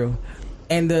Breakthrough,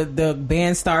 and the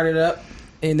band started up.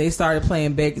 And they started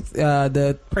playing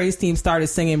the praise team started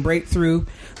singing Breakthrough.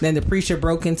 Then the preacher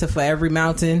broke into For Every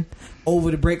Mountain over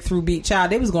the Breakthrough beat.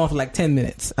 Child, they was going for like 10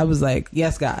 minutes. I was like,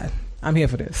 yes, God, I'm here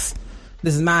for this.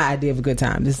 This is my idea of a good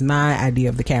time. This is my idea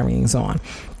of the carrying on.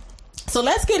 So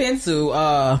let's get into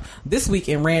This Week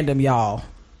in Random, y'all.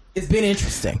 It's been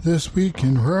interesting. This Week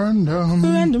in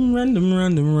Random.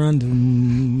 Random.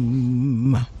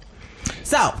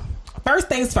 So, first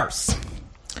things first.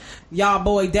 Y'all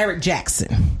boy Derek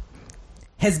Jackson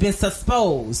has been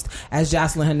supposed, as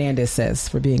Jocelyn Hernandez says,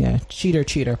 for being a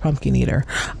cheater, pumpkin eater.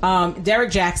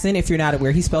 Derek Jackson, if you're not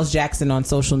aware, he spells Jackson on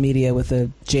social media with a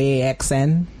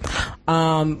Jaxn.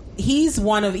 He's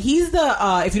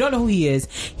the if you don't know who he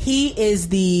is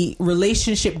the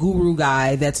relationship guru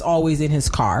guy that's always in his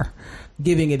car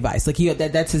giving advice. Like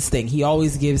that's his thing. He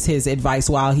always gives his advice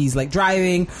while he's like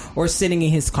driving or sitting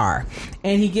in his car.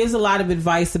 And he gives a lot of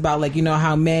advice about, like, you know,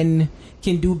 how men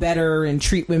can do better and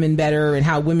treat women better, and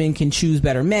how women can choose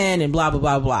better men, and blah, blah,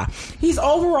 blah, blah. He's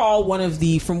overall one of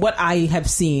the, from what I have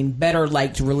seen, better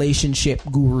liked relationship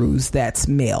gurus that's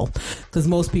male, because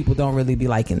most people don't really be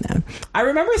liking them. I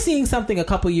remember seeing something a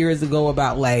couple years ago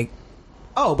about, like,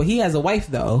 oh, but he has a wife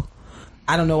though.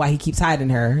 I don't know why he keeps hiding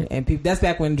her. And that's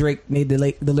back when Drake made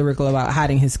the lyrical about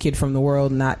hiding his kid from the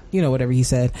world, not, you know, whatever he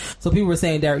said. So people were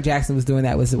saying Derek Jackson was doing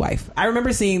that with his wife. I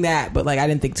remember seeing that, but like I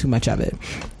didn't think too much of it.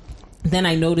 Then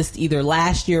I noticed either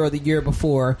last year or the year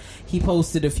before, he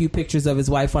posted a few pictures of his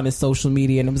wife on his social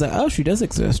media, and it was like, oh, she does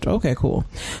exist. Okay, cool.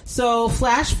 So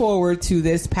flash forward to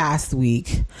this past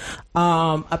week.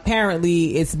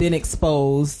 Apparently it's been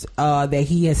exposed that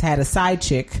he has had a side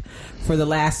chick for the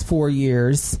last 4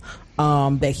 years.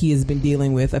 That he has been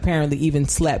dealing with. Apparently even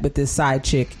slept with this side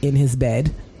chick in his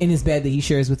bed that he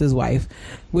shares with his wife,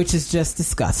 which is just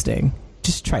disgusting,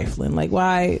 just trifling. Like,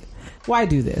 why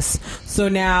do this? So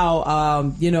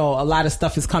now, you know, a lot of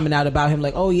stuff is coming out about him,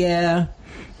 like, oh yeah,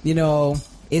 you know,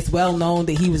 it's well known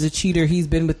that he was a cheater. He's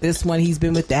been with this one. He's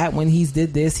been with that one. He's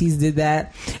did this. He's did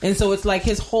that. And so it's like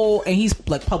his whole, and he's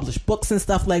like published books and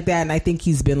stuff like that. And I think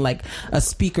he's been like a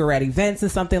speaker at events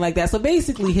and something like that. So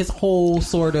basically his whole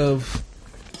sort of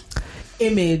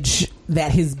image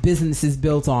that his business is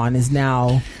built on is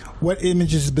now. What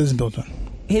image is his business built on?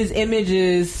 His image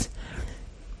is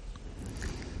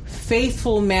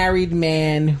faithful married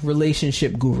man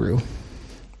relationship guru.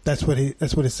 That's what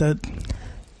it said.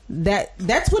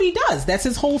 That's what he does. That's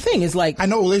his whole thing. Is like, I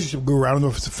know relationship guru. I don't know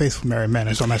if it's a faithful married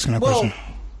man. So I'm asking that question.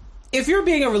 If you're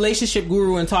being a relationship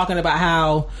guru and talking about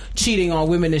how cheating on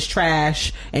women is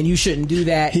trash and you shouldn't do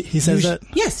that, he says that.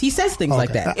 Yes, he says things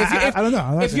like that. I don't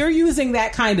know. If you're using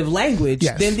that kind of language,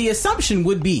 then the assumption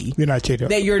would be you're not a cheater.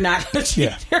 That you're not a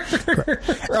cheater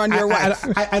on your wife.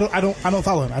 I don't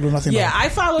follow him. I do nothing. Yeah, I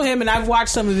follow him and I've watched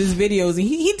some of his videos, and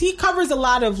he covers a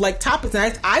lot of like topics.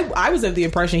 And I was of the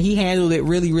impression he handled it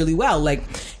really, really well. Like,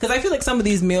 because I feel like some of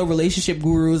these male relationship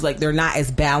gurus, like, they're not as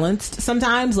balanced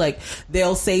sometimes. Like,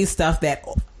 they'll say stuff that,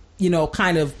 you know,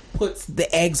 kind of puts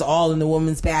the eggs all in the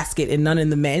woman's basket and none in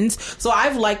the men's. So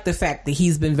I've liked the fact that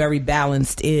he's been very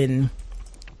balanced in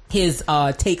his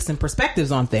takes and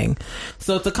perspectives on things.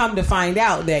 So to come to find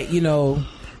out that, you know,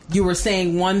 you were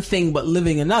saying one thing but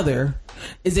living another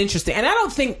is interesting. And I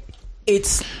don't think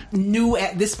it's new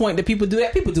at this point that people do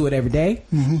that. People do it every day.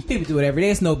 Mm-hmm. People do it every day.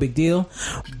 It's no big deal.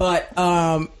 But,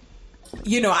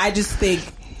 you know, I just think...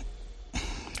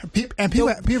 People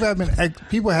have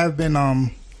been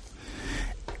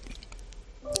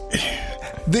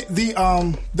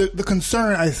the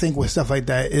concern, I think, with stuff like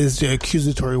that is the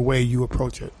accusatory way you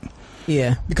approach it.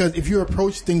 Yeah. Because if you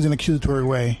approach things in an accusatory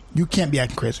way, you can't be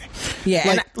acting crazy.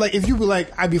 Yeah. Like if you be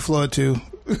like, I'd be flawed too.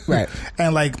 Right.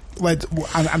 And like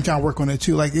I'm trying to work on it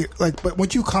too. But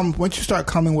once you start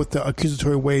coming with the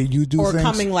accusatory way you do or things,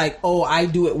 coming like, oh, I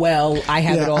do it well, I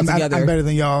have it all together. I'm better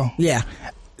than y'all. Yeah.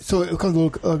 So it becomes a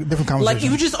little different conversation. Like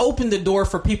you just open the door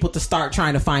for people to start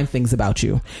trying to find things about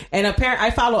you. And apparently, I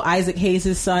follow Isaac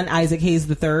Hayes' son, Isaac Hayes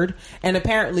III, and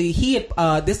apparently he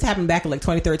had, this happened back in like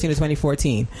 2013 or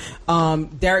 2014.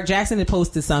 Derek Jackson had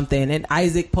posted something, and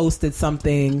Isaac posted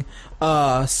something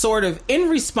sort of in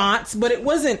response, but it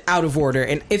wasn't out of order.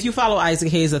 And if you follow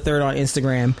Isaac Hayes III on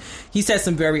Instagram, he said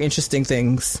some very interesting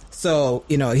things. So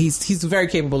he's very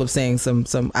capable of saying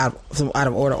some out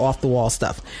of order, off the wall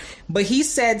stuff. But he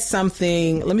said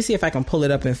something, let me see if I can pull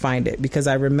it up and find it, because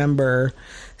I remember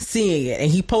seeing it. And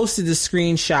he posted a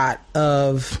screenshot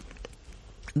of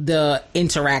the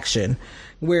interaction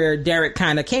where Derek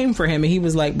kind of came for him and he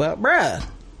was like, but bruh.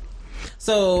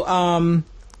 So,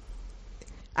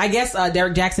 I guess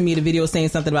Derek Jackson made a video saying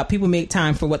something about people make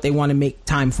time for what they want to make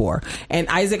time for. And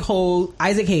Isaac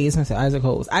Hayes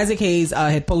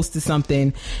had posted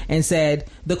something and said,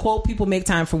 the quote, people make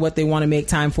time for what they want to make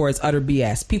time for is utter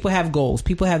BS. People have goals.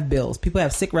 People have bills. People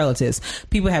have sick relatives.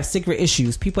 People have secret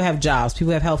issues. People have jobs.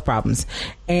 People have health problems.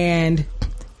 And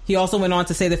he also went on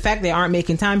to say the fact they aren't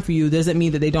making time for you doesn't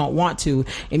mean that they don't want to.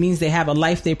 It means they have a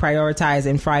life they prioritize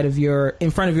in front of your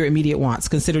immediate wants.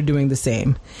 Consider doing the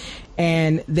same.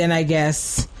 And then I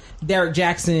guess Derek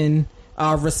Jackson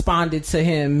responded to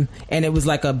him, and it was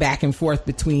like a back and forth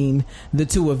between the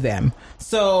two of them.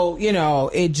 So,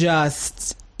 it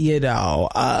just,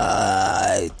 yeah.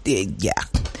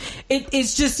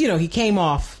 It's just, he came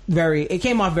off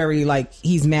very like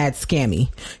he's mad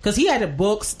scammy, because he had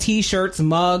books, t-shirts,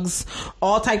 mugs,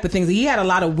 all type of things. He had a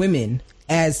lot of women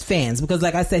as fans, because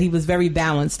like I said, he was very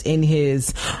balanced in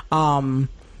his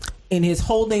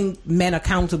holding men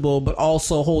accountable, but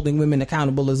also holding women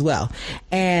accountable as well.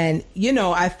 And,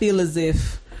 I feel as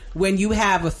if when you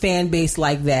have a fan base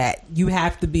like that, you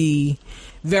have to be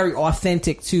very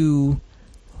authentic to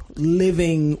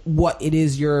living what it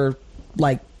is you're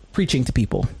like preaching to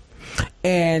people.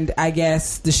 And I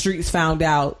guess the streets found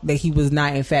out that he was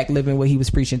not in fact living what he was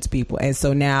preaching to people. And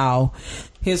so now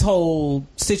his whole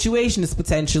situation is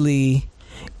potentially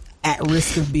at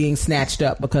risk of being snatched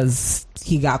up because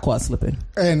he got caught slipping.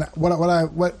 And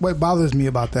what bothers me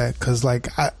about that, because like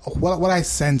what I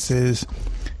sense is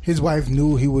his wife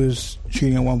knew he was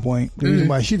cheating at one point. The reason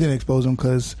why she didn't expose him,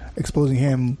 because exposing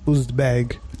him loses the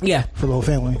bag. Yeah, for the whole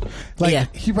family. Like, yeah,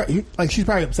 she's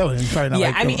probably upset with him. Probably not.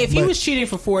 Yeah, I mean, if he was cheating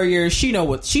for 4 years, she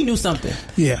knew something.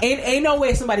 Yeah, ain't no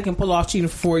way somebody can pull off cheating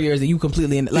for 4 years and you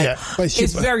completely like. Yeah,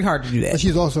 it's very hard to do that. But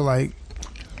she's also like,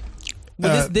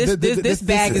 this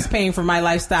bag is paying for my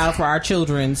lifestyle for our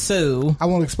children, so I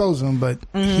won't expose him. But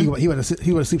he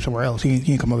would sleep somewhere else. He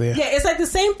didn't come over here. Yeah, it's like the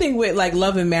same thing with like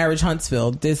Love and Marriage Huntsville.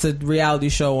 There's a reality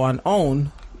show on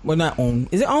OWN. Well, not OWN.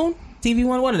 Is it OWN? TV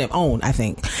One, one of them, OWN, I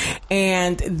think.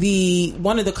 And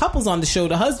one of the couples on the show,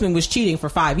 the husband was cheating for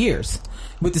 5 years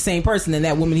with the same person, and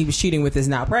that woman he was cheating with is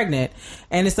now pregnant.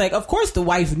 And it's like, of course the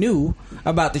wife knew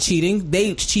about the cheating.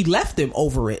 She left him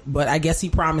over it, but I guess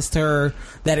he promised her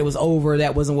that it was over,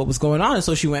 that wasn't what was going on, and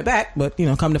so she went back. But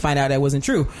come to find out that wasn't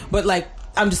true. But like,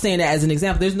 I'm just saying that as an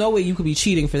example. There's no way you could be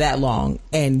cheating for that long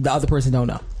and the other person don't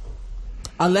know,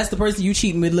 unless the person you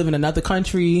cheating with live in another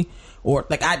country. Or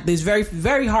like, it's very,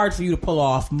 very hard for you to pull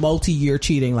off multi-year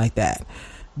cheating like that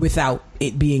without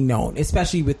it being known,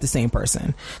 especially with the same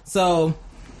person. So,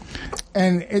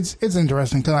 and it's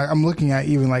interesting because I'm looking at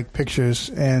even like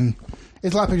pictures, and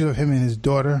it's a lot of pictures of him and his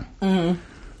daughter, and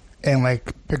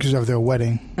like pictures of their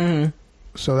wedding.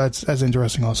 So that's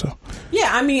interesting also.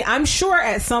 Yeah, I mean, I'm sure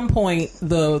at some point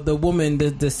the woman,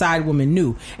 the side woman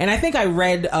knew, and I think I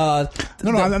read. I'm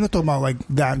not talking about like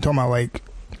that. I'm talking about like.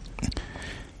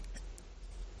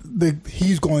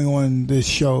 He's going on this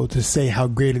show to say how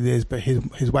great it is, but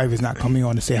his wife is not coming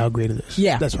on to say how great it is.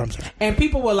 Yeah, that's what I'm saying. And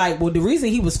people were like, "Well, the reason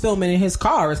he was filming in his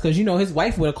car is because his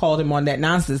wife would have called him on that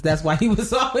nonsense. That's why he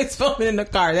was always filming in the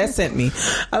car." That sent me.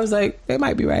 I was like, "They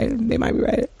might be right. They might be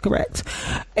right. Correct."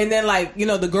 And then like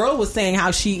the girl was saying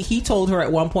how he told her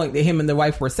at one point that him and the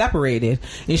wife were separated,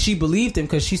 and she believed him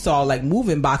because she saw like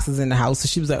moving boxes in the house. So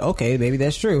she was like, "Okay, maybe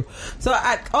that's true." So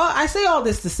I say all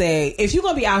this to say, if you're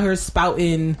gonna be out here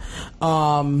spouting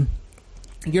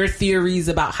your theories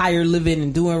about how you're living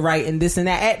and doing right and this and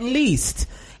that,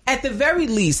 at the very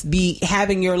least, be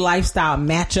having your lifestyle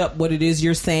match up what it is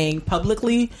you're saying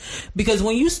publicly. Because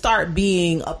when you start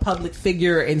being a public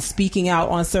figure and speaking out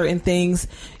on certain things,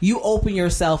 you open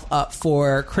yourself up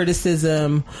for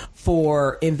criticism,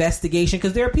 for investigation,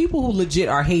 because there are people who legit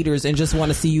are haters and just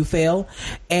want to see you fail,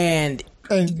 and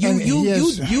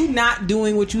you not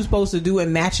doing what you're supposed to do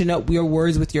and matching up your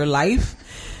words with your life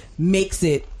makes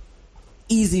it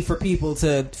easy for people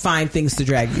to find things to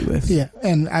drag you with. Yeah,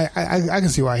 and I can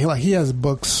see why. He has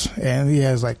books and he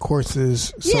has like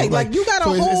courses. So, yeah, like you got a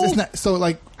whole. It's not, so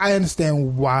like I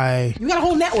understand why you got a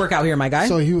whole network out here, my guy.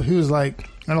 So he was like,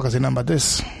 I'm not gonna say nothing about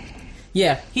this.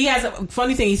 Yeah, he has.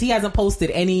 Funny thing is, he hasn't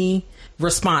posted any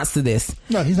response to this.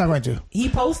 No, he's not going to. He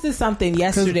posted something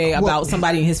yesterday about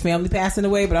somebody in his family passing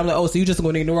away, but I'm like, oh, so you just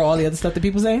going to ignore all the other stuff that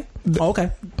people say?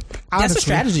 Okay. That's a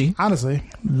strategy. Honestly,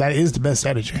 that is the best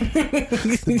strategy.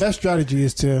 The best strategy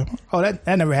is to,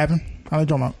 that never happened. I'm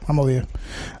talking about, I'm over here.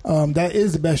 That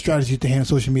is the best strategy to handle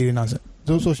social media nonsense.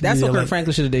 That's what Kirk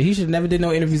Franklin should have did. He should have never did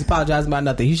no interviews apologizing about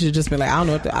nothing. He should have just been like, I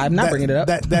don't know, I'm not bringing it up.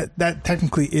 That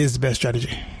technically is the best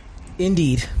strategy.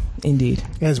 Indeed. It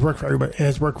has worked for everybody. It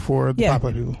has worked for the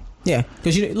popular people. Yeah,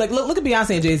 because you like look at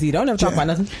Beyonce and Jay-Z. Don't ever talk about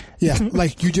nothing. Yeah,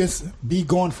 like you just be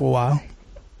gone for a while,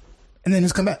 and then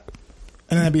just come back,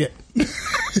 and then that'd be it.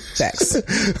 Facts.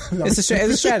 It's a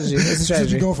strategy.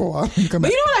 Just be gone for a while. And come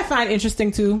back. You know what I find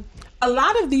interesting too? A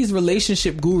lot of these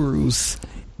relationship gurus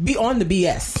be on the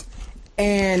BS,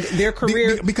 and their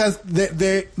career because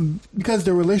their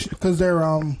relationship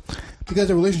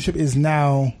is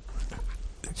now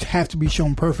have to be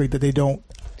shown perfect that they don't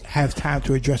have time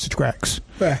to address the cracks.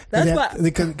 Yeah, they have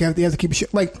to keep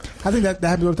like I think that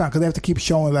happens all the time because they have to keep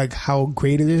showing like how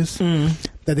great it is that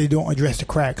they don't address the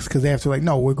cracks because they have to like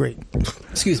no, we're great.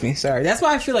 Excuse me, sorry. That's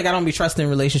why I feel like I don't be trusting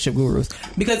relationship gurus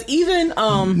because even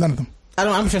none of them.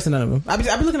 I'm trusting none of them. I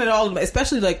be looking at all of them,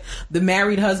 especially like the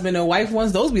married husband and wife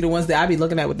ones. Those be the ones that I be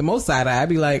looking at with the most side eye. I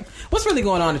be like, what's really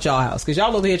going on at y'all house? Because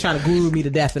y'all over here trying to guru me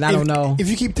to death, and I don't know. If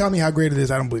you keep telling me how great it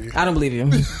is, I don't believe you. I don't believe you.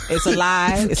 It's a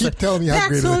lie. Telling me how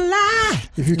great it is. That's a lie.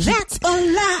 That's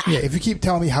a lie. Yeah, if you keep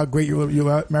telling me how great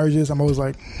your marriage is, I'm always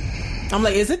like,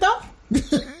 is it though?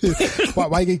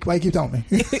 why you keep telling me?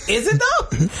 Is it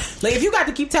though? Like if you got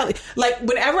to keep telling, like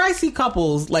whenever I see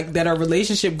couples like that are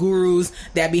relationship gurus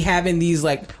that be having these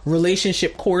like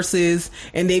relationship courses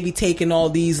and they be taking all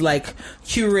these like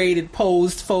curated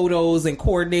posed photos and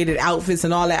coordinated outfits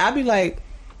and all that, I'd be like,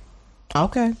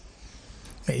 okay.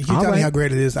 Hey, you keep telling me how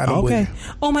great it is. I don't believe you.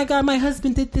 Oh my God, my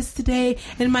husband did this today,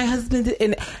 and my husband did,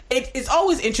 and it's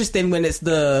always interesting when it's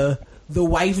the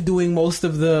wife doing most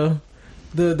of the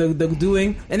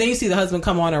doing, and then you see the husband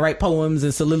come on and write poems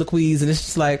and soliloquies, and it's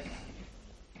just like,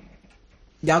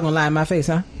 y'all gonna lie in my face,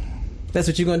 huh? That's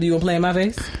what you're gonna do? You gonna play in my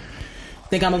face?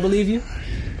 Think I'm gonna believe you?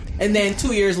 And then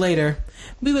 2 years later,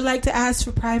 we would like to ask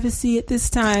for privacy at this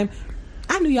time.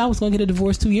 I knew y'all was gonna get a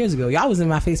divorce 2 years ago. Y'all was in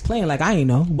my face playing like I ain't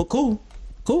know, but cool,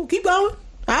 keep going.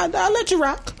 I'll let you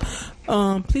rock.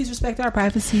 Please respect our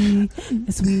privacy.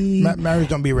 Marriage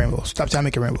don't be rainbows. Stop trying to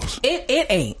make it rainbows. It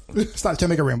ain't. Stop trying to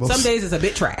make it rainbows. Some days it's a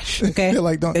bit trash. Okay,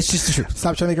 it's just the truth.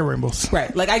 Stop trying to make it rainbows.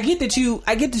 Right. Like I get that you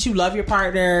love your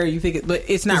partner. You think but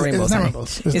it's not rainbows. It's not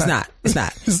rainbows. It's not. It's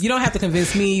not. You don't have to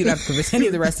convince me. You don't have to convince any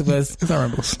of the rest of us. It's not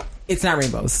rainbows. It's not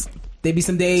rainbows. There'd be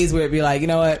some days where it'd be like, you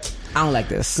know what? I don't like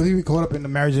this. So you be caught up in the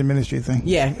marriage and ministry thing.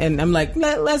 Yeah, and I'm like,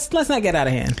 let's not get out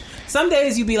of hand. Some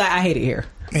days you be like, I hate it here.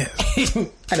 Yeah.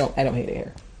 I don't hate it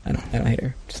here. I don't hate it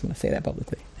here. Just want to say that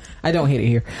publicly. I don't hate it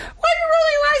here. Why are you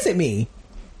rolling your eyes at me?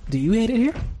 Do you hate it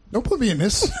here? Don't put me in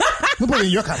this. Don't put me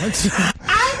in your comments.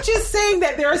 I'm just saying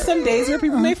that there are some days where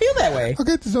people may feel that way.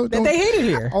 Okay, so that they hate it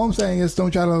here. All I'm saying is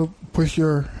don't try to push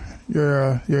your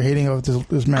hating of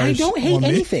this marriage. I don't hate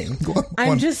anything.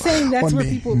 I'm just saying that's where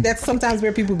people. That's sometimes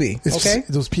where people be. It's okay,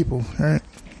 those people, right?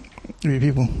 It'd be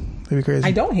people. It'd be crazy.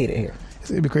 I don't hate it here.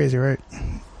 It'd be crazy, right?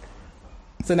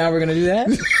 So now we're gonna do that.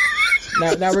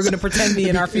 now we're gonna pretend be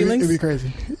in our feelings. It'd be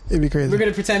crazy. It'd be crazy. We're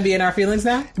gonna pretend be in our feelings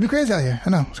now. It'd be crazy out here. I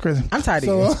know it's crazy. I'm tired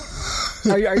of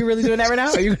you. Are you really doing that right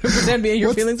now? Are you gonna pretend be in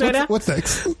your feelings right now? What's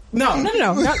next? No.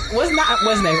 What's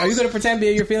next? Are you gonna pretend be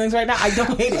in your feelings right now? I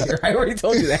don't hate it here. I already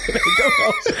told you that.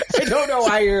 I don't know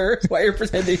why you're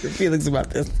pretending your feelings about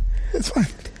this. It's fine.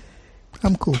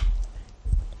 I'm cool.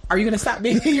 Are you gonna stop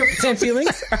being in your pretend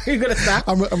feelings? Are you gonna stop?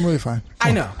 I'm really fine.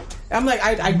 I know. I'm like,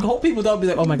 I hope people don't be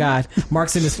like, oh my God,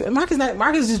 Mark's in this. Mark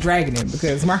is just dragging him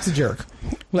because Mark's a jerk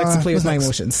who likes to play with my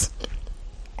emotions.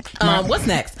 What's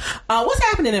next? What's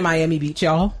happening in Miami Beach,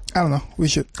 y'all? I don't know. We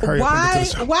should hurry up.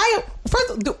 Why?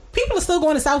 First, people are still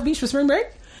going to South Beach for spring break?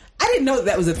 I didn't know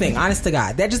that was a thing. Honest to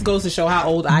God, that just goes to show how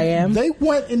old I am. They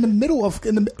went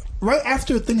right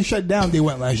after things shut down. They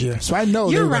went last year, so I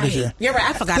know you're they right. Went this year. You're right.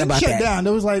 I forgot about that. Things shut down.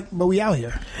 It was like, but we out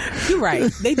here. You're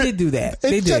right. They did do that.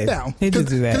 They shut down. They did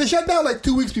do that. Because it shut down like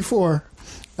 2 weeks before,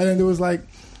 and then there was like,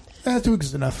 2 weeks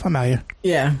is enough. I'm out here.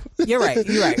 Yeah, you're right.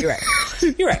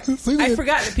 So I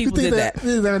forgot that people did that.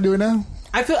 They're going to do it now?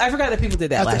 I forgot that people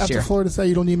did that last year. After Florida said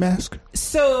you don't need mask?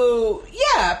 So,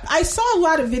 yeah, I saw a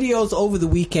lot of videos over the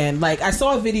weekend. Like, I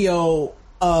saw a video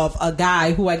of a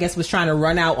guy who I guess was trying to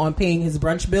run out on paying his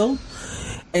brunch bill.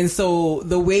 And so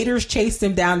the waiters chased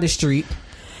him down the street.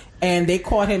 And they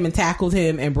caught him and tackled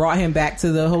him and brought him back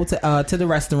to the hotel, to the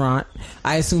restaurant.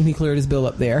 I assume he cleared his bill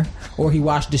up there, or he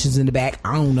washed dishes in the back.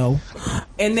 I don't know.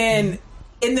 And then,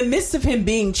 in the midst of him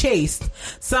being chased,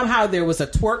 somehow there was a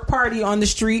twerk party on the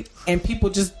street, and people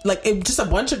just a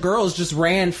bunch of girls just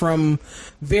ran from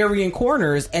varying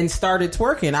corners and started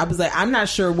twerking. I was like, I'm not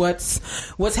sure what's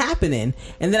happening.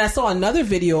 And then I saw another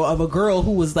video of a girl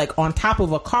who was like on top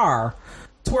of a car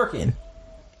twerking.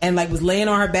 And like was laying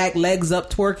on her back, legs up,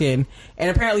 twerking.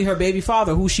 And apparently her baby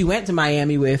father, who she went to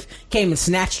Miami with, came and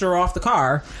snatched her off the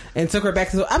car and took her back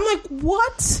to I'm like,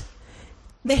 what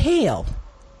the hell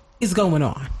is going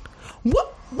on?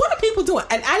 What are people doing?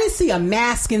 And I didn't see a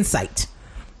mask in sight.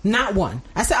 Not one.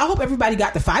 I said, I hope everybody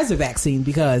got the Pfizer vaccine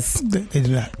because they did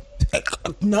not.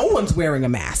 No one's wearing a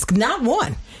mask. Not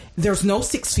one. There's no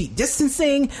 6 feet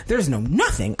distancing. There's no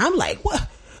nothing. I'm like,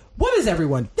 what is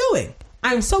everyone doing?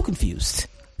 I'm so confused.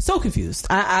 So confused.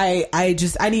 I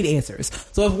need answers.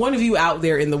 So if one of you out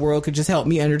there in the world could just help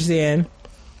me understand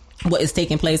what is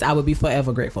taking place, I would be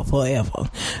forever grateful.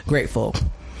 Forever grateful.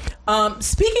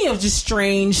 Speaking of just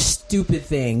strange, stupid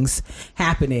things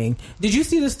happening, did you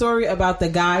see the story about the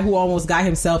guy who almost got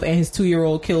himself and his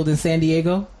 2-year-old killed in San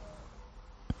Diego?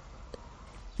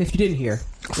 If you didn't hear,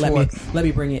 let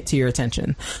me bring it to your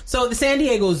attention. So the San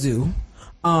Diego Zoo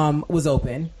was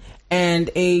open. And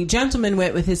a gentleman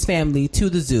went with his family to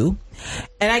the zoo.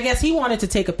 And I guess he wanted to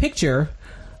take a picture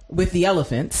with the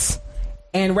elephants.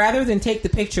 And rather than take the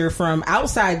picture from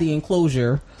outside the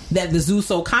enclosure that the zoo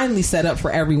so kindly set up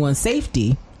for everyone's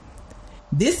safety,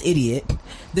 this idiot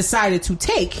decided to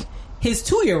take his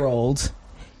 2-year-old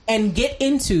and get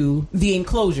into the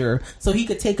enclosure so he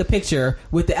could take a picture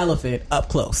with the elephant up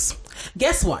close.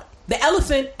 Guess what? The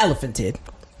elephant elephanted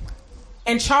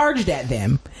and charged at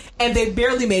them, and they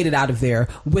barely made it out of there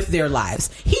with their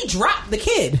lives. He dropped the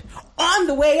kid on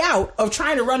the way out of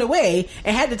trying to run away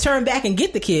and had to turn back and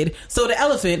get the kid so the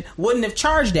elephant wouldn't have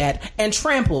charged at and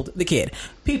trampled the kid.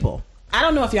 People, I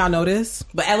don't know if y'all know this,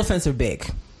 but elephants are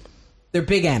big. They're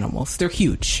big animals. They're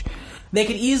huge. They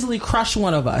could easily crush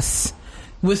one of us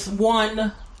with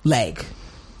one leg,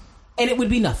 and it would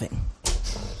be nothing.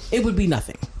 It would be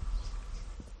nothing.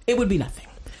 It would be nothing.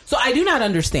 So I do not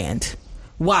understand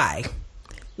why,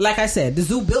 like I said, the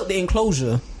zoo built the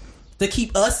enclosure to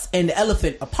keep us and the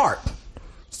elephant apart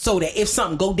so that if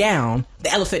something go down,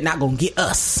 the elephant not going to get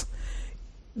us.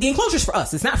 The enclosure's for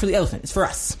us. It's not for the elephant. It's for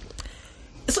us.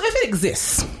 So if it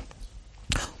exists,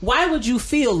 why would you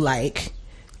feel like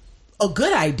a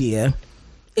good idea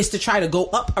is to try to go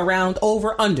up, around,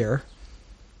 over, under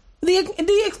the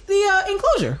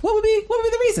enclosure? What would be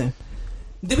the reason?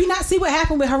 Did we not see what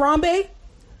happened with Harambe?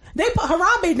 They put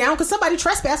Harambe down because somebody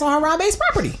trespassed on Harambe's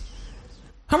property.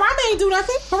 Harambe ain't do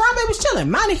nothing. Harambe was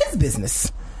chilling, minding his business.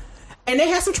 And they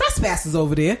had some trespassers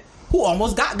over there who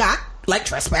almost got like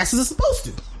trespassers are supposed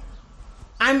to.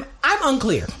 I'm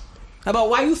unclear about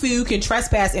why you feel you can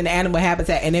trespass in the animal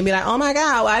habitat and then be like, oh my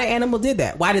God, why the animal did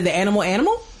that? Why did the animal?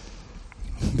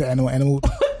 The animal.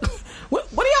 What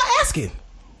are y'all asking?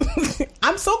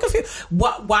 I'm so confused.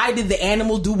 Why did the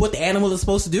animal do what the animal is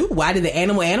supposed to do? Why did the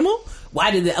animal? Why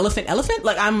did the elephant?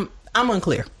 Like, I'm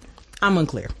unclear.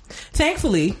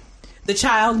 Thankfully, the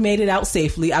child made it out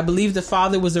safely. I believe the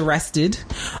father was arrested,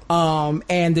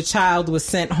 and the child was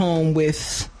sent home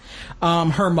with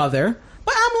her mother.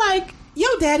 But I'm like, yo,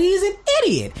 daddy is an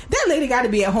idiot. That lady got to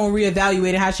be at home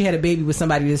reevaluating how she had a baby with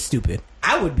somebody this stupid.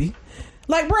 I would be.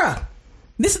 Like, bruh,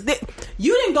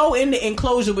 you didn't go in the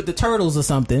enclosure with the turtles or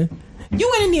something. You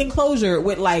went in the enclosure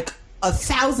with like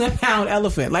 1,000-pound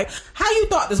elephant. Like, how you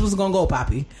thought this was gonna go,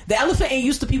 Poppy? The elephant ain't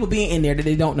used to people being in there that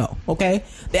they don't know, okay?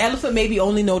 The elephant maybe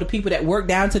only know the people that work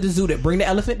down to the zoo that bring the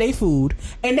elephant their food,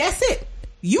 and that's it.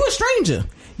 You a stranger.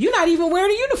 You're not even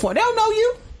wearing a uniform. They don't know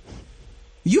you.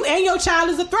 You and your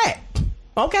child is a threat,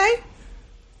 okay?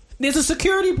 There's a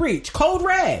security breach. Code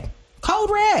red.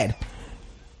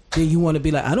 Then you want to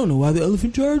be like, I don't know why the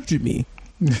elephant charged me.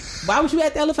 Why was you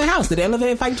at the elephant house? Did the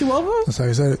elephant invite you over? That's how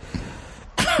you said it.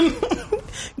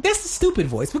 That's the stupid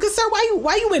voice. Because, sir,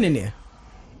 why you went in there?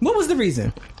 What was the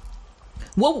reason?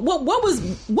 What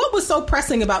was so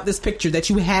pressing about this picture that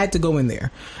you had to go in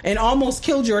there and almost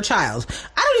killed your child?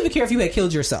 I don't even care if you had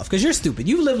killed yourself, because you're stupid.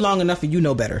 You've lived long enough and you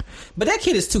know better. But that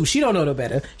kid is 2. She don't know no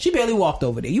better. She barely walked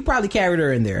over there. You probably carried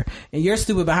her in there, and you're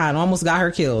stupid behind almost got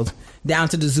her killed down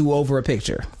to the zoo over a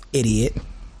picture. Idiot.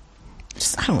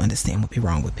 Just, I don't understand what be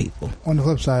wrong with people. On the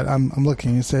flip side, I'm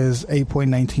looking. It says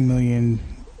 8.19 million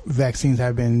vaccines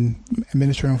have been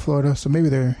administered in Florida, so maybe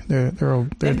they're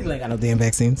People ain't got no damn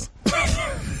vaccines.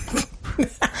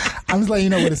 I'm just letting you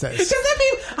know what it says. Does that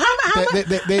mean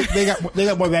They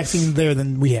got more vaccines there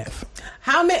than we have.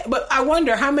 how many? But I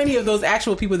wonder how many of those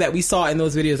actual people that we saw in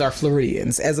those videos are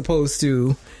Floridians as opposed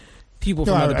to people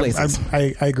from other places.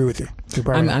 I agree with you.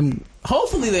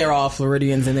 Hopefully they're all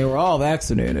Floridians and they were all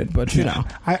vaccinated, but you know.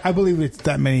 I believe it's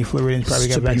that many Floridians probably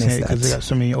got vaccinated because they got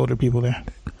so many older people there.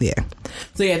 Yeah.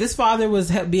 So yeah, this father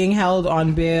was being held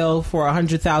on bail for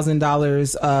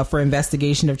 $100,000 for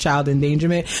investigation of child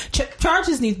endangerment.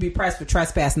 Charges need to be pressed for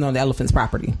trespassing on the elephant's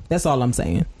property. That's all I'm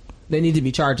saying. There need to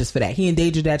be charges for that. He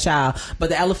endangered that child, but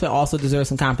the elephant also deserves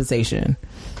some compensation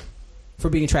for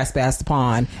being trespassed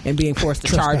upon and being forced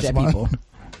to charge at people.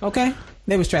 Okay?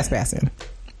 They was trespassing.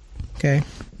 Okay?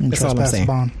 That's all I'm saying.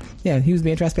 Upon. Yeah, he was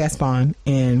being trespassed upon,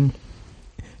 and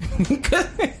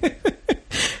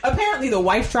apparently the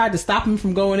wife tried to stop him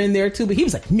from going in there too, but he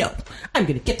was like, no, I'm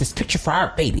going to get this picture for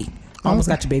our baby. Almost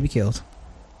got your baby killed.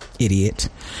 Idiot.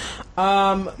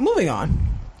 Moving on.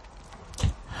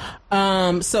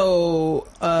 I don't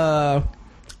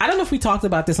know if we talked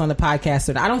about this on the podcast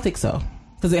or not. I don't think so,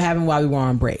 because it happened while we were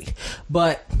on break.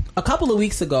 But a couple of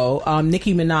weeks ago,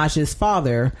 Nicki Minaj's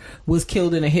father was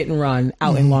killed in a hit and run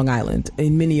out in Long Island,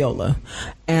 in Mineola.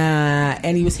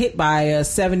 And he was hit by a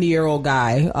 70-year-old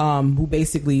guy who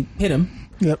basically hit him.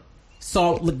 Yep.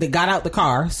 They got out the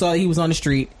car, saw he was on the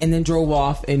street, and then drove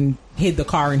off and hid the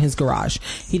car in his garage.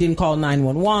 He didn't call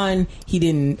 911. He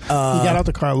didn't. He got out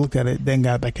the car, looked at it, then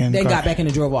got back in. Got back in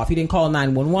and drove off. He didn't call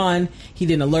 911. He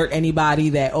didn't alert anybody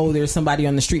that there's somebody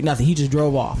on the street. Nothing. He just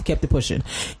drove off, kept it pushing.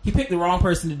 He picked the wrong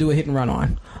person to do a hit and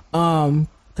run on.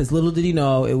 Because little did he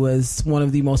know it was one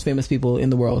of the most famous people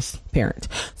in the world's parent.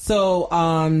 So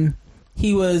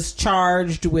he was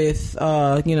charged with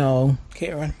Can't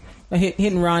run. A hit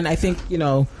and run. I think, it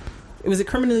was a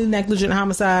criminally negligent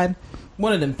homicide.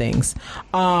 One of them things.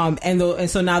 And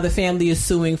so now the family is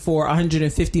suing for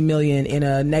 $150 million in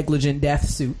a negligent death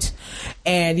suit.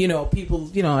 And,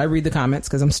 people, I read the comments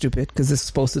because I'm stupid, because this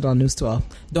is posted on News 12.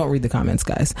 Don't read the comments,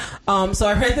 guys. So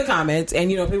I read the comments, and,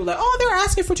 people are like, oh, they're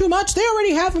asking for too much. They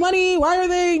already have money. Why are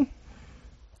they?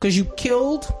 Because you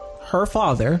killed her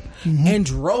father and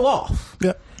drove off.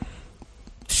 Yep.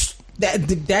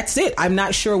 That's it. I'm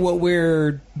not sure what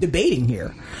we're debating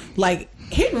here. Like,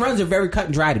 hit and runs are very cut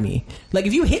and dry to me. Like,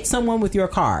 if you hit someone with your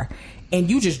car and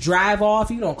you just drive off,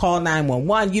 you don't call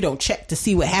 911, you don't check to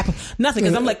see what happened, nothing.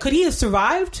 Because I'm like, could he have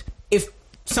survived if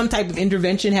some type of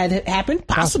intervention had happened?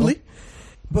 Possibly.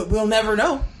 But we'll never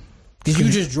know. Because you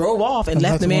just drove off and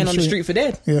left the man on the street for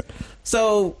dead. Yeah.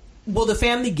 So, will the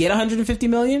family get $150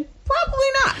 million? Probably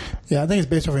not. Yeah, I think it's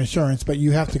based off insurance, but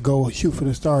you have to go shoot for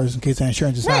the stars in case the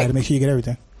insurance is high to make sure you get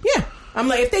everything. Yeah. I'm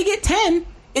like, if they get 10,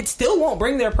 it still won't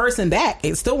bring their person back.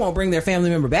 It still won't bring their family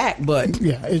member back, but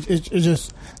yeah, it's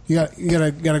just you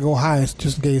gotta go high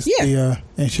just in case the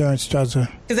insurance tries to.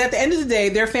 Because at the end of the day,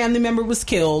 their family member was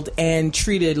killed and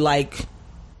treated like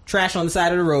trash on the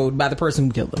side of the road by the person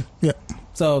who killed them. Yeah.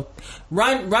 So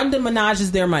run the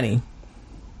Minaj's their money.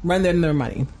 Run them their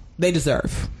money. They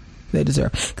deserve.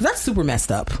 Because that's super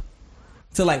messed up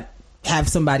to like have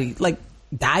somebody like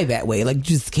die that way, like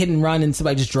just hit and run and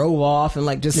somebody just drove off and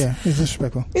like just it's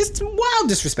disrespectful. It's wild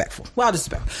disrespectful.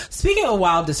 Speaking of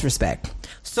wild disrespect,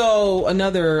 so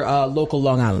another local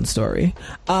Long Island story.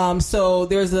 So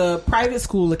there's a private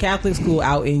school, a Catholic school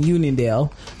out in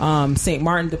Uniondale, St.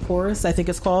 Martin de Porres, I think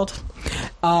it's called,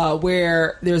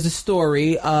 where there's a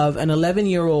story of an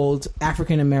 11-year-old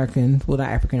African-American, well, not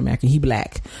African-American, he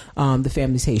black, the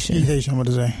family's Haitian. He's Haitian, what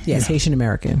to say? Yes, yeah.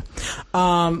 Haitian-American.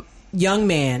 Young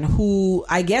man who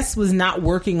I guess was not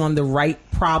working on the right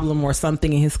problem or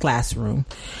something in his classroom.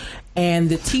 And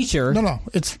the teacher... No,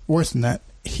 it's worse than that.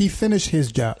 He finished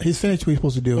his job. He finished what he was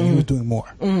supposed to do, and he was doing more.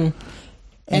 Mm-hmm.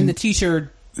 And the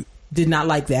teacher did not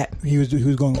like that. He was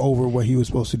going over what he was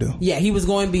supposed to do. Yeah, he was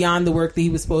going beyond the work that he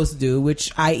was supposed to do,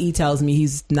 which IE tells me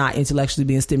he's not intellectually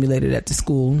being stimulated at the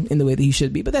school in the way that he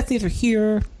should be. But that's neither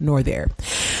here nor there.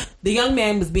 The young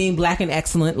man was being black and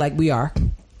excellent like we are.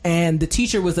 and the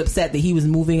teacher was upset that he was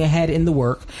moving ahead in the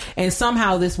work, and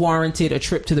somehow this warranted a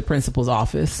trip to the principal's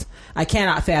office. I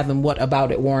cannot fathom what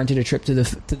about it warranted a trip to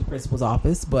the principal's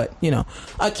office, but you know,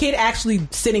 a kid actually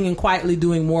sitting and quietly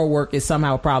doing more work is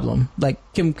somehow a problem. Like,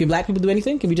 can black people do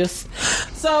anything? Can we just?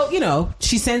 So, you know,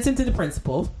 she sends him to the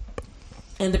principal,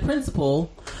 and the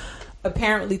principal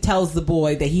apparently tells the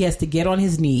boy that he has to get on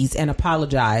his knees and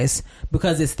apologize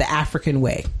because it's the African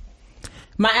way.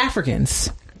 My Africans,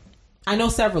 I know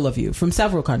several of you from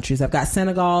several countries. I've got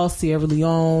Senegal, Sierra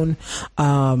Leone,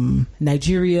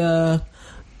 Nigeria,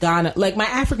 Ghana. Like, my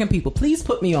African people, please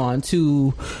put me on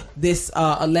to this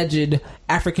alleged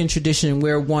African tradition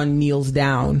where one kneels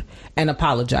down and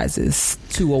apologizes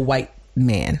to a white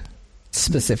man.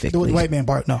 Specifically, the white man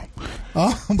part, no.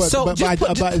 But I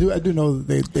do know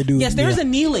they do. Yes, there is a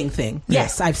kneeling thing.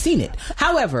 Yes, I've seen it.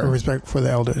 However, respect for the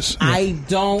elders.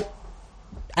 Yeah.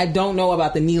 I don't know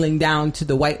about the kneeling down to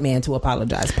the white man to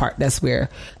apologize part. That's where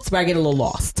I get a little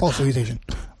lost. Also, he's Asian,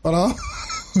 but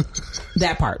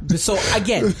that part. So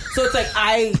again, so it's like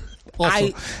I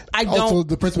don't. Also,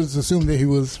 the principals assumed that he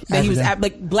was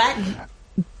like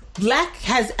black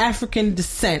has African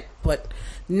descent, but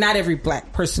not every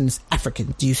black person's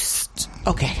African.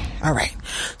 Okay, all right.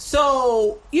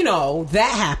 So, you know, that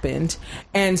happened.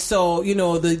 And so, you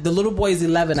know, the little boy is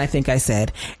 11, I think I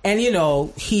said. And, you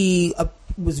know, he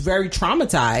was very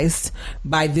traumatized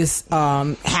by this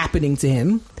happening to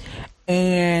him.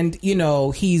 And, you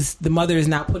know, the mother is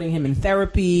now putting him in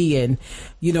therapy, and,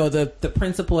 you know, the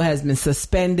principal has been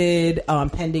suspended,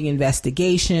 pending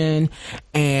investigation.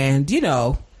 And, you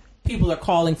know, people are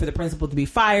calling for the principal to be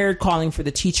fired, calling for the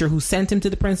teacher who sent him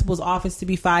to the principal's office to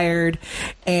be fired.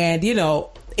 And, you know,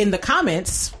 in the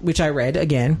comments, which I read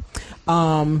again,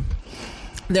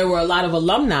 there were a lot of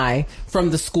alumni from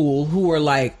the school who were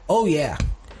like, oh yeah,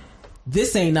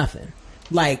 this ain't nothing.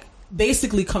 Like,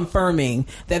 basically confirming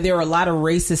that there are a lot of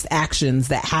racist actions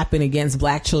that happen against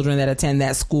black children that attend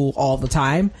that school all the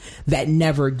time that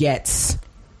never gets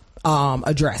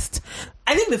addressed.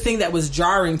 I think the thing that was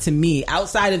jarring to me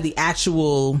outside of the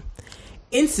actual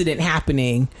incident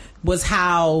happening was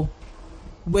how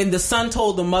when the son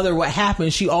told the mother what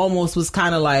happened, she almost was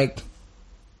kind of like,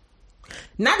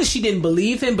 not that she didn't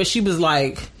believe him, but she was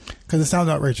like, because it sounds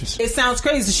outrageous. It sounds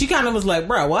crazy. She kind of was like,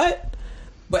 bro, what?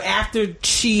 But after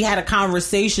she had a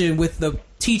conversation with the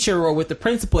teacher or with the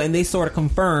principal and they sort of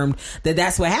confirmed that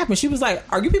that's what happened, she was like,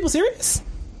 are you people serious?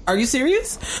 Are you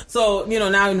serious? So, you know,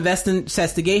 now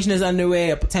investigation is underway.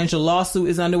 A potential lawsuit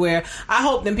is underway. I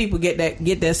hope them people get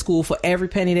that school for every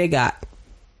penny they got.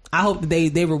 I hope that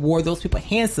they reward those people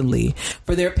handsomely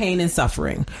for their pain and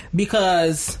suffering.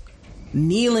 Because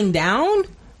kneeling down?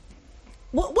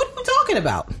 What are you talking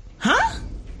about? Huh?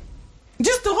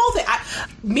 Just the whole thing.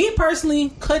 Me personally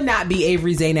could not be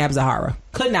Avery Zainab Zahara.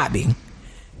 Could not be.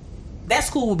 That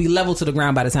school will be leveled to the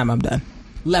ground by the time I'm done.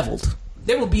 Leveled.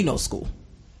 There will be no school.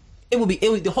 It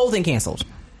would the whole thing canceled.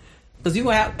 Because you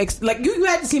have you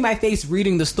had to see my face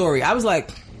reading the story. I was like,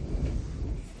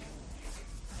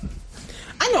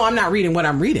 I know I'm not reading what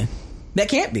I'm reading. That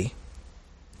can't be.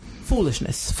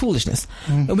 Foolishness.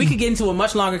 Mm-hmm. And we could get into a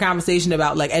much longer conversation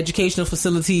about like educational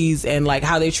facilities and like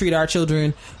how they treat our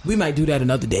children. We might do that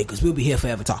another day because we'll be here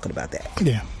forever talking about that.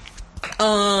 Yeah.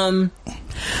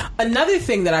 Another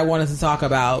thing that I wanted to talk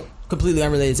about, completely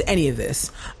unrelated to any of this,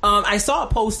 I saw a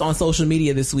post on social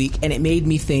media this week and it made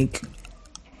me think,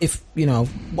 if you know,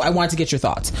 I wanted to get your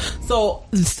thoughts. So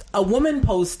a woman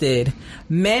posted,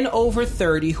 men over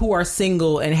 30 who are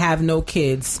single and have no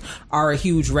kids are a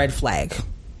huge red flag.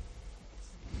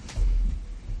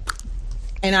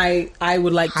 And I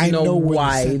would like to know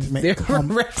why they're a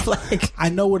red flag. I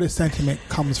know where the sentiment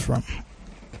comes from,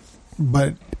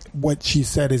 but what she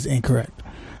said is incorrect.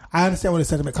 I understand where the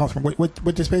sentiment comes from.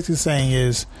 What this basically saying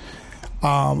is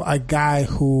a guy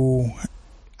who,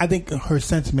 I think her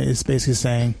sentiment is basically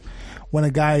saying when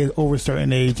a guy is over a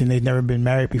certain age and they've never been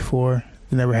married before,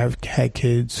 they never have had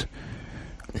kids,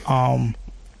 and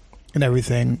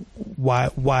everything,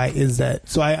 why is that?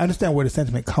 So I understand where the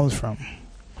sentiment comes from.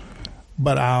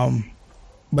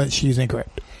 But she's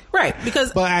incorrect, right?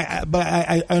 Because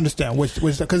I understand which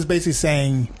because it's basically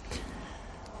saying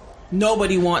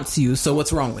nobody wants you, so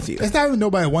what's wrong with you? It's not even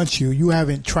nobody wants you. You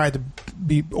haven't tried to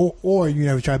be, or you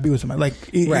never tried to be with somebody. Like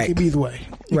it could be either way.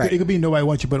 It could be nobody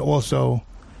wants you, but also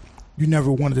you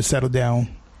never wanted to settle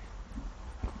down.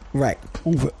 Right.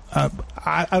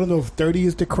 I don't know if 30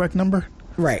 is the correct number.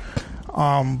 Right.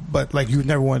 But like you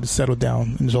never wanted to settle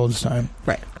down in all this time.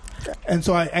 Right. And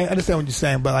so I understand what you're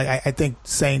saying, but like I think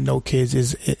saying no kids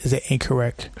is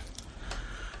incorrect.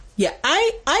 Yeah,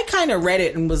 I kind of read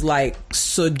it and was like,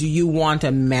 so do you want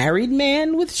a married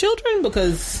man with children?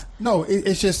 Because No,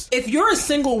 it's just if you're a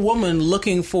single woman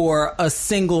looking for a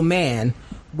single man,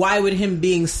 why would him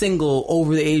being single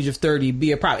over the age of 30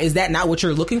 be a problem? Is that not what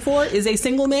you're looking for? Is a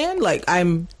single man? Like, I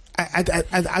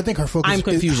think her focus. I'm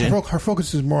confusion. Her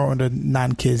focus is more on the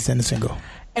non-kids than the single.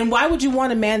 And why would you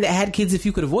want a man that had kids if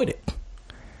you could avoid it?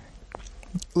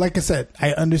 Like I said,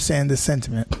 I understand the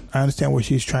sentiment. I understand where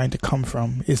she's trying to come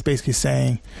from. It's basically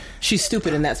saying She's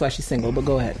stupid and that's why she's single, but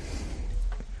go ahead.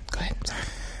 Go ahead.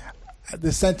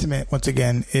 The sentiment, once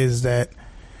again, is that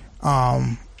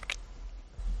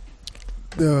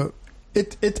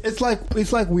it's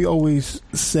like we always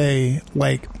say,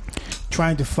 like,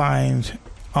 trying to find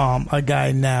a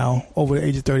guy now over the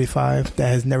age of 35 that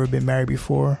has never been married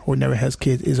before or never has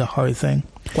kids is a hard thing.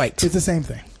 Right. It's the same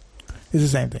thing. It's the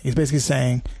same thing. It's basically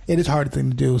saying it is a hard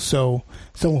thing to do. So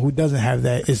someone who doesn't have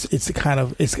that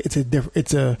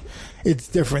it's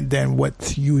different than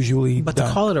what's usually But done.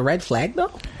 to call it a red flag,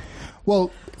 though?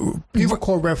 Well, people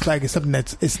call red flag is something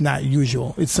it's not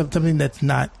usual. It's something that's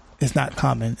not. It's not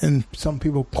common, and some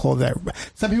people call that.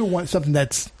 Some people want something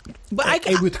that's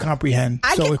able to comprehend.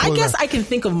 I guess I can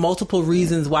think of multiple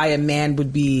reasons why a man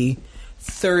would be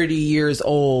 30 years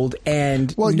old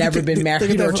and never been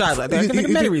married or a child. I can think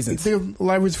of many reasons. There are a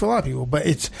lot of reasons for a lot of people, but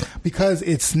it's because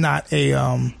it's not a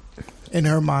in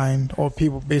her mind or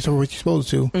people based on what she's supposed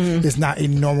to. It's not a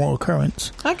normal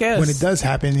occurrence. I guess when it does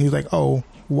happen, he's like, "Oh,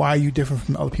 why are you different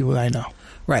from other people that I know?"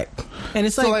 Right, and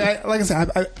it's like I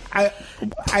said,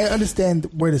 I understand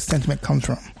where the sentiment comes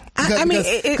from.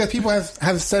 Because people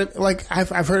have said it, like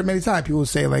I've heard it many times. People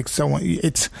say like someone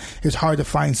it's hard to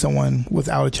find someone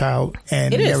without a child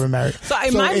and never married. So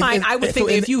in my mind, I would think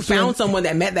if you found someone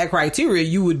that met that criteria,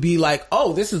 you would be like,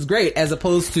 "Oh, this is great," as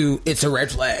opposed to "It's a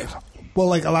red flag." Well,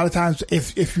 like a lot of times,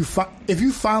 if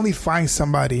you finally find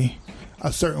somebody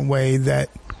a certain way that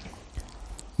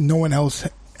no one else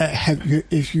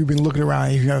if you've been looking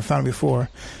around, if you haven't found it before,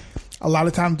 a lot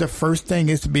of times the first thing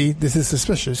is to be, this is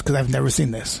suspicious because I've never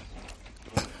seen this.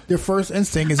 Their first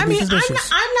instinct is to be suspicious.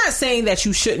 I'm not saying that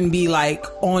you shouldn't be like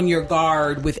on your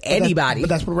guard with anybody. But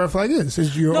that's what a red flag is.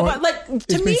 But like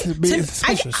to me,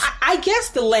 I guess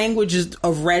the language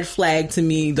of red flag to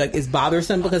me like is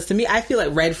bothersome because to me I feel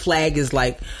like red flag is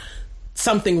like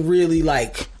something really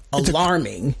like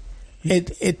alarming.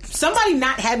 Somebody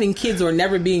not having kids or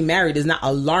never being married is not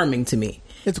alarming to me.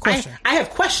 It's a question. I have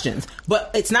questions,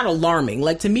 but it's not alarming.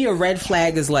 Like to me, a red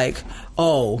flag is like,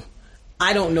 oh,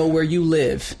 I don't know where you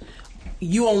live.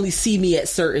 You only see me at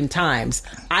certain times.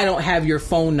 I don't have your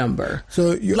phone number.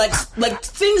 So like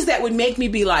things that would make me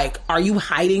be like, are you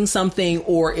hiding something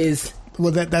or is?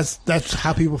 Well, that's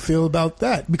how people feel about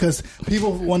that because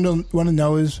people want to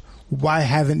know is. Why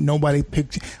haven't nobody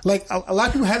picked you? Like a lot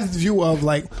of people have this view of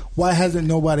like, why hasn't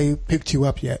nobody picked you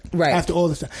up yet? Right. After all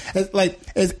this stuff,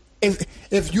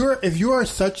 if you're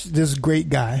such this great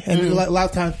guy, and a lot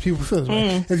of times people feel this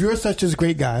way. If you're such this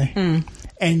great guy,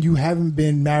 and you haven't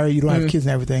been married, you don't have kids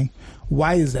and everything,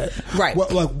 why is that? Right.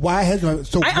 Why hasn't?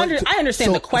 So I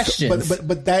understand the questions,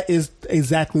 but that is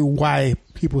exactly why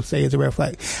people say it's a red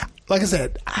flag. Like I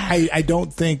said, I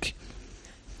don't think.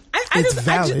 It's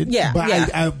valid,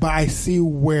 but I see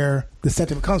where the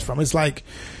sentiment comes from. It's like,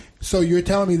 so you're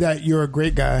telling me that you're a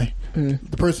great guy.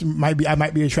 The person I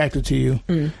might be attracted to you.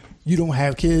 You don't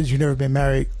have kids. You've never been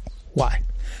married. Why?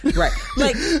 Right.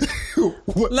 Like,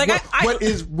 what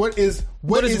is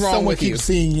wrong someone with keeps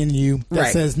seeing in you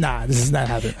that says, nah, this is not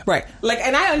happening. Right. Like,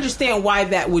 and I understand why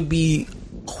that would be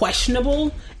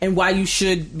questionable and why you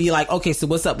should be like, okay, so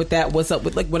what's up with that? What's up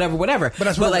with like whatever? But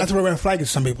that's what a red flag is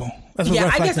to some people. That's what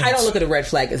I guess I don't look at a red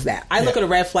flag as that. I look at a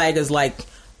red flag as like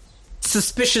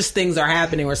suspicious things are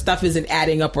happening or stuff isn't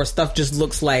adding up or stuff just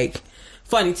looks like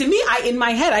funny. To me, in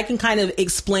my head, I can kind of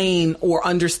explain or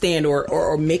understand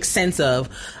or make sense of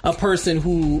a person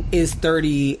who is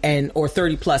 30 or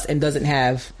 30 plus and doesn't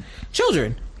have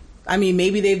children. I mean,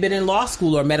 maybe they've been in law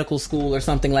school or medical school or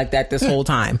something like that this whole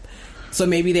time. So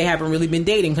maybe they haven't really been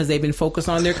dating because they've been focused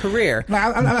on their career. No,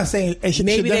 I'm not saying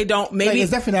they don't. Maybe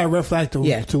it's definitely not a red flag to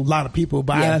a lot of people,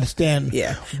 but I understand.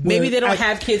 Yeah, maybe they don't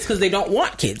have kids because they don't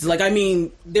want kids. Like, I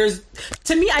mean,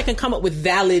 to me, I can come up with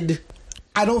valid.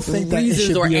 I don't think that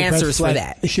reasons or answers for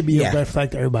that. It should be a red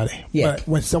flag to everybody. Yeah. But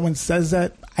when someone says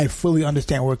that, I fully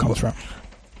understand where it comes from.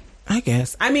 I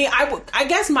guess. I mean, I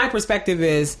guess my perspective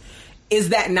is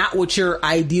that not what you're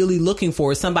ideally looking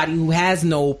for? Somebody who has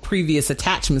no previous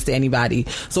attachments to anybody.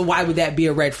 So why would that be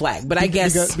a red flag? But I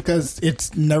guess because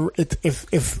it's never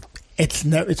if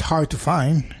it's hard to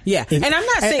find. Yeah, and I'm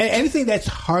not saying anything that's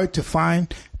hard to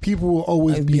find, people will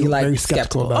always be like very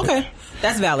skeptical about okay. it.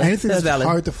 That's valid. Anything that's valid.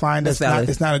 hard to find, it's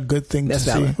not a good thing to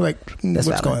see. Like,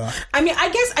 what's going on? I mean, I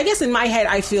guess in my head,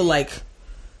 I feel like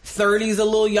 30 is a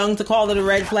little young to call it a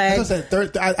red flag.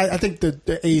 I think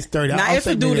the age 30. Now, if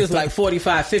a dude is like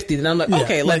 45, 50, then I'm like,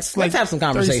 okay, let's have some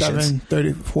conversations.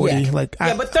 30, 40. Yeah.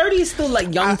 But 30 is still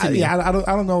like young to me. Yeah, I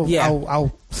don't know. Yeah.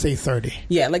 I'll say 30.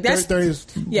 Yeah, like that's 30 is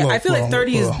I feel like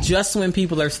 30 is just when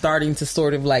people are starting to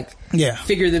sort of like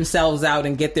figure themselves out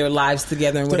and get their lives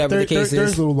together and whatever the case is. 30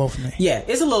 is a little low for me. Yeah,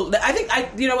 it's a little. I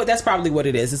think you know what? That's probably what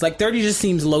it is. It's like 30 just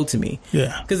seems low to me.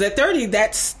 Yeah, because at 30,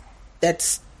 that's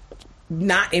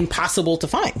not impossible to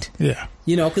find. Yeah,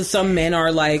 you know, because some men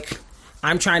are like,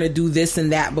 I'm trying to do this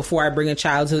and that before I bring a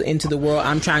child into the world.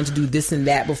 I'm trying to do this and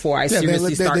that before I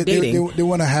seriously start dating. They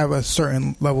want to have a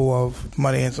certain level of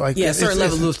money and like a certain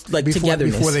level of like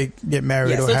togetherness before they get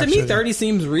married. Yeah, or so have to me, children. 30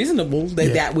 seems reasonable.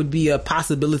 That would be a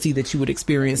possibility that you would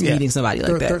experience meeting somebody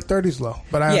like that. 30 is low,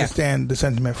 but I understand the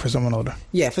sentiment for someone older.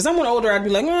 Yeah, for someone older, I'd be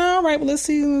like, all right, well, let's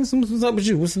see what's up with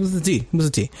you. What's the tea?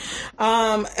 What's the tea?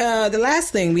 The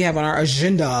last thing we have on our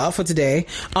agenda for today.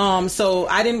 So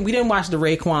we didn't watch the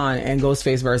Raekwon and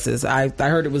Ghostface versus. I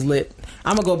heard it was lit.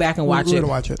 I'm gonna go back and watch it. We're gonna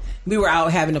watch it. We were out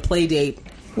having a play date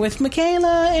with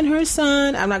Michaela and her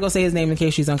son. I'm not gonna say his name in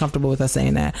case she's uncomfortable with us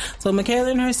saying that. So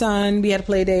Michaela and her son, we had a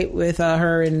play date with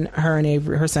her and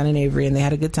Avery, her son and Avery, and they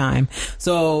had a good time.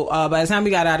 So by the time we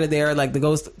got out of there, like the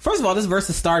ghost. First of all, this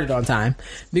versus started on time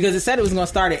because it said it was gonna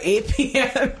start at 8 p.m.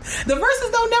 The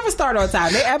verses don't never start on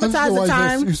time. They advertise the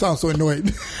time. You sound so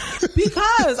annoyed.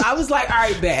 Because I was like, all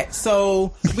right, bet.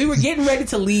 So we were getting ready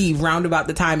to leave round about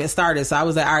the time it started. So I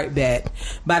was like, all right, bet.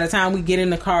 By the time we get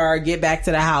in the car, get back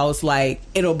to the house, like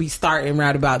it'll be starting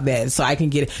round about that. So I can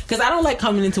get it. Because I don't like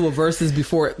coming into a versus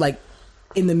before, like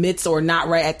in the midst or not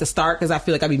right at the start, because I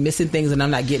feel like I'd be missing things and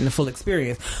I'm not getting the full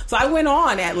experience. So I went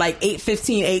on at like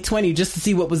 8:15, 8:20 just to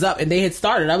see what was up, and they had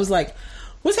started. I was like,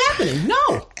 what's happening?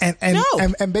 No.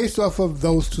 And based off of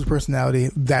those two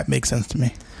personality, that makes sense to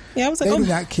me. Yeah, I was like, they do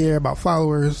not care about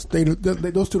followers.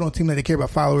 Those two don't seem like they care about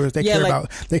followers. They care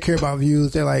about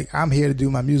views. They're like, I'm here to do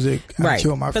my music. I'm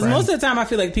chill with my friends. Because most of the time, I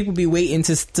feel like people be waiting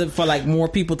for like more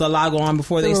people to log on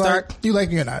before they start. Like, you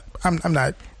like me or not? I'm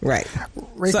not. Right.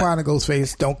 Raekwon and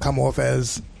Ghostface don't come off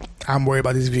as I'm worried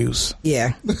about these views.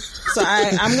 Yeah. So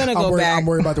I'm gonna go back. I'm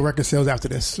worried about the record sales after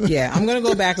this. Yeah, I'm gonna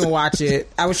go back and watch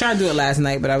it. I was trying to do it last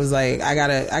night, but I was like, I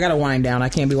gotta wind down. I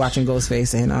can't be watching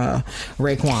Ghostface and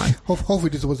Raekwon. Hopefully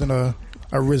this wasn't a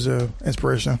RZA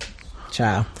inspiration.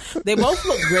 Child. They both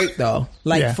look great though.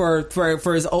 Like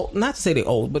for his old, not to say they're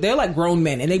old, but they're like grown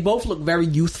men, and they both look very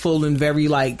youthful and very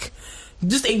like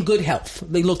just in good health.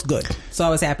 They looked good, so I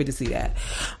was happy to see that.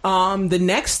 The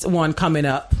next one coming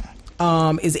up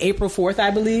is April 4th,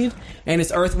 I believe, and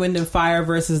it's Earth, Wind and Fire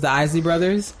versus the Isley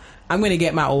Brothers. I'm going to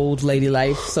get my old lady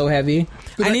life so heavy.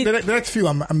 The next few,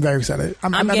 I'm very excited.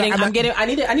 I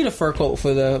need a fur coat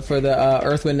for the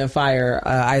Earth, Wind and Fire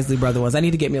Isley Brother ones. I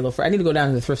need to get me a little fur. I need to go down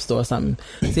to the thrift store or something,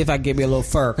 see if I can get me a little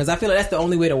fur, because I feel like that's the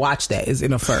only way to watch that is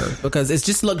in a fur, because it's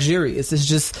just luxurious. It's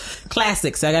just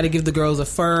classics. I got to give the girls a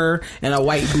fur and a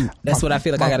white boot. That's what I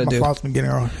feel like I got to do. My father's been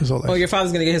getting his whole life. Oh, your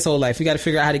father's going to get his whole life. You got to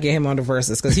figure out how to get him on the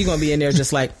verses, because he's going to be in there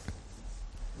just like.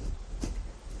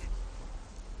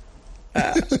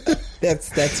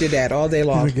 That's your dad all day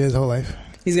long. He's gonna get his whole life.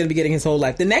 He's gonna be getting his whole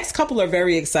life. The next couple are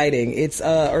very exciting. It's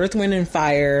Earth, Wind and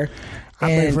Fire. I'm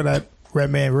ready for that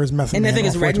Redman versus Method Man. And I think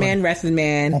it's Redman, Method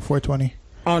Man on 420.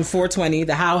 On 420,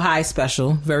 the How High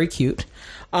special, very cute.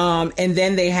 And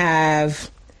then they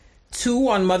have 2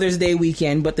 on Mother's Day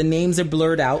weekend, but the names are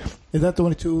blurred out. Is that the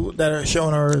only 2 that are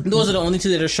shown? Or those are the only 2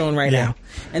 that are shown right now.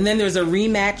 And then there's a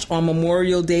rematch on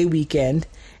Memorial Day weekend.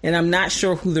 And I'm not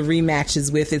sure who the rematch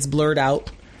is with. It's blurred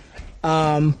out.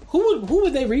 Who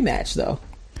would they rematch though?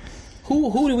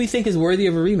 Who do we think is worthy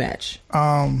of a rematch?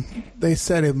 They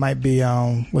said it might be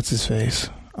what's his face?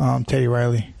 Teddy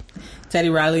Riley. Teddy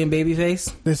Riley and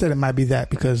Babyface? They said it might be that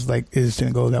because like it just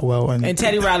didn't go that well. And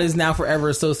Teddy Riley is now forever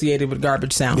associated with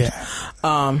Garbage Sound. Yeah.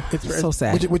 It's so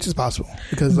sad. Which is possible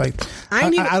because like I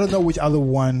don't know which other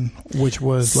one which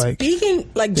was like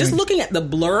speaking like just looking at the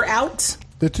blur out.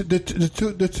 The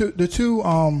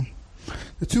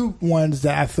two ones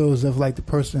that I feel as if like the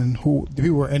people who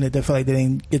were in it that felt like they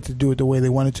didn't get to do it the way they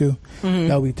wanted to. Mm-hmm.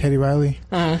 That would be Teddy Riley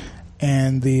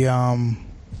and the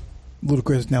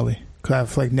Ludacris Nelly,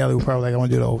 because I feel like Nelly would probably like I want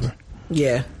to do it over.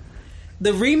 Yeah,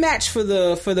 the rematch for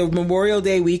the Memorial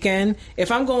Day weekend.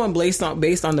 If I'm going based on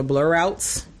the blur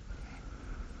outs,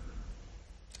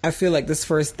 I feel like this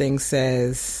first thing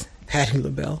says Patti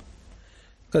LaBelle.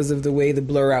 because of the way the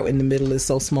blur out in the middle is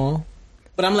so small.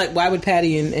 But I'm like, why would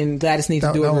Patty and Gladys need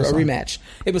to do a rematch?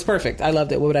 It was perfect. I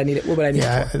loved it. What would I need it? What would I need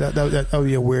it for? That would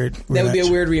be a weird rematch. That would be a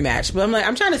weird rematch. But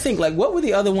I'm trying to think, like, what were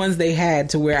the other ones they had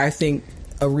to where I think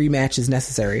a rematch is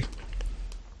necessary?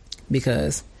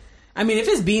 Because, I mean, if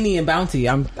it's Beanie and Bounty,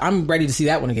 I'm ready to see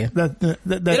that one again.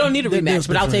 They don't need a rematch,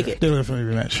 but I'll take it. They don't need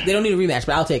a rematch. They don't need a rematch,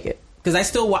 but I'll take it. Because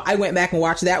I went back and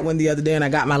watched that one the other day, and I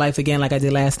got my life again like I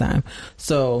did last time.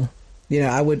 So,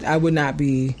 I would not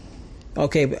be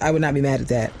okay. But I would not be mad at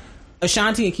that.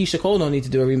 Ashanti and Keisha Cole don't need to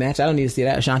do a rematch. I don't need to see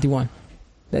that. Ashanti won.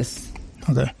 That's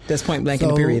point blank in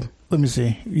the period. Let me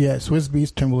see. Yeah, Swiss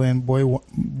Beats, Timbaland,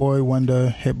 Boy Wonder,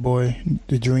 Hit Boy,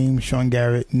 The Dream, Sean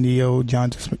Garrett, Neo,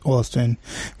 John Austin,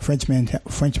 French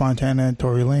Montana, and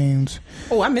Tory Lanez.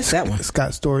 Oh, I missed that one.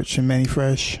 Scott Storch and Manny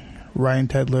Fresh, Ryan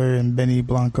Tedler and Benny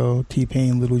Blanco,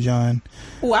 T-Pain, Little John.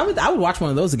 Oh, I would watch one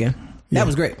of those again. That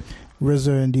was great.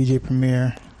 RZA and DJ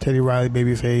Premier, Teddy Riley,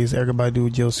 Babyface, Erykah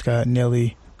Badu, Jill Scott,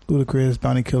 Nelly, Ludacris,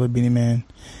 Bounty Killer, Beanie Man,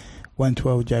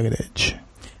 112 Jagged Edge.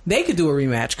 They could do a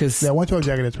rematch because 112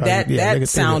 Jagged Edge. Probably, that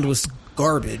sound was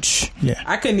garbage. Yeah,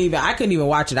 I couldn't even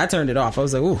watch it. I turned it off. I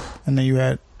was like, ooh. And then you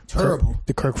had terrible.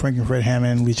 The Kirk Franklin, Fred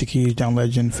Hammond, Alicia Keys, John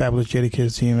Legend, Fabulous,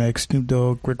 Jadakiss, DMX, Snoop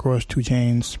Dogg, Rick Ross, 2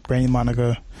 Chainz, Brandy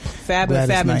Monica. Fab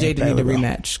and Jada need a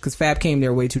rematch because Fab came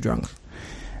there way too drunk.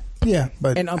 Yeah,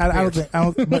 but I don't think.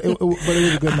 But it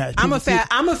was a good match. I'm a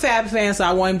Fab fan, so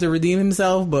I want him to redeem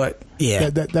himself. But yeah,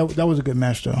 that was a good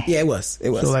match, though. Yeah, it was. So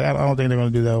like, I don't think they're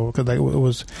going to do that because like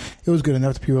it was good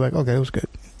enough that people were like, okay, it was good.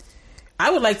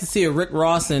 I would like to see a Rick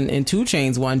Ross and 2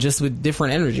 Chainz one just with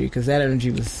different energy because that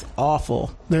energy was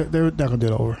awful. They're not going to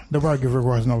do it over. They'll probably give Rick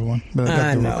Ross another one. But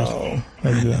I know.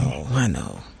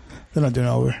 They're not doing it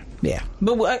over. Yeah,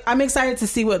 but I'm excited to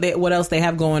see what else they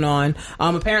have going on.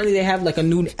 Apparently, they have like a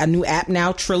new app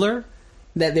now, Triller,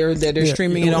 that they're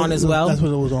streaming it on as well. That's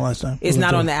what it was on last time. It's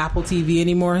not on the Apple TV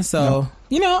anymore. So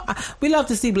we love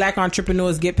to see black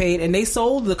entrepreneurs get paid. And they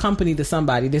sold the company to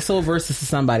somebody. They sold Versus to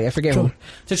somebody. I forget who.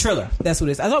 To Triller. That's what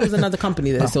it is. I thought it was another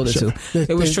company that they sold it to.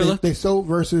 It was Triller. They sold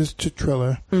Versus to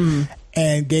Triller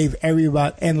and gave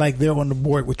everybody, and like they're on the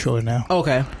board with Triller now.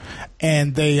 Okay,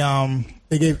 and they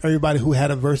gave everybody who had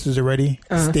a Versus already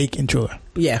stake in Triller.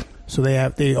 Yeah. So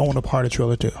they own a part of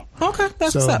Triller too. Okay,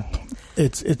 that's what's up.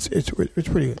 It's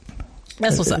pretty good.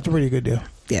 That's what's up. It's a pretty good deal.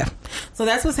 Yeah. So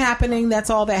that's what's happening. That's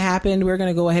all that happened. We're going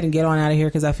to go ahead and get on out of here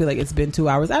because I feel like it's been 2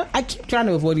 hours. I keep trying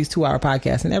to avoid these 2-hour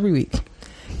podcasts, and every week,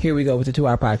 here we go with the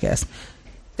 2-hour podcast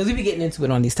because we be getting into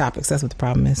it on these topics. That's what the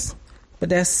problem is. But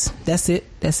that's it.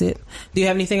 That's it. Do you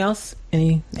have anything else?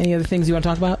 Any other things you want to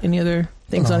talk about? Any other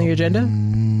things on your agenda?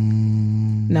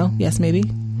 No? Yes, maybe?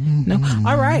 No?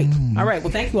 All right. Well,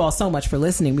 thank you all so much for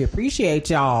listening. We appreciate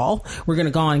y'all. We're going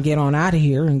to go on and get on out of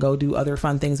here and go do other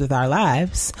fun things with our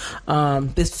lives.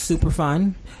 This is super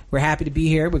fun. We're happy to be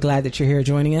here. We're glad that you're here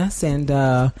joining us. And,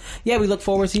 we look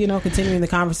forward to, continuing the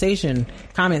conversation,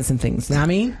 comments and things. You know what I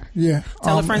mean? Yeah.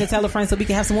 Tell a friend to tell a friend so we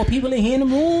can have some more people in here in the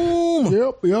room.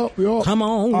 Yep. Come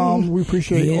on. We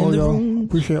appreciate all y'all.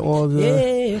 Appreciate all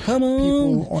the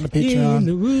people on the Patreon. In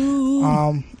the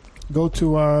room. Go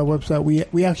to our website.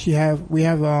 We actually have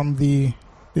the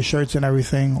shirts and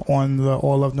everything on the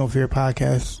All Love No Fear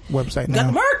podcast website now. Got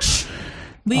the merch.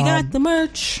 We got the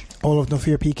merch.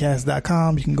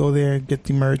 AllLoveNoFearPcast.com. You can go there, get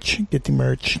the merch.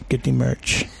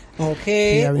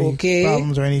 Okay. If you have any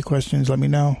problems or any questions, let me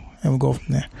know, and we'll go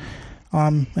from there.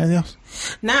 Anything else?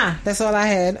 Nah, that's all I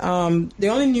had. The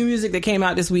only new music that came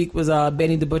out this week was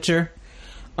Benny the Butcher.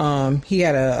 He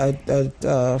had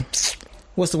a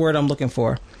what's the word I'm looking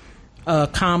for? A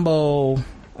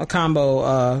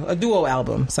duo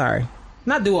album. Sorry,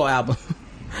 not duo album.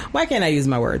 Why can't I use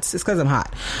my words? It's because I'm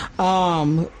hot.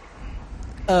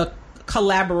 A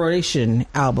collaboration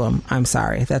album. I'm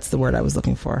sorry, that's the word I was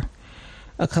looking for.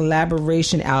 A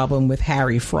collaboration album with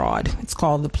Harry Fraud. It's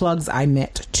called The Plugs I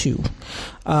Met 2.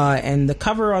 And the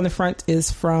cover on the front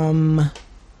is from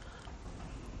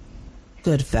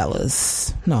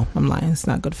Goodfellas. No, I'm lying. It's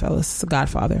not Goodfellas. It's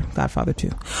Godfather. Godfather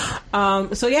 2.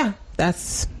 So yeah,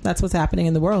 that's what's happening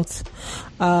in the world.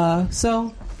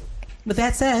 So with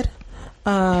that said,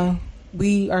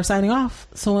 we are signing off.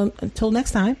 So until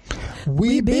next time,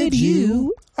 we bid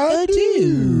you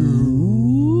adieu.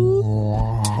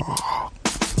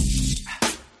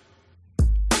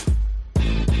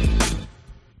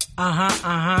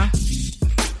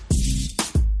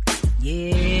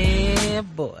 Yeah,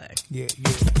 boy. Yeah.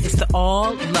 It's the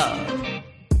All Love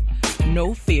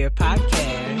No Fear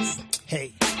podcast.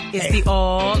 Hey. It's the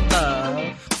All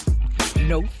Love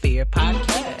No Fear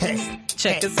podcast. Hey.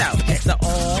 Check us out. It's the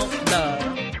All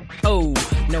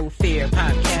Love No Fear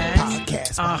podcast.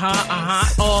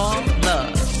 Podcast. All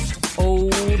love.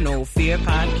 Oh, no fear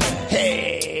podcast.